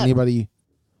not have anybody.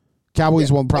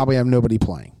 Cowboys will probably have nobody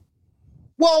playing.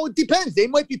 Well, it depends. They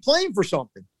might be playing for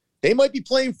something. They might be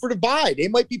playing for the bye. They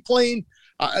might be playing,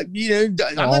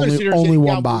 only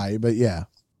one bye, but yeah.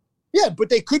 Yeah, but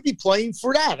they could be playing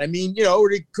for that. I mean, or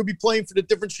they could be playing for the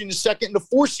difference between the 2nd and the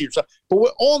 4th seed.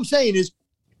 But all I'm saying is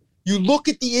you look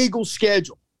at the Eagles'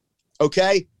 schedule,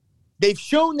 okay? They've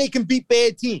shown they can beat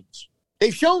bad teams.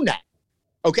 They've shown that,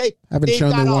 okay? Haven't shown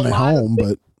they won at home,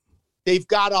 but they've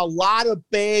got a lot of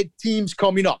bad teams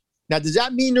coming up. Now, does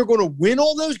that mean they're going to win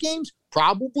all those games?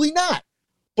 Probably not.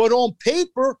 But on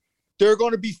paper, they're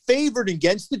going to be favored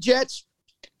against the Jets.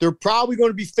 They're probably going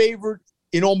to be favored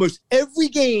in almost every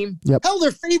game. Yep. Hell,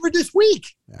 they're favored this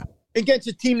week. Yeah. against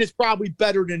a team that's probably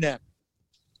better than them.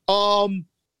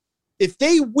 If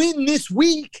they win this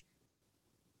week,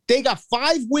 they got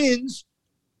 5 wins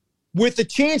with a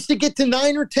chance to get to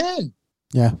 9 or 10.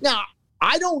 Yeah. Now,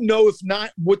 I don't know if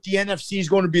not what the NFC is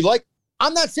going to be like.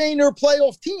 I'm not saying they're a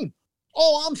playoff team.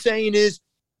 All I'm saying is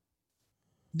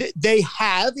they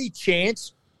have a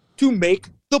chance to make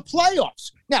the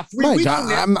playoffs. Now, 3 Mike, weeks from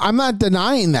now, I'm not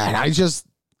denying that. I just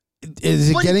is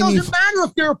it but getting it me? doesn't matter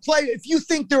if they're a play. If you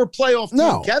think they're a playoff team,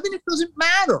 No. Kevin, it doesn't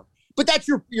matter. But that's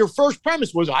your first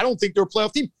premise was I don't think they're a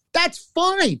playoff team. That's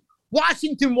fine.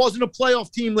 Washington wasn't a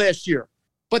playoff team last year,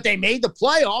 but they made the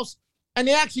playoffs and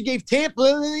they actually gave Tampa,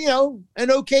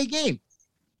 an okay game.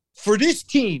 For this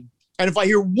team, and if I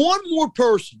hear one more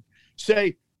person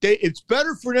say it's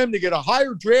better for them to get a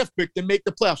higher draft pick than make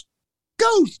the playoffs,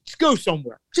 go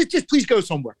somewhere. Just please go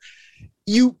somewhere.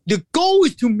 The goal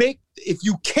is to make, if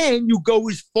you can, you go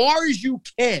as far as you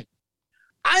can.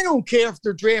 I don't care if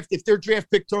their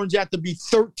draft pick turns out to be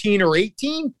 13 or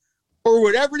 18 or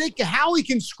whatever. Howie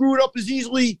can screw it up as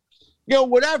easily,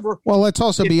 whatever. Well, let's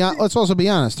also be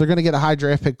honest. They're going to get a high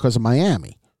draft pick because of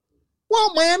Miami.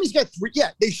 Well, Miami's got 3.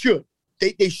 Yeah, they should.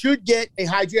 They should get a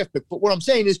high draft pick. But what I'm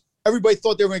saying is everybody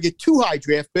thought they were going to get 2 high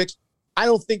draft picks. I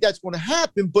don't think that's going to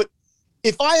happen. But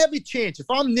if I have a chance, if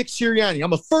I'm Nick Sirianni,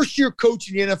 I'm a first-year coach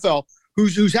in the NFL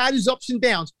who's had his ups and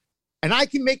downs, and I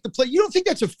can make the play. You don't think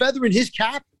that's a feather in his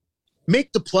cap?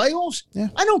 Make the playoffs? Yeah.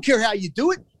 I don't care how you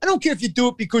do it. I don't care if you do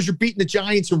it because you're beating the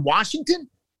Giants in Washington.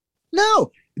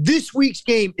 No. This week's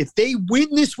game, if they win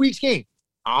this week's game,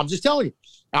 I'm just telling you,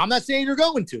 I'm not saying they're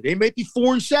going to. They may be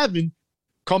 4-7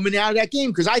 coming out of that game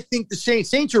because I think the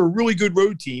Saints are a really good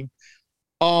road team.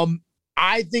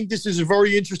 I think this is a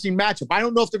very interesting matchup. I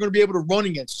don't know if they're going to be able to run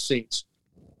against the Saints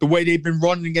the way they've been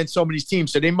running against some of these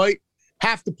teams. So they might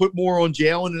have to put more on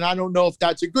Jalen, and I don't know if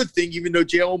that's a good thing, even though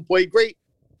Jalen played great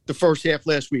the first half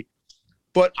last week.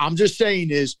 But I'm just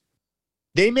saying is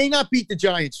they may not beat the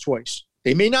Giants twice.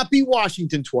 They may not beat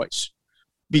Washington twice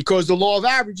because the law of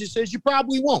averages says you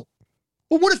probably won't.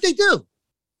 But what if they do?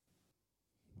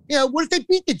 What if they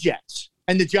beat the Jets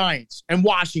and the Giants and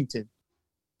Washington?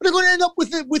 They're going to end up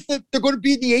they're going to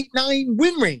be in the 8-9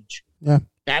 win range. Yeah.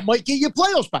 That might get you a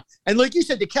playoff spot. And like you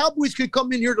said, the Cowboys could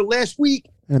come in here the last week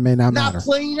and it may not matter.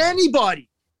 Playing anybody.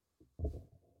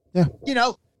 Yeah.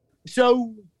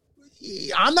 So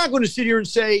I'm not going to sit here and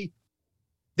say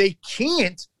they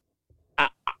can't.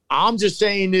 I'm just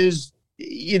saying is,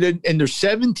 and there's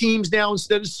 7 teams now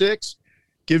instead of 6.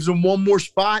 Gives them one more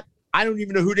spot. I don't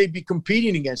even know who they'd be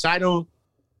competing against. I don't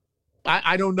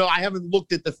know. I haven't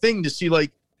looked at the thing to see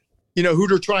who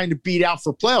they're trying to beat out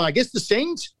for playoff. I guess the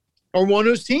Saints are one of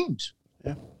those teams.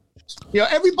 Yeah.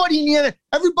 Everybody in the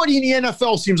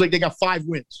NFL seems like they got 5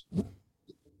 wins.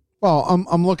 Well,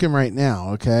 I'm looking right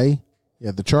now. Okay.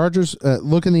 Yeah. The Chargers,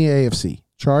 look in the AFC.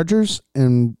 Chargers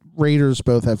and Raiders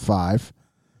both have 5.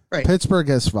 Right. Pittsburgh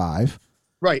has 5.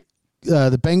 Right.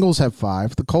 The Bengals have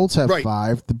 5. The Colts have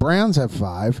 5. The Browns have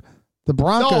 5. The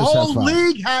Broncos have 5. The whole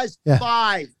league has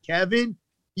 5, Kevin.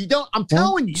 You don't. I'm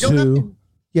telling you. You don't have to.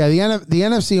 Yeah, the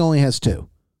NFC only has 2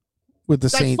 with the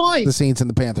Saints and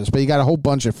the Panthers, but you got a whole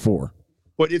bunch of 4.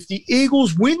 But if the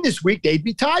Eagles win this week, they'd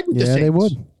be tied with the Saints. Yeah, they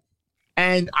would.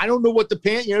 And I don't know what the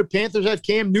Panthers have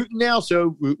Cam Newton now,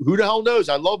 so who the hell knows?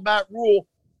 I love Matt Rule.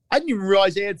 I didn't even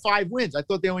realize they had 5 wins. I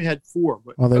thought they only had 4.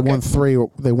 But, well, they won 3.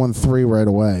 They won 3 right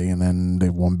away, and then they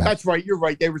won back. That's right. You're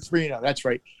right. They were 3-0. That's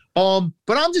right. But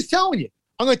I'm just telling you.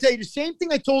 I'm going to tell you the same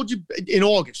thing I told you in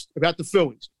August about the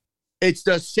Phillies. It's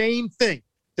the same thing.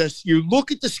 You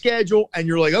look at the schedule, and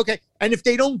you're like, okay. And if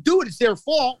they don't do it, it's their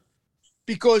fault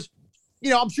because,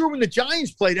 I'm sure when the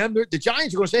Giants play them, the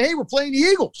Giants are going to say, hey, we're playing the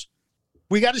Eagles.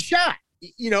 We got a shot.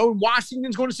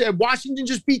 Washington's going to say, Washington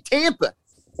just beat Tampa.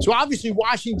 So obviously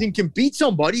Washington can beat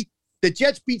somebody. The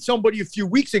Jets beat somebody a few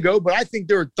weeks ago, but I think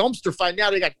they're a dumpster fight. Now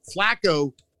they got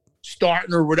Flacco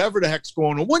starting or whatever the heck's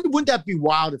going on. Wouldn't that be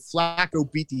wild if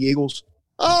Flacco beat the Eagles?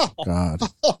 Oh, God.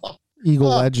 Eagle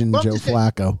legend Joe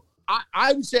Flacco.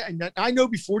 I would say, I know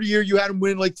before the year you had them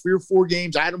winning like 3 or 4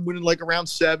 games. I had them winning like around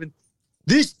 7.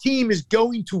 This team is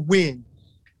going to win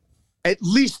at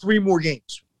least 3 more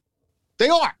games. They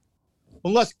are.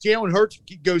 Unless Jalen Hurts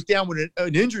goes down with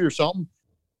an injury or something.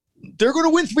 They're going to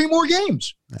win 3 more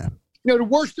games. Yeah. The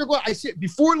worst they're going. I said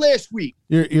before last week.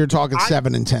 You're talking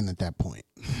 7-10 at that point,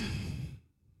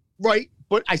 right?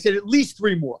 But I said at least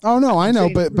 3 more. Oh no, I know,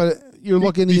 but you're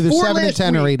looking either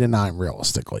 7-10 or 8-9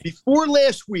 realistically. Before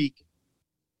last week,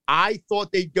 I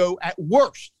thought they'd go at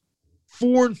worst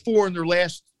 4-4 in their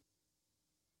last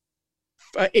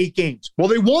 8 games. Well,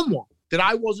 they won one that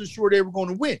I wasn't sure they were going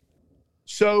to win.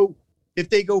 So if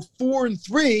they go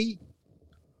 4-3.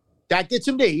 that gets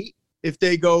them to 8. If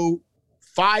they go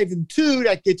 5-2,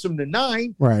 that gets them to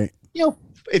 9. Right.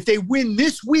 If they win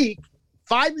this week,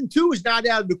 5-2 is not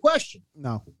out of the question.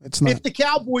 No, it's not. If the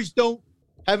Cowboys don't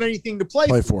have anything to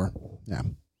play for. Yeah.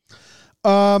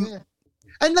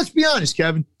 And let's be honest,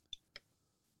 Kevin,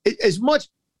 it is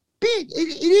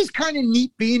kind of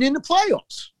neat being in the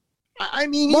playoffs. I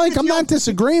mean, Mike, I'm not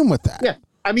disagreeing with that. Yeah.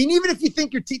 I mean, even if you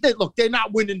think your team, look, they're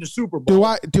not winning the Super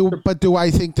Bowl. Do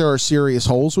I think there are serious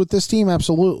holes with this team?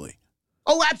 Absolutely.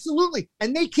 Oh, absolutely.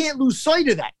 And they can't lose sight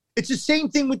of that. It's the same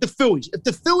thing with the Phillies. If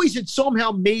the Phillies had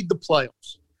somehow made the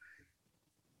playoffs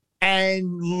and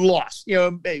lost,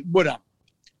 whatever.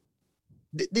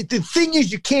 The thing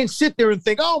is, you can't sit there and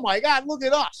think, oh, my God, look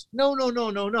at us. No.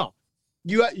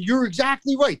 You're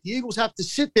exactly right. The Eagles have to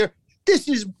sit there. This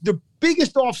is the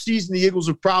biggest offseason the Eagles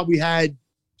have probably had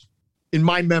in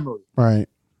my memory. Right.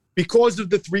 Because of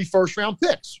the 3 first-round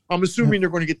picks. I'm assuming they're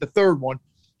going to get the third one.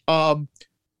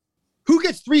 Who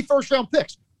gets 3 first-round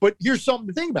picks? But here's something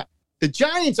to think about. The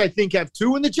Giants, I think, have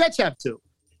 2, and the Jets have 2.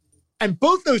 And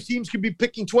both those teams could be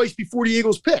picking twice before the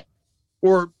Eagles pick.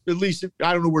 Or at least,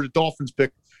 I don't know where the Dolphins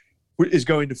pick is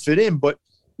going to fit in. But,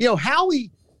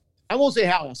 Howie, I won't say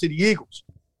Howie, I'll say the Eagles.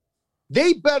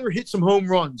 They better hit some home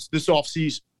runs this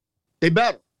offseason. They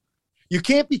better. You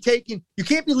can't be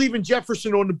leaving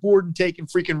Jefferson on the board and taking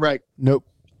freaking Reagor. Nope.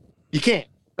 You can't.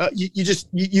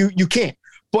 You can't.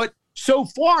 But so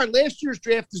far, last year's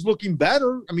draft is looking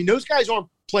better. I mean, those guys aren't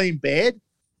playing bad.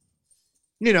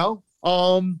 If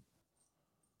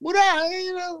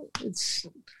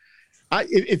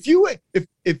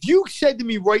you said to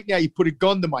me right now, you put a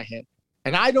gun to my head,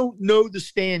 and I don't know the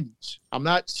standings, I'm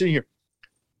not sitting here.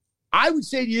 I would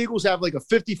say the Eagles have like a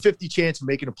 50-50 chance of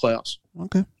making the playoffs.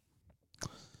 Okay.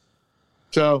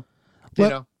 So,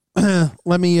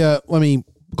 let me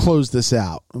close this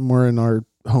out. We're in our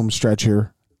home stretch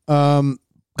here. College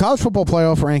football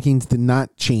playoff rankings did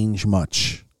not change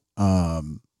much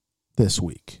this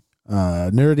week.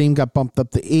 Notre Dame got bumped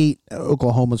up to 8.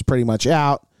 Oklahoma's pretty much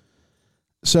out.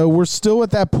 So we're still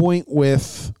at that point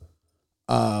with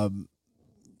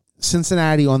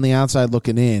Cincinnati on the outside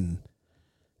looking in.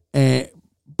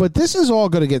 But this is all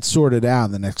going to get sorted out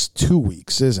in the next 2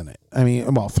 weeks, isn't it? I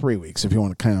mean, 3 weeks if you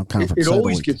want to kind of conference. It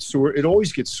always gets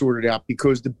sorted out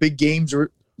because the big games are a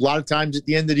lot of times at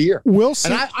the end of the year. We'll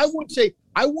see. And I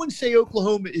wouldn't say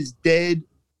Oklahoma is dead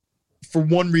for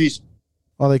one reason.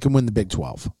 Well, they can win the Big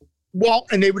 12. Well,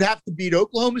 and they would have to beat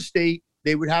Oklahoma State.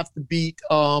 They would have to beat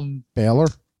Baylor.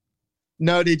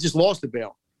 No, they just lost to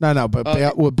Baylor. No,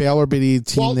 but would Baylor be the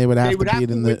team they would have to beat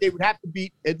They would have to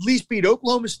at least beat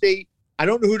Oklahoma State. I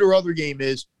don't know who their other game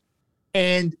is,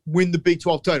 and win the Big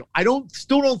 12 title. I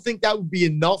still don't think that would be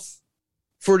enough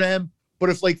for them.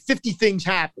 But if like 50 things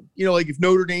happen, like if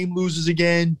Notre Dame loses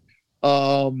again,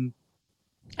 I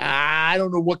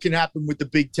don't know what can happen with the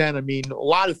Big Ten. I mean, a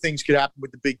lot of things could happen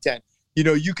with the Big Ten.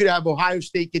 You could have Ohio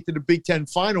State get to the Big Ten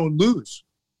final and lose,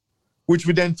 which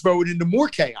would then throw it into more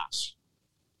chaos.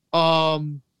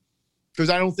 Because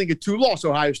I don't think a 2-loss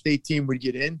Ohio State team would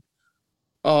get in.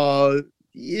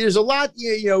 There's a lot,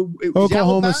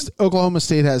 Oklahoma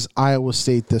State has Iowa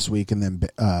State this week, and then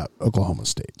Oklahoma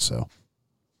State. So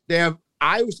they have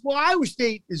Iowa. Well, Iowa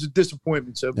State is a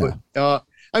disappointment. So, yeah. But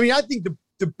I think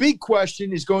the big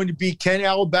question is going to be, can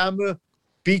Alabama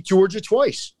beat Georgia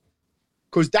twice?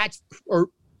 Because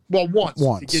once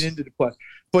to get into the play.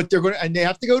 But they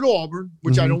have to go to Auburn,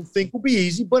 which I don't think will be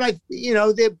easy. But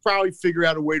they'll probably figure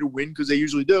out a way to win because they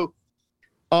usually do.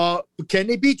 But can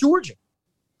they beat Georgia?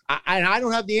 I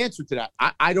don't have the answer to that.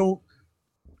 I don't.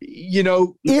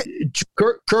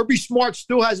 Kirby Smart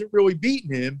still hasn't really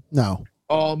beaten him. No.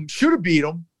 Should have beat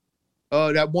him.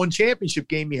 That one championship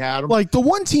game he had him. Like the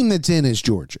one team that's in is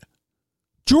Georgia.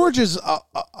 Georgia's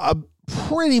a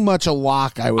pretty much a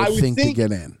lock, I would think, to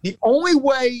get in. The only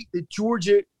way that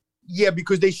Georgia,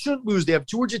 because they shouldn't lose. They have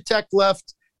Georgia Tech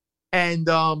left and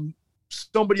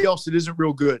somebody else that isn't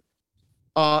real good.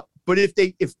 But if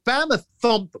Bama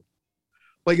thumped them,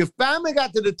 like if Bama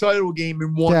got to the title game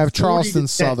and won, they have Charleston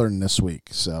Southern this week.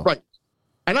 So right,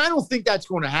 and I don't think that's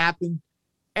going to happen.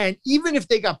 And even if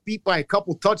they got beat by a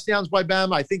couple touchdowns by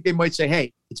Bama, I think they might say,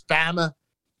 "Hey, it's Bama,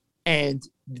 and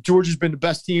Georgia's been the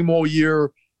best team all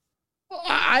year."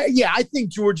 I think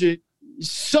Georgia,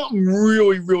 something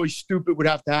really, really stupid would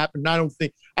have to happen. I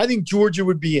think Georgia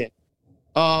would be in.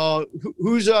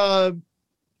 Who's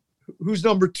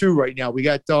number 2 right now? We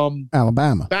got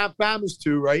Alabama. Bama's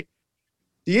 2, right?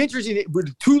 The interesting, would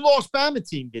the 2-loss Bama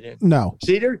team get in? No.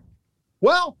 See there?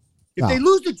 Well, if they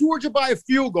lose to Georgia by a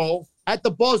field goal at the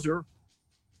buzzer,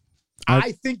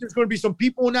 I think there's going to be some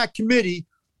people in that committee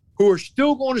who are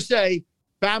still going to say,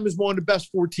 Bama's one of the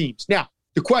best 4 teams. Now,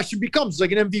 the question becomes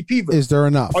like an MVP vote. Is there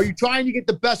enough? Are you trying to get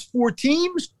the best 4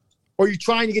 teams, or are you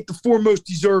trying to get the 4 most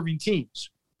deserving teams?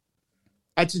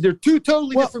 They're 2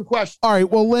 totally different questions. All right.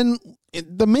 Well, then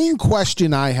the main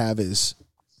question I have is,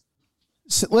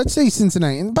 let's say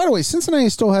Cincinnati. And by the way, Cincinnati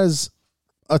still has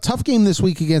a tough game this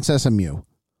week against SMU.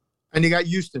 And they got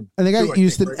Houston. And they got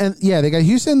Houston. Think, right? And yeah, they got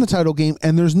Houston in the title game.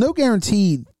 And there's no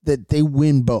guarantee that they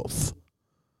win both.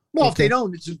 Well, if they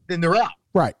don't, then they're out.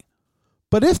 Right.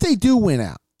 But if they do win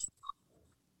out,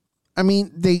 I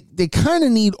mean, they kind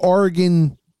of need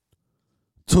Oregon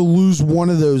to lose one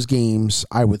of those games,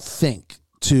 I would think,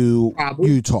 to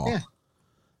Utah.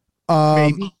 Yeah.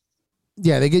 Maybe.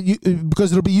 Yeah, they get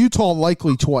because it'll be Utah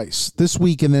likely twice this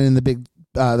week, and then in the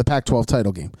Pac-12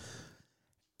 title game,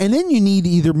 and then you need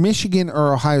either Michigan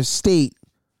or Ohio State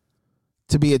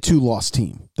to be a 2-loss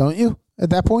team, don't you? At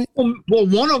that point, well,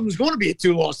 one of them is going to be a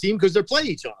 2-loss team because they're playing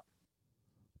each other.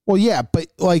 Well, yeah, but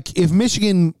like if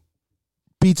Michigan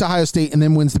beats Ohio State and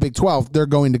then wins the Big 12, they're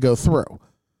going to go through.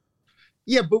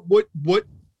 Yeah, but what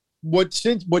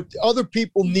other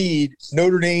people need,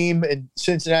 Notre Dame and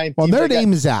Cincinnati. Well, Notre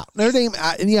Dame is out. Notre Dame,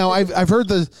 I've heard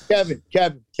the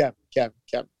Kevin,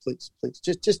 please,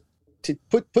 just to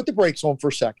put the brakes on for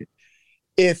a second.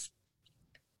 If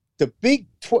the Big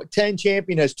 10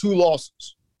 champion has 2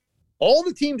 losses, all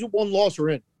the teams with 1 loss are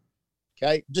in.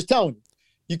 Okay, just telling you.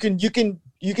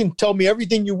 You can tell me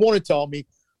everything you want to tell me,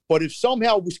 but if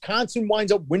somehow Wisconsin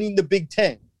winds up winning the Big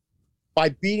 10 by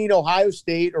beating Ohio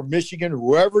State or Michigan,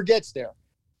 whoever gets there,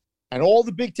 and all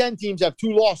the Big 10 teams have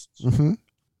 2 losses,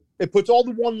 it puts all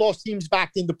the 1-loss teams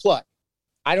back into play.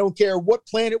 I don't care what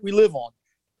planet we live on.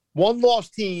 1-loss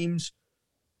teams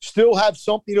still have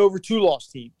something over 2-loss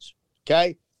teams,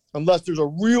 okay? Unless there's a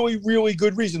really, really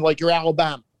good reason, like your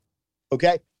Alabama,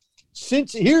 okay?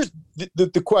 Here's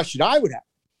the question I would have.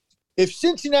 If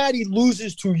Cincinnati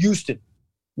loses to Houston,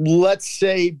 let's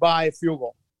say by a field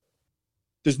goal,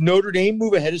 does Notre Dame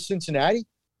move ahead of Cincinnati?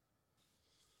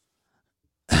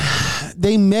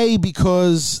 They may,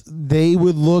 because they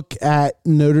would look at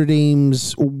Notre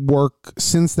Dame's work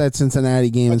since that Cincinnati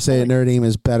game and say that Notre Dame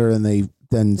is better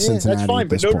than Cincinnati. That's fine,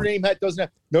 but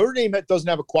Notre Dame doesn't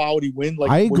have a quality win.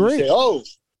 Like I agree. Say,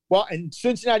 and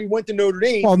Cincinnati went to Notre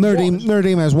Dame. Well, Notre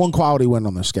Dame has 1 quality win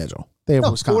on their schedule. They have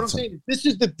Wisconsin. What I'm saying, this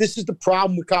is the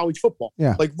problem with college football.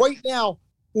 Yeah. Like right now,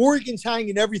 Oregon's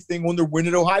hanging everything on their win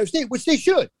at Ohio State, which they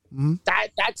should. Mm-hmm.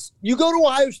 That's you go to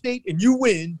Ohio State and you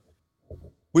win.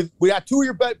 We got 2 of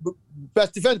your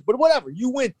best defenders, but whatever, you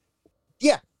win.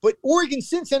 Yeah, but Oregon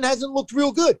since then hasn't looked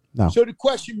real good. No. So the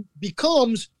question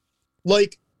becomes,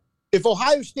 like, if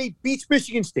Ohio State beats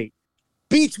Michigan State,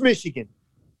 beats Michigan,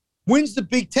 wins the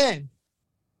Big 10,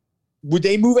 would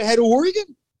they move ahead of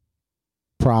Oregon?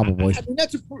 Probably. I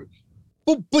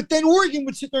mean, but then Oregon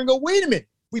would sit there and go, wait a minute,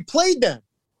 we played them.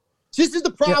 This is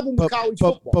the problem with college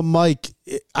football. But, Mike,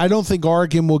 I don't think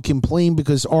Oregon will complain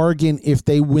because Oregon, if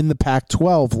they win the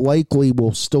Pac-12, likely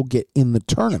will still get in the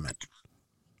tournament.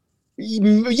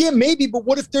 Yeah, maybe, but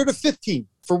what if they're the 5th team?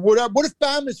 For whatever, what if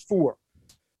Bama's 4?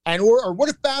 Or what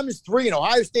if Bama's 3 and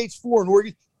Ohio State's 4 and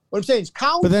Oregon? What I'm saying is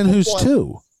college But then football, who's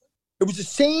 2? It was the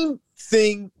same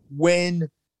thing when...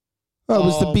 Oh, it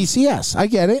was the BCS. I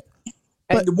get it.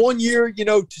 And the 1 year,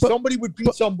 somebody would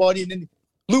beat somebody, and then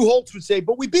Lou Holtz would say,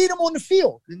 but we beat them on the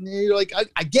field. And you're like,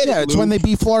 I get it. Yeah, it's when they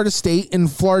beat Florida State and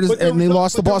they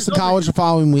lost to Boston College the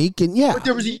following week. And yeah. But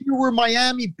there was a year where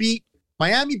Miami beat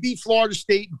Florida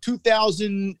State in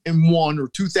 2001 or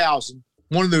 2000,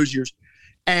 one of those years.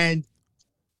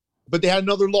 But they had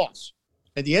another loss.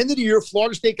 At the end of the year,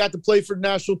 Florida State got to play for the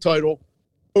national title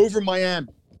over Miami.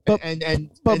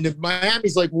 And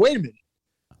Miami's like, wait a minute,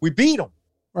 we beat them.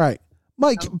 Right.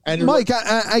 Mike,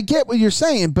 I get what you're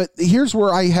saying, but here's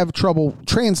where I have trouble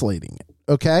translating it,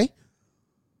 okay?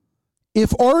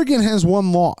 If Oregon has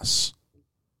 1 loss,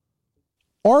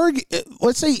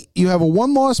 let's say you have a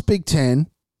 1-loss Big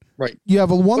 10. Right. You have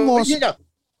a 1-loss.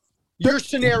 Your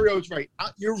scenario is right.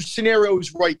 Your scenario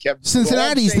is right, Kevin.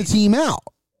 Cincinnati's the team out.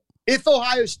 If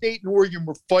Ohio State and Oregon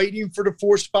were fighting for the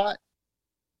 4th spot,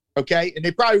 okay, and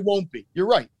they probably won't be. You're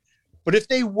right. But if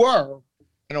they were,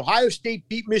 and Ohio State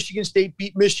beat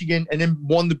Michigan, and then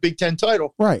won the Big 10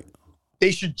 title, right,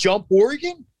 they should jump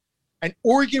Oregon, and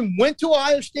Oregon went to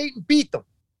Ohio State and beat them.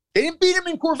 They didn't beat them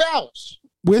in Corvallis.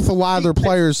 With a lot of their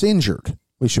players injured,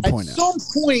 we should point out. At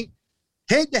some point,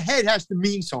 head-to-head has to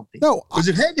mean something. No. Because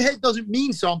if head-to-head doesn't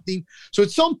mean something, so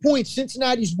at some point,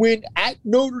 Cincinnati's win at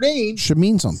Notre Dame should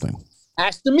mean something.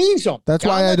 Has to mean something. That's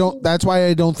why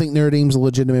I don't think Notre Dame's a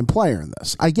legitimate player in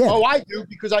this. I get it. I do,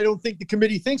 because I don't think the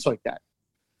committee thinks like that.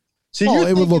 So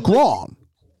it would look wrong.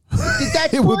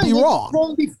 That's it would be wrong.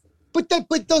 But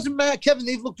it doesn't matter, Kevin.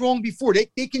 They've looked wrong before.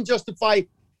 They can justify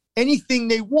anything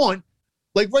they want.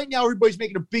 Like right now, everybody's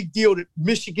making a big deal that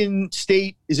Michigan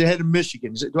State is ahead of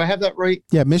Michigan. Do I have that right?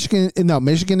 Yeah, Michigan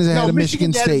is ahead of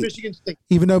Michigan State.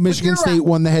 Even though Michigan State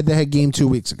won the head-to-head game 2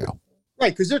 weeks ago.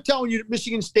 Right, because they're telling you that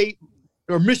Michigan State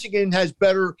or Michigan has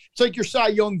better. It's like your Cy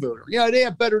Young voter. Yeah, they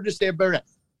have better this, they have better that.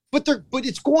 But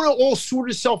it's going to all sort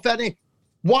itself out.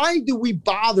 Why do we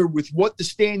bother with what the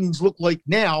standings look like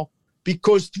now?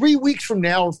 Because 3 weeks from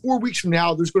now or 4 weeks from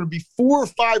now, there's going to be 4 or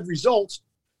 5 results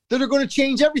that are going to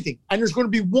change everything. And there's going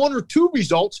to be 1 or 2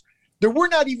 results that we're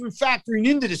not even factoring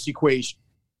into this equation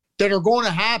that are going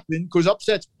to happen because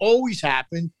upsets always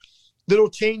happen that'll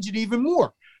change it even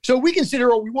more. So we can sit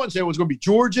here all we want and say, well, it's going to be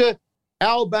Georgia,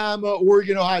 Alabama,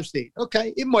 Oregon, Ohio State.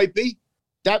 Okay, it might be.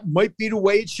 That might be the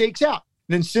way it shakes out.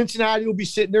 And then Cincinnati will be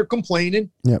sitting there complaining,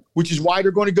 which is why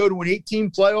they're going to go to an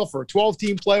 18 playoff or a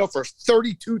 12-team playoff or a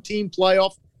 32-team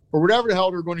playoff or whatever the hell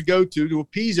they're going to go to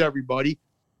appease everybody.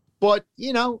 But,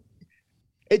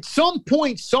 at some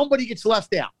point, somebody gets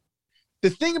left out. The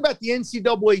thing about the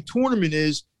NCAA tournament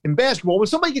is, in basketball, when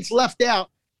somebody gets left out,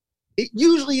 it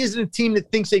usually isn't a team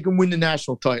that thinks they can win the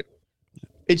national title.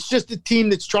 It's just a team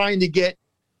that's trying to get,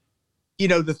 the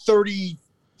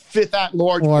 35th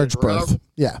at-large berth.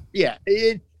 Yeah. Yeah.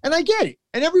 And I get it.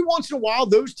 And every once in a while,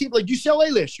 those teams, like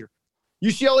UCLA last year,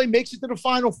 UCLA makes it to the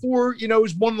Final Four,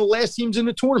 is one of the last teams in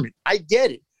the tournament. I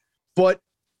get it. But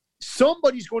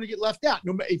somebody's going to get left out.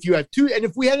 No matter if you have 2, and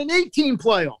if we had an 18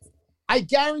 playoff, I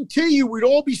guarantee you we'd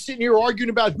all be sitting here arguing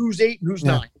about who's 8 and who's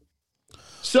 9.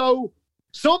 So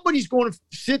somebody's going to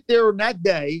sit there on that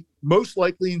day, most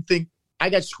likely, and think,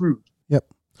 I got screwed. Yep.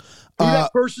 Who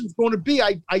that person's going to be,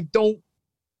 I don't,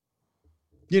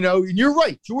 and you're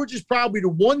right. Georgia's probably the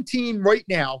one team right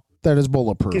now that is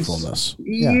bulletproof on this.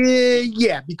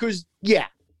 Yeah, because, and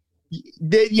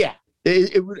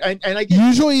I guess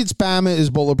usually it's Bama is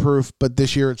bulletproof, but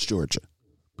this year it's Georgia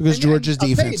because Georgia's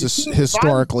defense is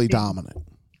historically dominant.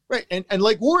 Right, and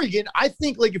like Oregon, I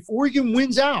think like if Oregon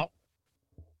wins out,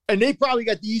 and they probably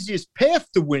got the easiest path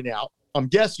to win out, I'm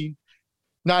guessing,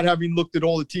 not having looked at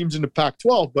all the teams in the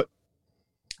Pac-12, but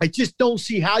I just don't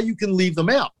see how you can leave them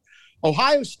out.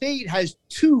 Ohio State has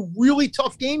 2 really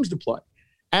tough games to play,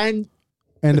 and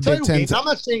the Big Ten. I'm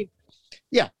not saying,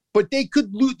 but they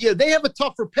could lose. Yeah, they have a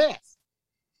tougher path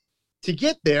to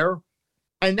get there,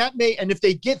 and and if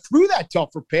they get through that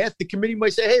tougher path, the committee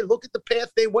might say, "Hey, look at the path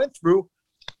they went through."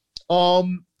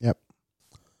 Yep.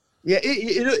 Yeah,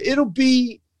 it'll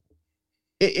be.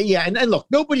 And look,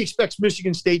 nobody expects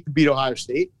Michigan State to beat Ohio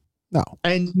State. No,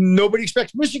 and nobody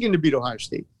expects Michigan to beat Ohio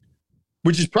State,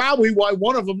 which is probably why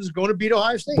one of them is going to beat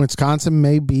Ohio State. Wisconsin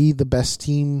may be the best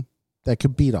team that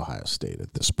could beat Ohio State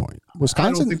at this point.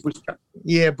 Wisconsin, but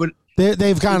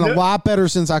they've gotten a lot better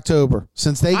since October.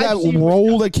 Since they got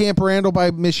rolled at Camp Randall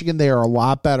by Michigan, they are a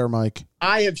lot better, Mike.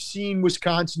 I have seen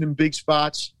Wisconsin in big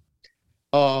spots.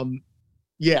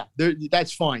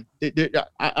 That's fine.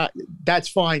 That's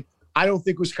fine. I don't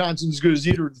think Wisconsin's as good as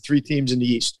either of the 3 teams in the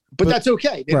East, but that's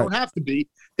okay. They don't have to be.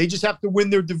 They just have to win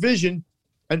their division.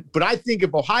 But I think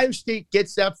if Ohio State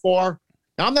gets that far,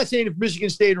 now I'm not saying if Michigan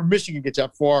State or Michigan gets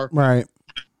that far, right?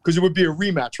 Because it would be a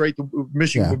rematch, right?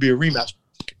 Michigan would be a rematch.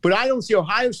 But I don't see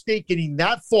Ohio State getting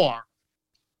that far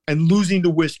and losing to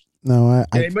Whiskey. No,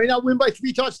 they may not win by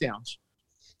 3 touchdowns.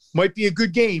 Might be a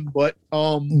good game, but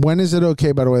when is it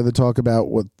okay, by the way, to talk about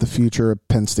what the future of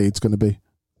Penn State's going to be?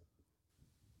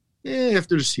 Yeah,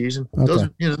 after the season. Okay.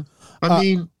 Doesn't it's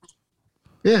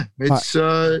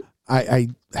I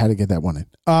had to get that one in.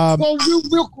 Well,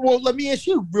 let me ask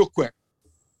you real quick.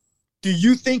 Do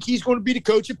you think he's going to be the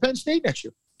coach at Penn State next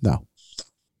year? No.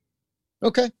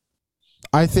 Okay.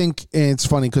 I think it's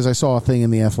funny because I saw a thing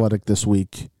in The Athletic this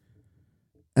week,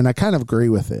 and I kind of agree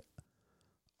with it.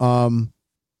 I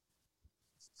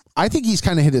think he's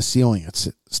kind of hit his ceiling at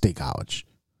State College.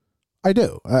 I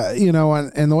do.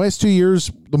 And the last 2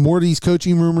 years, the more these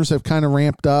coaching rumors have kind of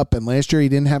ramped up, and last year he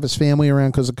didn't have his family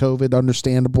around because of COVID,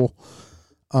 understandable.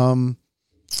 I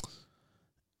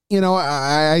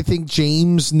think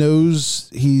James knows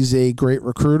he's a great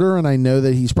recruiter, and I know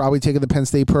that he's probably taken the Penn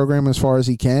State program as far as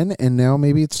he can, and now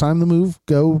maybe it's time to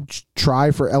go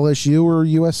try for LSU or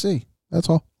USC. That's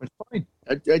all. It's fine.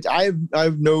 I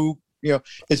have no,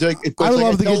 it's like I would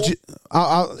love to get.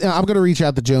 I'm going to reach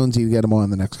out to Jonesy to get him on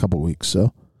in the next couple of weeks.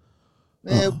 So,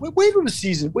 wait till the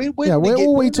season. We'll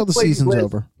wait till the season's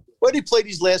over. Where they play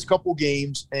these last couple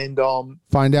games and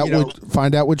find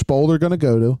out which bowl they're going to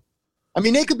go to. I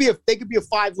mean, they could be a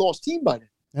 5-loss team by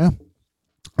then.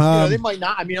 Yeah. They might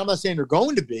not. I mean, I'm not saying they're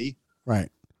going to be. Right.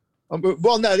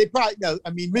 Well, no, they probably no.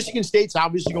 I mean, Michigan State's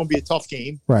obviously going to be a tough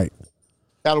game. Right.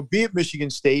 That'll be at Michigan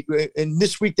State, and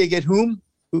this week they get whom?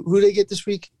 Who do they get this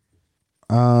week?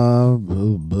 I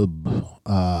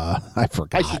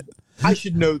forgot. I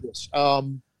should know this.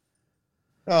 Oh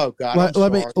God.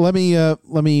 Let me. No,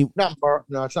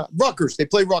 it's not Rutgers. They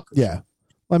play Rutgers. Yeah.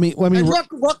 Let me. And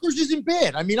Rutgers isn't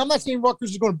bad. I mean, I'm not saying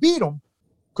Rutgers is going to beat them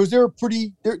because they're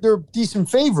a decent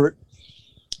favorite.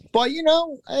 But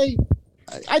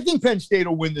I think Penn State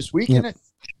will win this week, and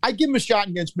I give them a shot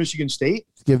against Michigan State.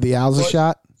 Give the Owls a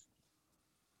shot.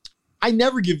 I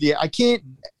never give I can't.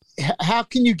 How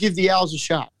can you give the Owls a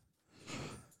shot?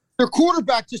 Their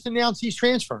quarterback just announced he's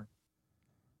transferring.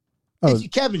 Oh,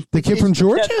 Kevin, the kid from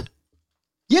Georgia? Kevin.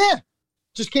 Yeah,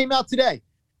 just came out today.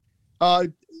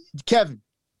 Kevin,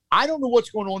 I don't know what's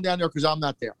going on down there because I'm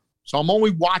not there. So I'm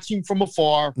only watching from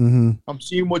afar. Mm-hmm. I'm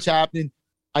seeing what's happening.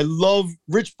 I love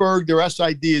Rich Berg. Their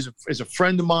SID is a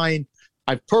friend of mine.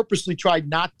 I've purposely tried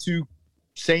not to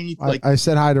say anything. I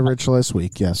said hi to Rich last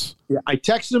week, yes. Yeah, I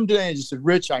texted him today and just said,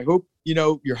 Rich, I hope,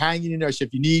 you're hanging in there. I said,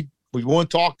 if you need, we want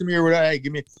to talk to me or whatever, hey,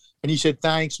 give me. And he said,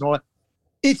 thanks and all that.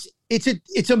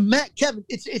 It's a mess, Kevin.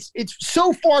 It's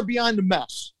so far beyond a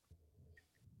mess.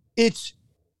 It's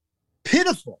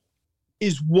pitiful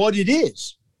is what it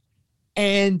is.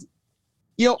 And,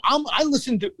 I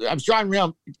listened to, I was driving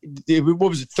around, what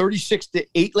was it,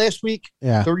 36-8 last week?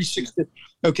 Yeah. 36 to,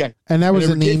 okay. And that was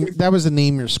a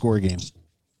name your score game.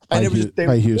 And it was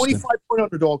 25-point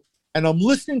underdog. And I'm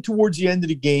listening towards the end of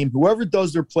the game, whoever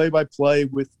does their play-by-play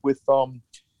with Paul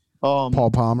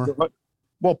Palmer.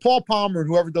 Paul Palmer and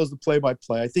whoever does the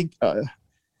play-by-play, I think,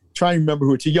 trying to remember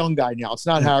who, it's a young guy now. It's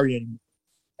not Harry anymore.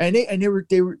 And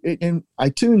they were, and I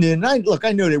tuned in. And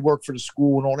I know they work for the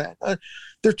school and all that.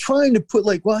 They're trying to put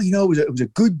it was a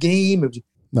good game.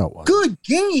 No, it wasn't. Good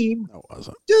game. No, it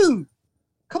wasn't. Dude,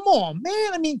 come on,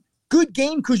 man. I mean, good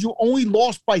game because you only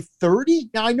lost by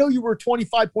 30. Now I know you were a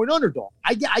 25-point underdog.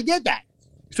 I get that.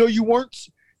 So you weren't,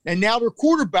 and now their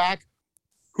quarterback,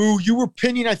 who you were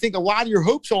pinning, I think, a lot of your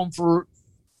hopes on for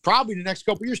probably the next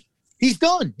couple of years, he's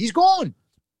done. He's gone.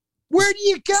 Where do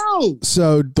you go?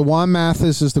 So DeJuan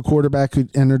Mathis is the quarterback who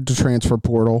entered the transfer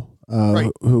portal.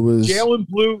 Right. Who was Jaden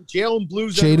Blue?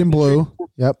 Jaden Blue.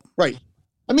 Yep. Right.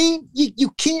 I mean, you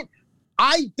can't.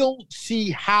 I don't see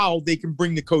how they can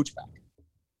bring the coach back.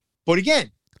 But again,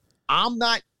 I'm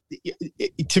not.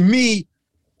 To me,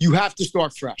 you have to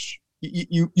start fresh.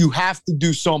 You have to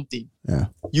do something. Yeah.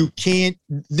 You can't.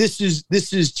 This is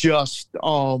just.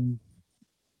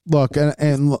 Look, and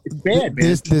it's bad,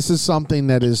 man. This is something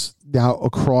that is now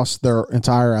across their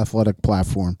entire athletic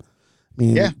platform. I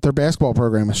mean, their basketball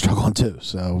program is struggling too,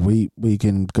 so we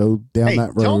can go down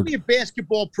that road. Tell me a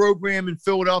basketball program in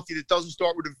Philadelphia that doesn't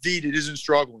start with a V that isn't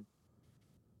struggling.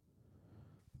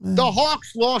 The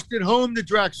Hawks lost at home to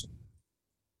Drexel.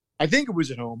 I think it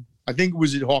was at home. I think it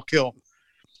was at Hawk Hill.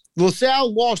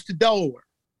 LaSalle lost to Delaware.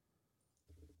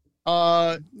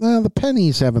 The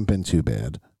pennies haven't been too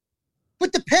bad.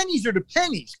 But the pennies are the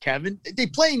pennies, Kevin. They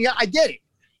play in the. I get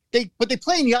it. But they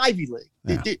play in the Ivy League.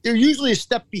 Yeah. They're usually a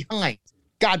step behind.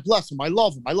 God bless them. I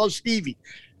love them. I love Stevie.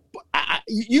 But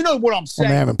you know what I'm saying.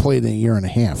 Well, they haven't played in a year and a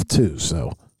half, too.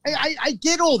 So I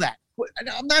get all that. But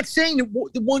I'm not saying that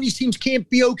one of these teams can't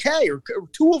be okay or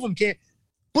two of them can't.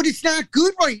 But it's not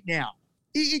good right now.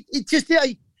 It just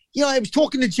I was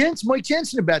talking to Mike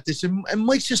Jensen about this, and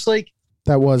Mike's just like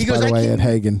that was by the way at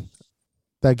Hagen.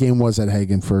 That game was at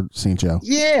Hagen for St. Joe.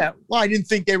 Yeah. Well, I didn't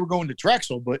think they were going to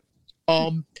Drexel, but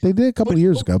they did a couple of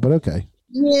years ago, but okay.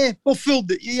 Yeah. Well, Phil,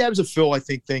 it was a Phil, I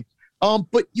think, thing.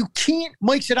 But you can't.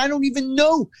 Mike said, I don't even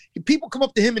know. If people come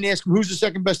up to him and ask him who's the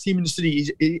second best team in the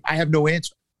city, I have no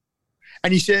answer.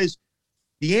 And he says,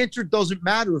 the answer doesn't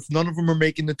matter if none of them are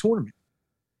making the tournament.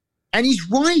 And he's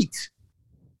right.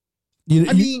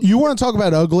 You want to talk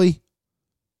about ugly?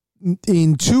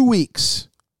 In 2 weeks,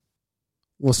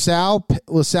 LaSalle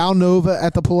Nova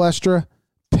at the Palestra,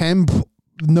 Penn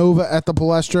Nova at the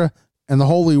Palestra, and the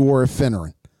Holy War of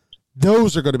Finneran.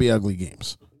 Those are going to be ugly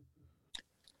games.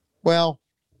 Well,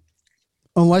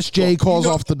 unless Jay calls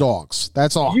off the dogs.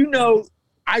 That's all.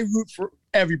 I root for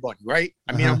everybody, right?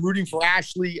 I mean, I'm rooting for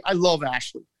Ashley. I love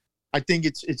Ashley. I think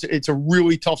it's a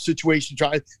really tough situation.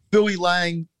 Billy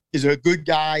Lang is a good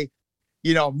guy.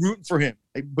 I'm rooting for him.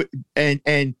 And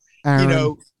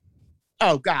Aaron.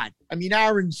 Oh God. I mean,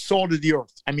 Aaron's salt of the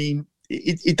earth. I mean,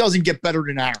 it doesn't get better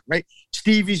than Aaron, right?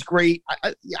 Stevie's great.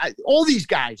 All these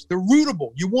guys, they're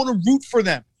rootable. You want to root for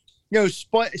them.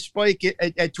 Spike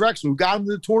at Drexel, who got him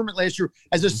to the tournament last year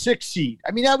as a 6 seed.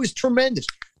 I mean, that was tremendous.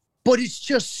 But it's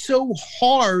just so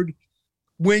hard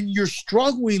when you're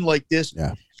struggling like this.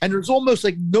 Yeah. and there's almost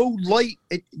like no light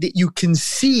that you can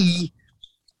see.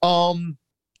 And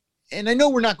I know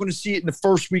we're not going to see it in the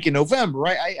first week in November,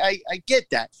 right? I get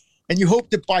that. And you hope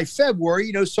that by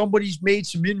February, somebody's made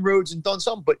some inroads and done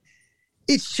something. But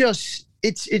it's just,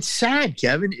 it's sad,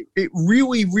 Kevin. It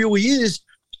really, really is.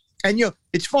 And,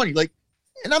 it's funny. Like,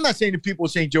 and I'm not saying the people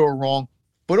at St. Joe are wrong,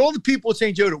 but all the people at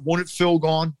St. Joe that wanted Phil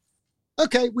gone,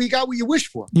 okay, we got what you wished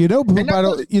for.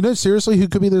 Seriously, who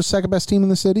could be their second best team in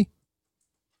the city?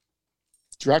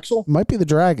 Drexel? Might be the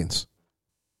Dragons.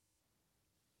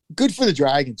 Good for the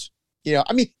Dragons.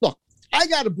 Look, I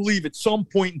got to believe at some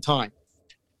point in time,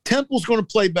 Temple's going to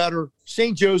play better.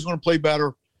 St. Joe's going to play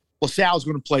better. LaSalle's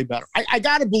going to play better. I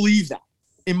got to believe that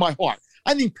in my heart.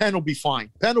 I think Penn will be fine.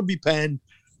 Penn will be Penn.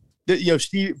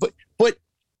 Steve, but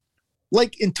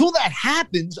like until that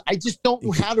happens, I just don't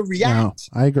know how to react.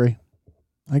 No, I agree.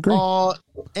 And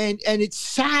it's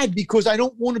sad because I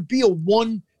don't want to be a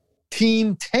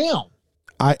one-team town.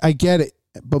 I get it.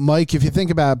 But, Mike, if you think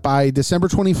about it, by December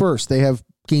 21st, they have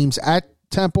games at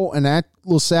Temple and at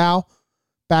LaSalle,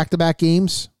 back-to-back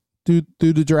games due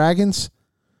to Dragons.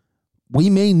 We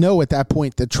may know at that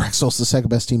point that Drexel's the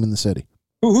second-best team in the city.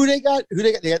 Who they got?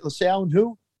 They got LaSalle and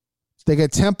who? They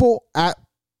got Temple at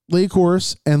Lake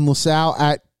Horace and LaSalle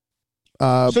at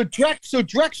So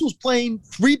Drexel's playing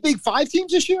 3 Big 5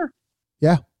 teams this year?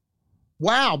 Yeah.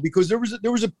 Wow, because there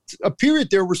was a period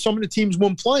there where some of the teams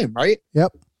wouldn't play them, right?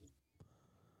 Yep.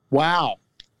 Wow.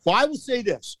 Well, I will say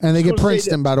this. And they get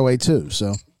Princeton, by the way, too.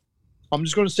 So I'm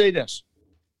just going to say this.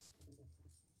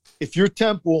 If you're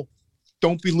Temple,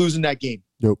 don't be losing that game.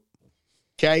 Nope.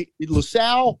 Okay?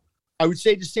 LaSalle, I would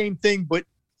say the same thing, but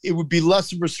it would be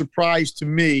less of a surprise to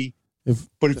me.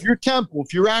 But if you're Temple,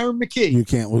 if you're Aaron McKee, you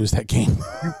can't lose that game.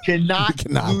 You cannot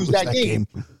lose that game.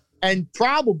 And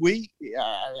probably,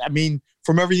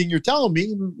 from everything you're telling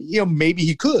me, maybe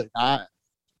he could. I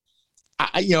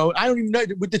don't even know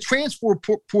with the transfer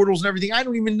portals and everything. I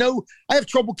don't even know. I have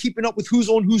trouble keeping up with who's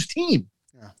on whose team.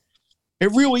 Yeah.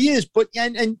 It really is. But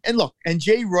and look, and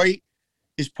Jay Wright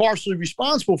is partially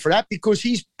responsible for that because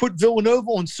he's put Villanova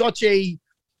on such a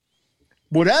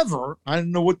whatever. I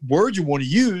don't know what word you want to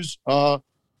use.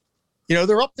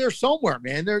 They're up there somewhere,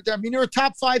 man. They're a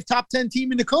top 5, top 10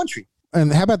 team in the country.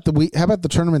 And how about the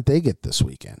tournament they get this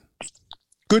weekend?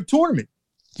 Good tournament.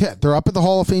 Yeah, they're up at the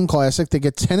Hall of Fame Classic. They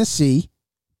get Tennessee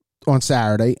on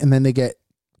Saturday, and then they get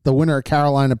the winner of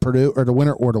Carolina-Purdue, or the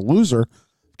winner or the loser,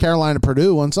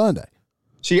 Carolina-Purdue on Sunday.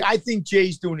 See, I think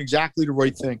Jay's doing exactly the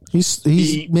right thing. He's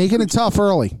making it tough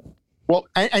early. Well,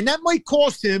 and that might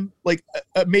cost him like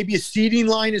maybe a seeding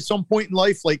line at some point in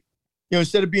life. Like,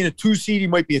 instead of being a 2 seed, he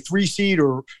might be a 3 seed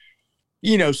or,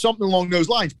 something along those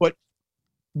lines. But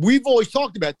we've always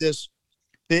talked about this,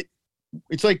 that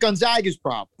it's like Gonzaga's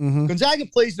problem. Mm-hmm. Gonzaga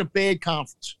plays in a bad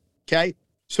conference, okay?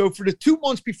 So for the 2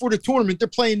 months before the tournament, they're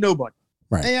playing nobody.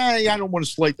 Right. And I don't want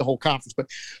to slate the whole conference, but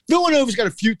Villanova's got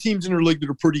a few teams in their league that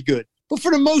are pretty good. But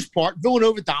for the most part,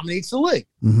 Villanova dominates the league.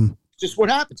 Mm-hmm. Just what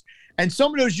happens. And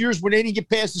some of those years when they didn't get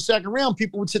past the second round,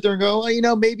 people would sit there and go,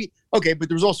 maybe. Okay, but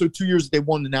there was also 2 years that they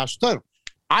won the national title.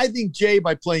 I think Jay,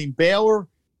 by playing Baylor,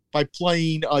 by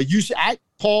playing at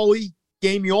Pauley,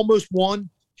 game he almost won.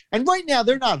 And right now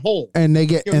they're not whole. And they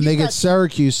get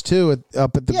Syracuse too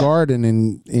up at the Garden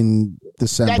in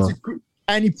December.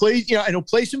 And he plays, and he'll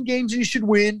play some games that he should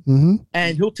win. Mm-hmm.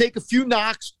 And he'll take a few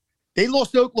knocks. They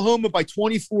lost to Oklahoma by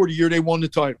 24 the year they won the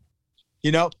title.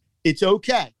 It's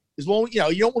okay. As long as, you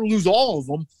don't want to lose all of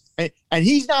them. And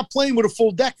he's not playing with a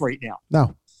full deck right now.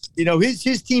 No.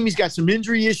 His team, he's got some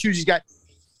injury issues. He's got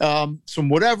some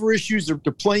whatever issues. They're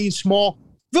playing small.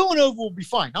 Villanova will be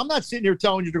fine. I'm not sitting here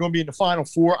telling you they're going to be in the Final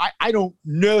Four. I don't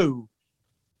know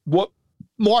what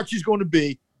March is going to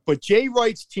be, but Jay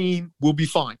Wright's team will be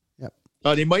fine. Yep.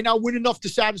 They might not win enough to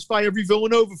satisfy every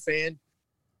Villanova fan.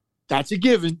 That's a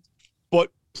given. But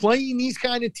playing these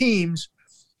kind of teams,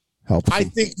 I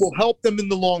think will help them in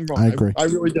the long run. I agree. I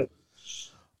really do.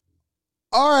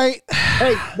 All right.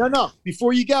 Hey, no.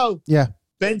 Before you go, yeah,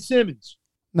 Ben Simmons.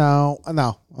 No, I'm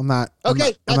not.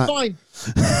 Okay, that's fine.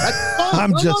 That's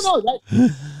fine.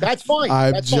 That's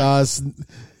fine.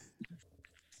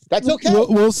 That's okay.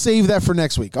 We'll save that for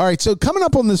next week. All right. So coming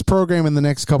up on this program in the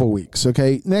next couple of weeks.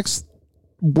 Okay, next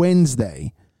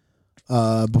Wednesday,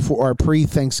 before our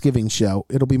pre-Thanksgiving show,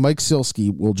 it'll be Mike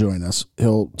Silsky will join us.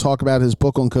 He'll talk about his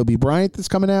book on Kobe Bryant that's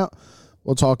coming out.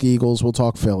 We'll talk Eagles. We'll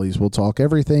talk Phillies. We'll talk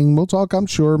everything. We'll talk, I'm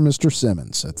sure, Mr.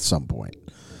 Simmons at some point.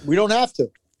 We don't have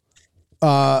to.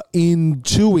 In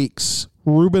 2 weeks,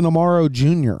 Ruben Amaro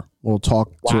Jr. will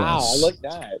talk to us. Wow, I like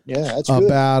that. Yeah, that's good.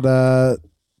 About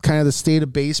kind of the state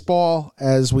of baseball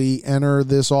as we enter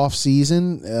this off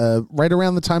season, right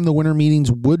around the time the winter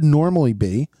meetings would normally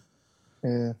be.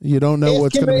 Yeah. You don't know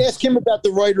what's going to be. Ask him about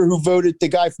the writer who voted the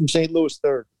guy from St. Louis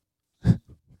third.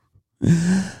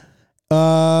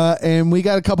 And we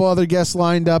got a couple other guests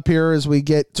lined up here as we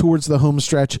get towards the home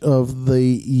stretch of the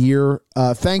year.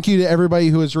 Thank you to everybody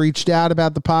who has reached out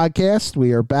about the podcast.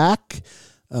 We are back.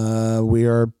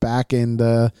 And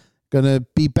going to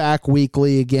be back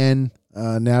weekly again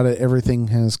now that everything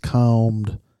has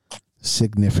calmed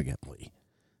significantly.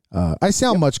 I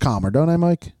sound much calmer, don't I,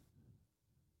 Mike?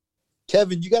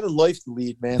 Kevin, you got a life to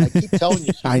lead, man. I keep telling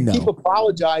you. I know. You keep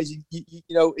apologizing. You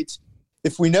know, it's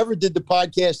if we never did the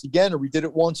podcast again or we did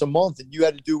it once a month and you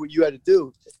had to do what you had to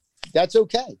do, that's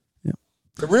okay. Yeah.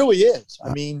 It really is.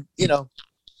 I mean, you know,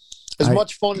 as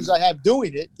much fun as I have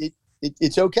doing it,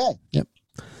 it's okay. Yep.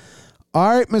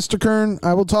 All right, Mr. Kern,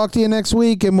 I will talk to you next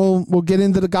week, and we'll get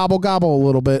into the gobble a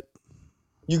little bit.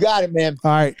 You got it, man.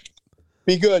 All right.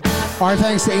 Be good. Our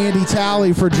thanks to Andy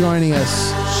Talley for joining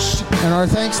us, and our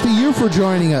thanks to you for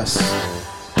joining us.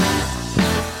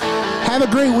 Have a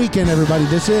great weekend, everybody.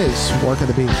 This is Work of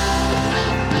the Beat.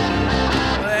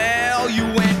 Well, you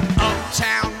went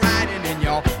uptown riding in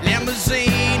your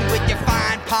limousine with your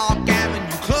fine Paul